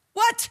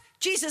 What?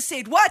 Jesus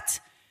said, what?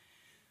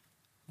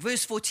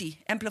 Verse 40,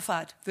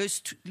 amplified.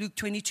 Luke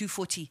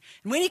 22:40.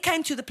 And when he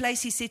came to the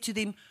place, he said to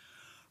them,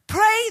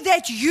 pray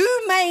that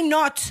you may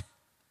not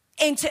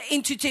enter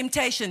into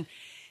temptation.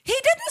 He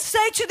didn't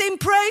say to them,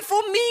 pray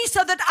for me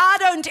so that I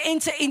don't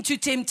enter into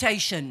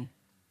temptation.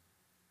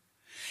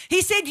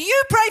 He said,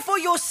 you pray for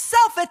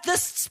yourself at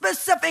this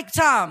specific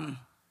time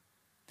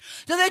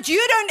so that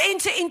you don't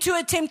enter into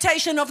a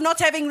temptation of not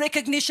having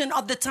recognition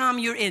of the time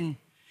you're in.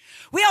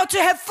 We are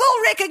to have full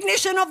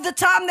recognition of the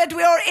time that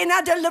we are in.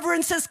 Our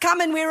deliverance has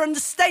come, and we're in the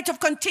state of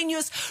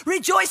continuous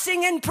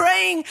rejoicing and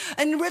praying,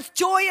 and with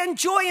joy and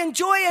joy and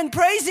joy and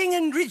praising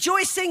and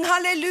rejoicing,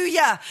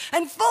 hallelujah,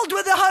 and filled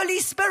with the Holy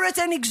Spirit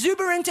and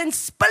exuberant and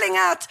spilling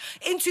out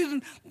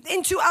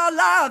into our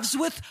lives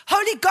with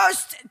Holy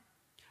Ghost,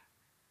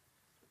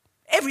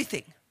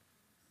 everything.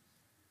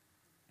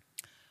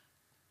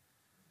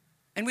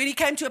 And when he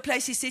came to a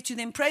place, he said to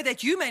them, pray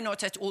that you may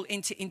not at all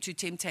enter into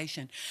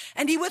temptation.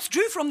 And he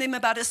withdrew from them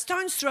about a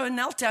stone's throw and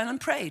knelt down and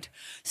prayed,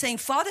 saying,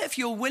 Father, if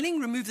you're willing,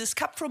 remove this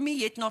cup from me,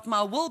 yet not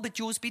my will, but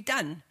yours be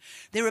done.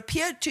 There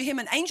appeared to him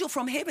an angel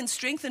from heaven,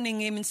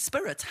 strengthening him in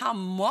spirit. How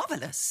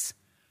marvelous,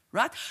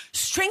 right?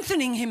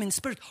 Strengthening him in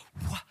spirit.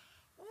 Wow!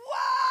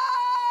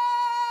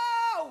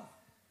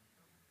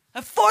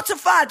 A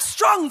fortified,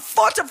 strong,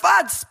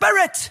 fortified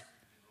spirit.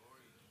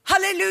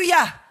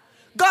 Hallelujah.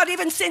 God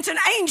even sent an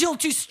angel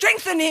to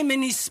strengthen him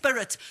in his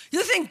spirit.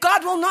 You think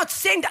God will not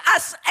send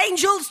us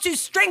angels to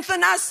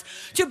strengthen us,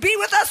 to be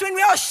with us when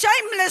we are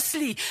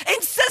shamelessly,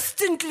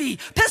 insistently,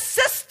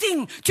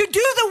 persisting to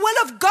do the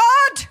will of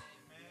God,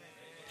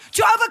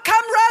 to overcome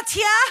right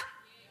here?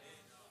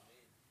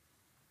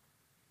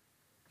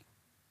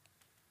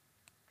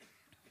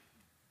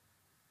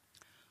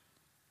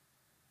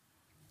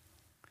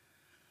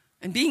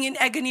 And being in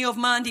agony of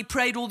mind, he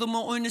prayed all the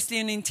more earnestly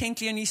and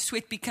intently, and his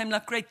sweat became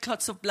like great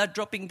clots of blood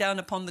dropping down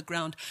upon the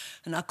ground.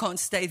 And I can't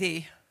stay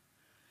there.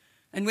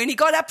 And when he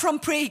got up from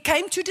prayer, he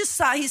came to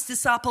his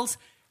disciples,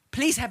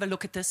 please have a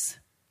look at this,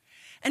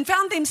 and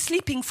found them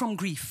sleeping from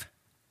grief.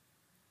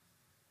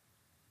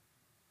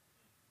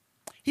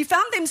 He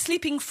found them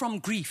sleeping from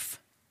grief.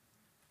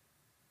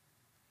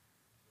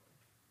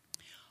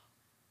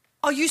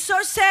 Are you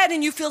so sad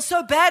and you feel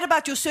so bad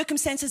about your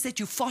circumstances that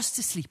you're fast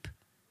asleep?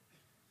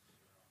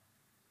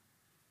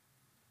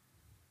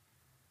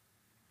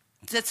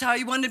 That's how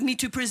he wanted me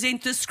to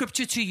present this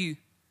scripture to you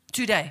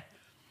today.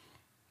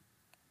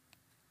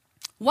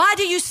 Why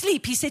do you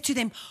sleep? He said to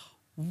them,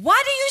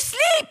 why do you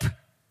sleep?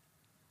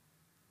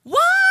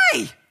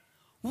 Why?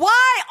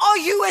 Why are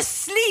you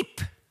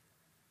asleep?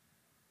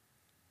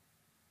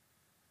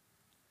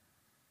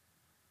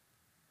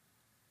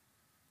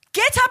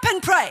 Get up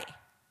and pray.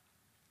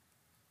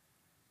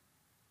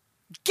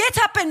 Get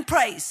up and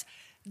praise.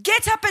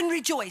 Get up and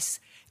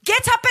rejoice.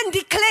 Get up and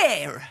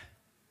declare.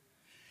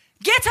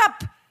 Get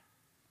up.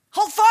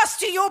 Hold fast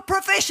to your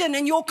profession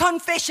and your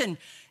confession.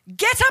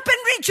 Get up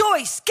and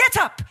rejoice. Get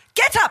up.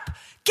 Get up.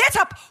 Get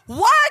up.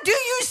 Why do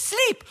you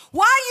sleep?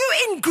 Why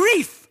are you in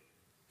grief?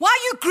 Why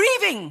are you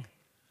grieving?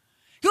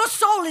 Your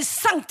soul is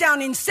sunk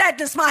down in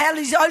sadness. My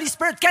Holy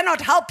Spirit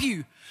cannot help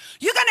you.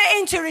 You're going to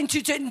enter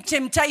into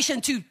temptation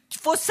to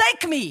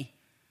forsake me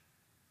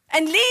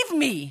and leave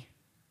me.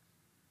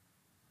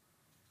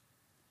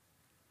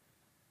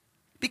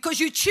 Because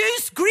you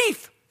choose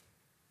grief.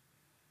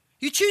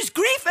 You choose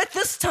grief at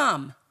this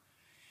time.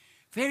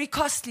 Very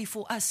costly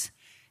for us,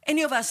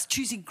 any of us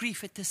choosing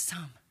grief at this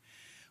time.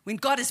 When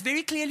God has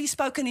very clearly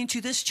spoken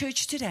into this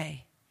church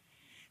today,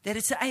 that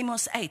it's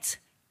Amos 8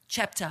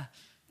 chapter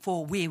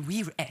for where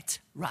we're at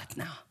right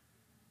now.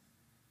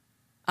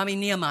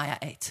 Nehemiah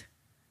 8.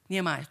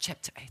 Nehemiah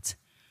chapter 8.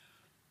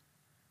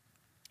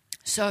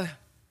 So,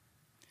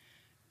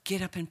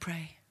 get up and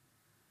pray.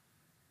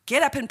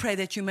 Get up and pray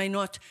that you may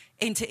not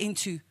enter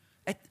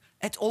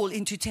at all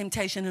into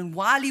temptation. And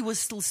while he was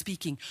still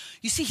speaking,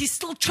 you see, he's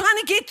still trying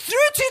to get through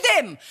to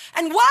them.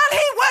 And while he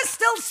was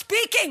still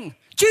speaking,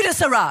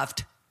 Judas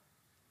arrived.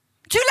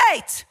 Too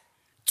late.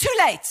 Too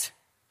late.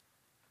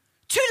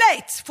 Too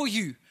late for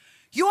you.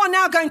 You are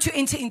now going to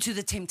enter into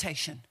the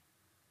temptation.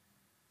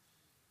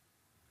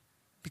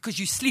 Because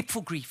you sleep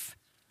for grief.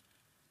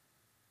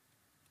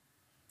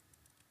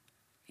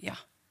 Yeah.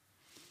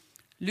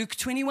 Luke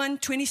 21,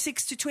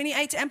 26 to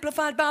 28,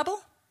 Amplified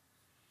Bible.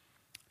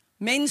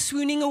 Men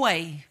swooning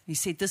away. He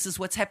said this is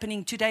what's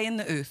happening today in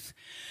the earth.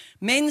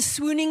 Men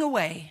swooning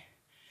away.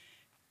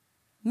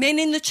 Men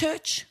in the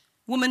church,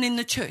 women in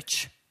the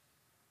church.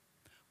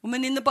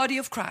 Women in the body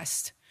of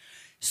Christ.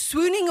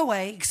 Swooning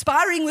away,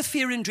 expiring with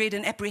fear and dread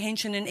and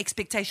apprehension and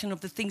expectation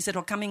of the things that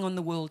are coming on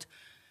the world.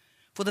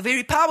 For the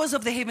very powers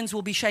of the heavens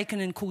will be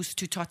shaken and caused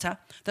to totter.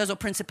 Those are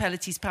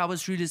principalities,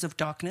 powers, rulers of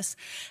darkness.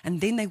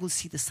 And then they will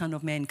see the Son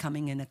of Man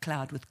coming in a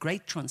cloud with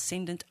great,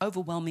 transcendent,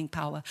 overwhelming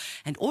power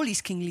and all his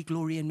kingly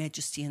glory and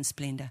majesty and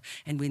splendor.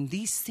 And when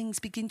these things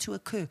begin to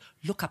occur,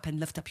 look up and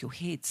lift up your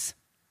heads.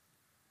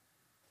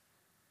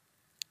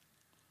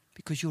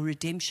 Because your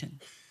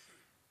redemption,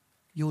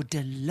 your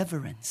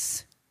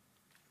deliverance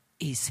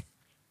is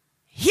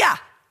here.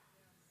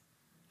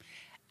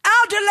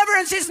 Our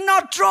deliverance is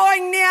not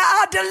drawing near.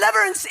 Our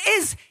deliverance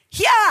is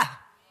here.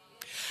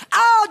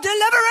 Our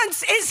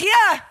deliverance is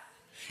here.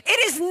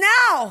 It is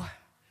now.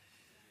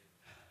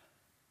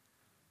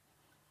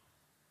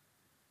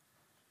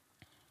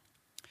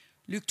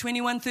 Luke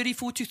 21,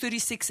 34 to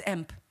 36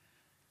 amp.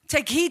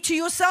 Take heed to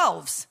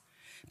yourselves.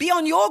 Be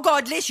on your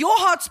guard, lest your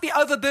hearts be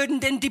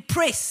overburdened and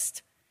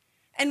depressed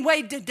and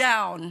weighed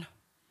down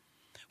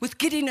with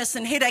giddiness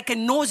and headache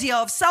and nausea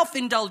of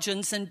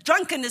self-indulgence and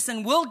drunkenness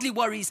and worldly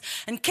worries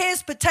and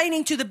cares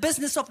pertaining to the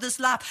business of this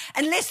life,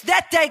 unless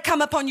that day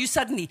come upon you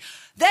suddenly.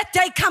 That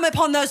day come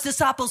upon those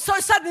disciples so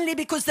suddenly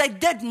because they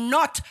did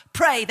not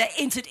pray. They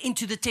entered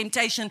into the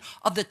temptation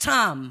of the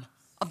time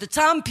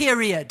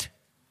period.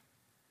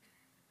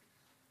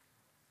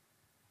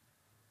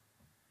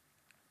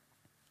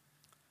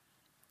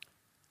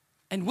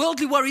 And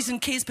worldly worries and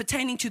cares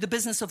pertaining to the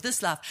business of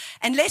this life.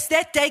 Unless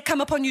that day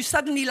come upon you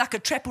suddenly like a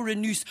trap or a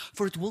noose,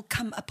 for it will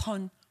come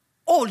upon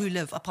all who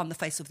live upon the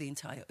face of the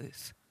entire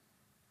earth.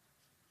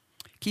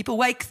 Keep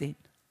awake then.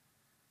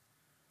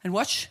 And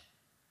watch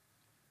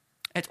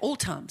at all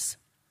times,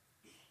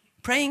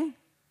 praying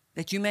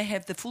that you may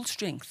have the full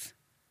strength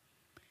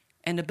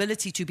and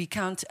ability to be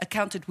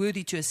accounted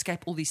worthy to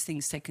escape all these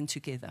things taken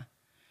together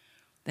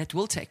that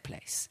will take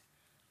place,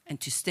 and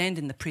to stand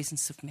in the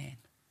presence of man.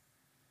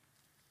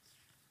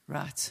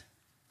 Right.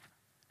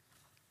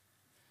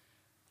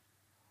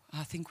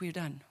 I think we're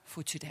done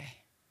for today.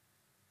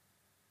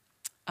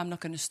 I'm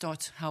not going to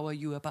start, how are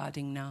you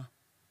abiding now?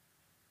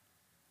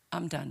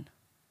 I'm done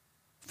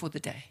for the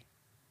day,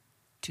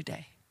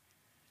 today.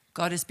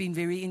 God has been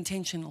very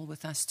intentional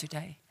with us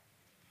today.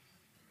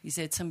 He's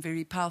had some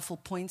very powerful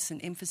points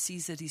and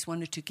emphases that he's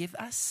wanted to give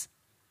us.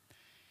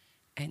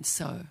 And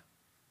so,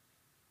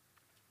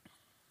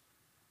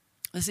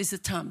 this is the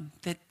time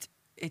that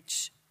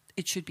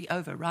it should be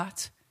over,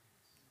 right?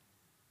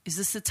 Is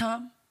this the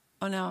time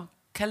on our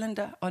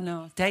calendar, on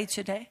our day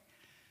today?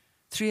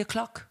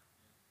 3:00?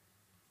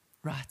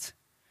 Right.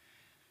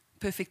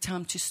 Perfect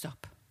time to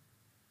stop.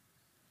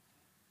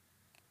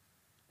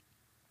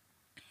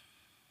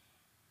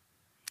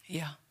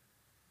 Yeah.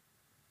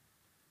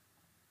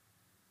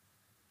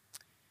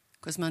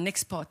 Because my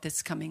next part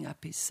that's coming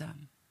up is,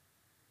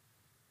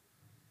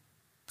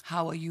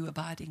 how are you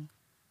abiding?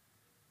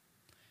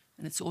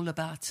 And it's all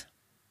about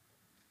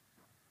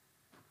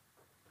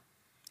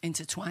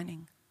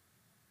intertwining,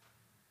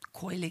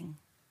 coiling,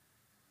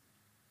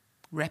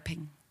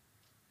 wrapping.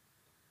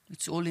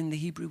 It's all in the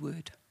Hebrew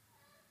word.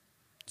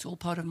 It's all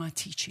part of my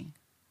teaching.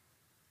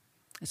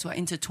 That's why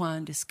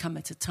intertwined has come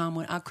at a time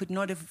when I could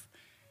not have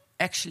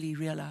actually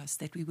realized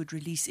that we would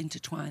release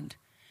intertwined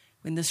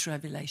when this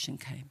revelation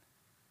came.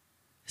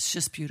 It's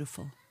just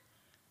beautiful.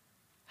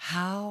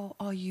 How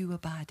are you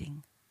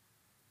abiding?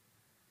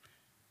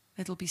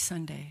 It'll be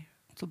Sunday.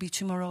 It'll be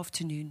tomorrow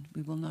afternoon.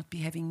 We will not be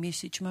having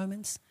message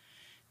moments.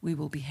 We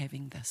will be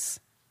having this.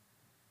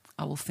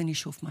 I will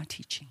finish off my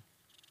teaching.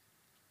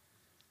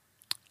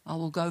 I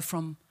will go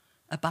from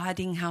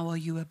abiding, how are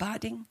you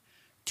abiding,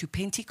 to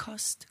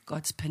Pentecost,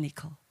 God's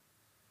pinnacle.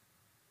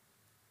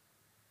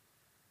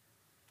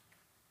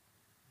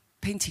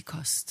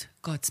 Pentecost,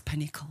 God's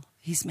pinnacle,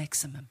 his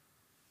maximum.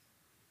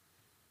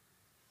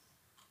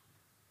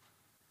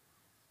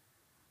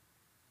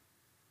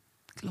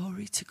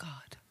 Glory to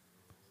God.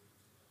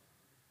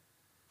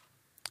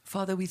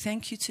 Father, we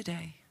thank you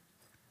today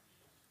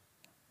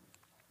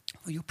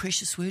for your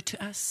precious word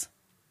to us.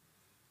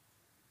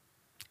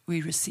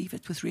 We receive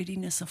it with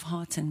readiness of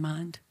heart and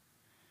mind.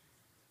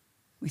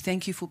 We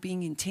thank you for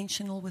being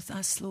intentional with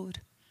us,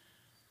 Lord.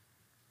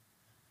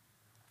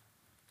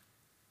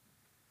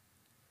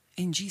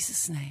 In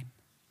Jesus' name.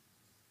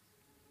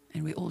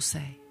 And we all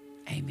say,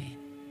 Amen.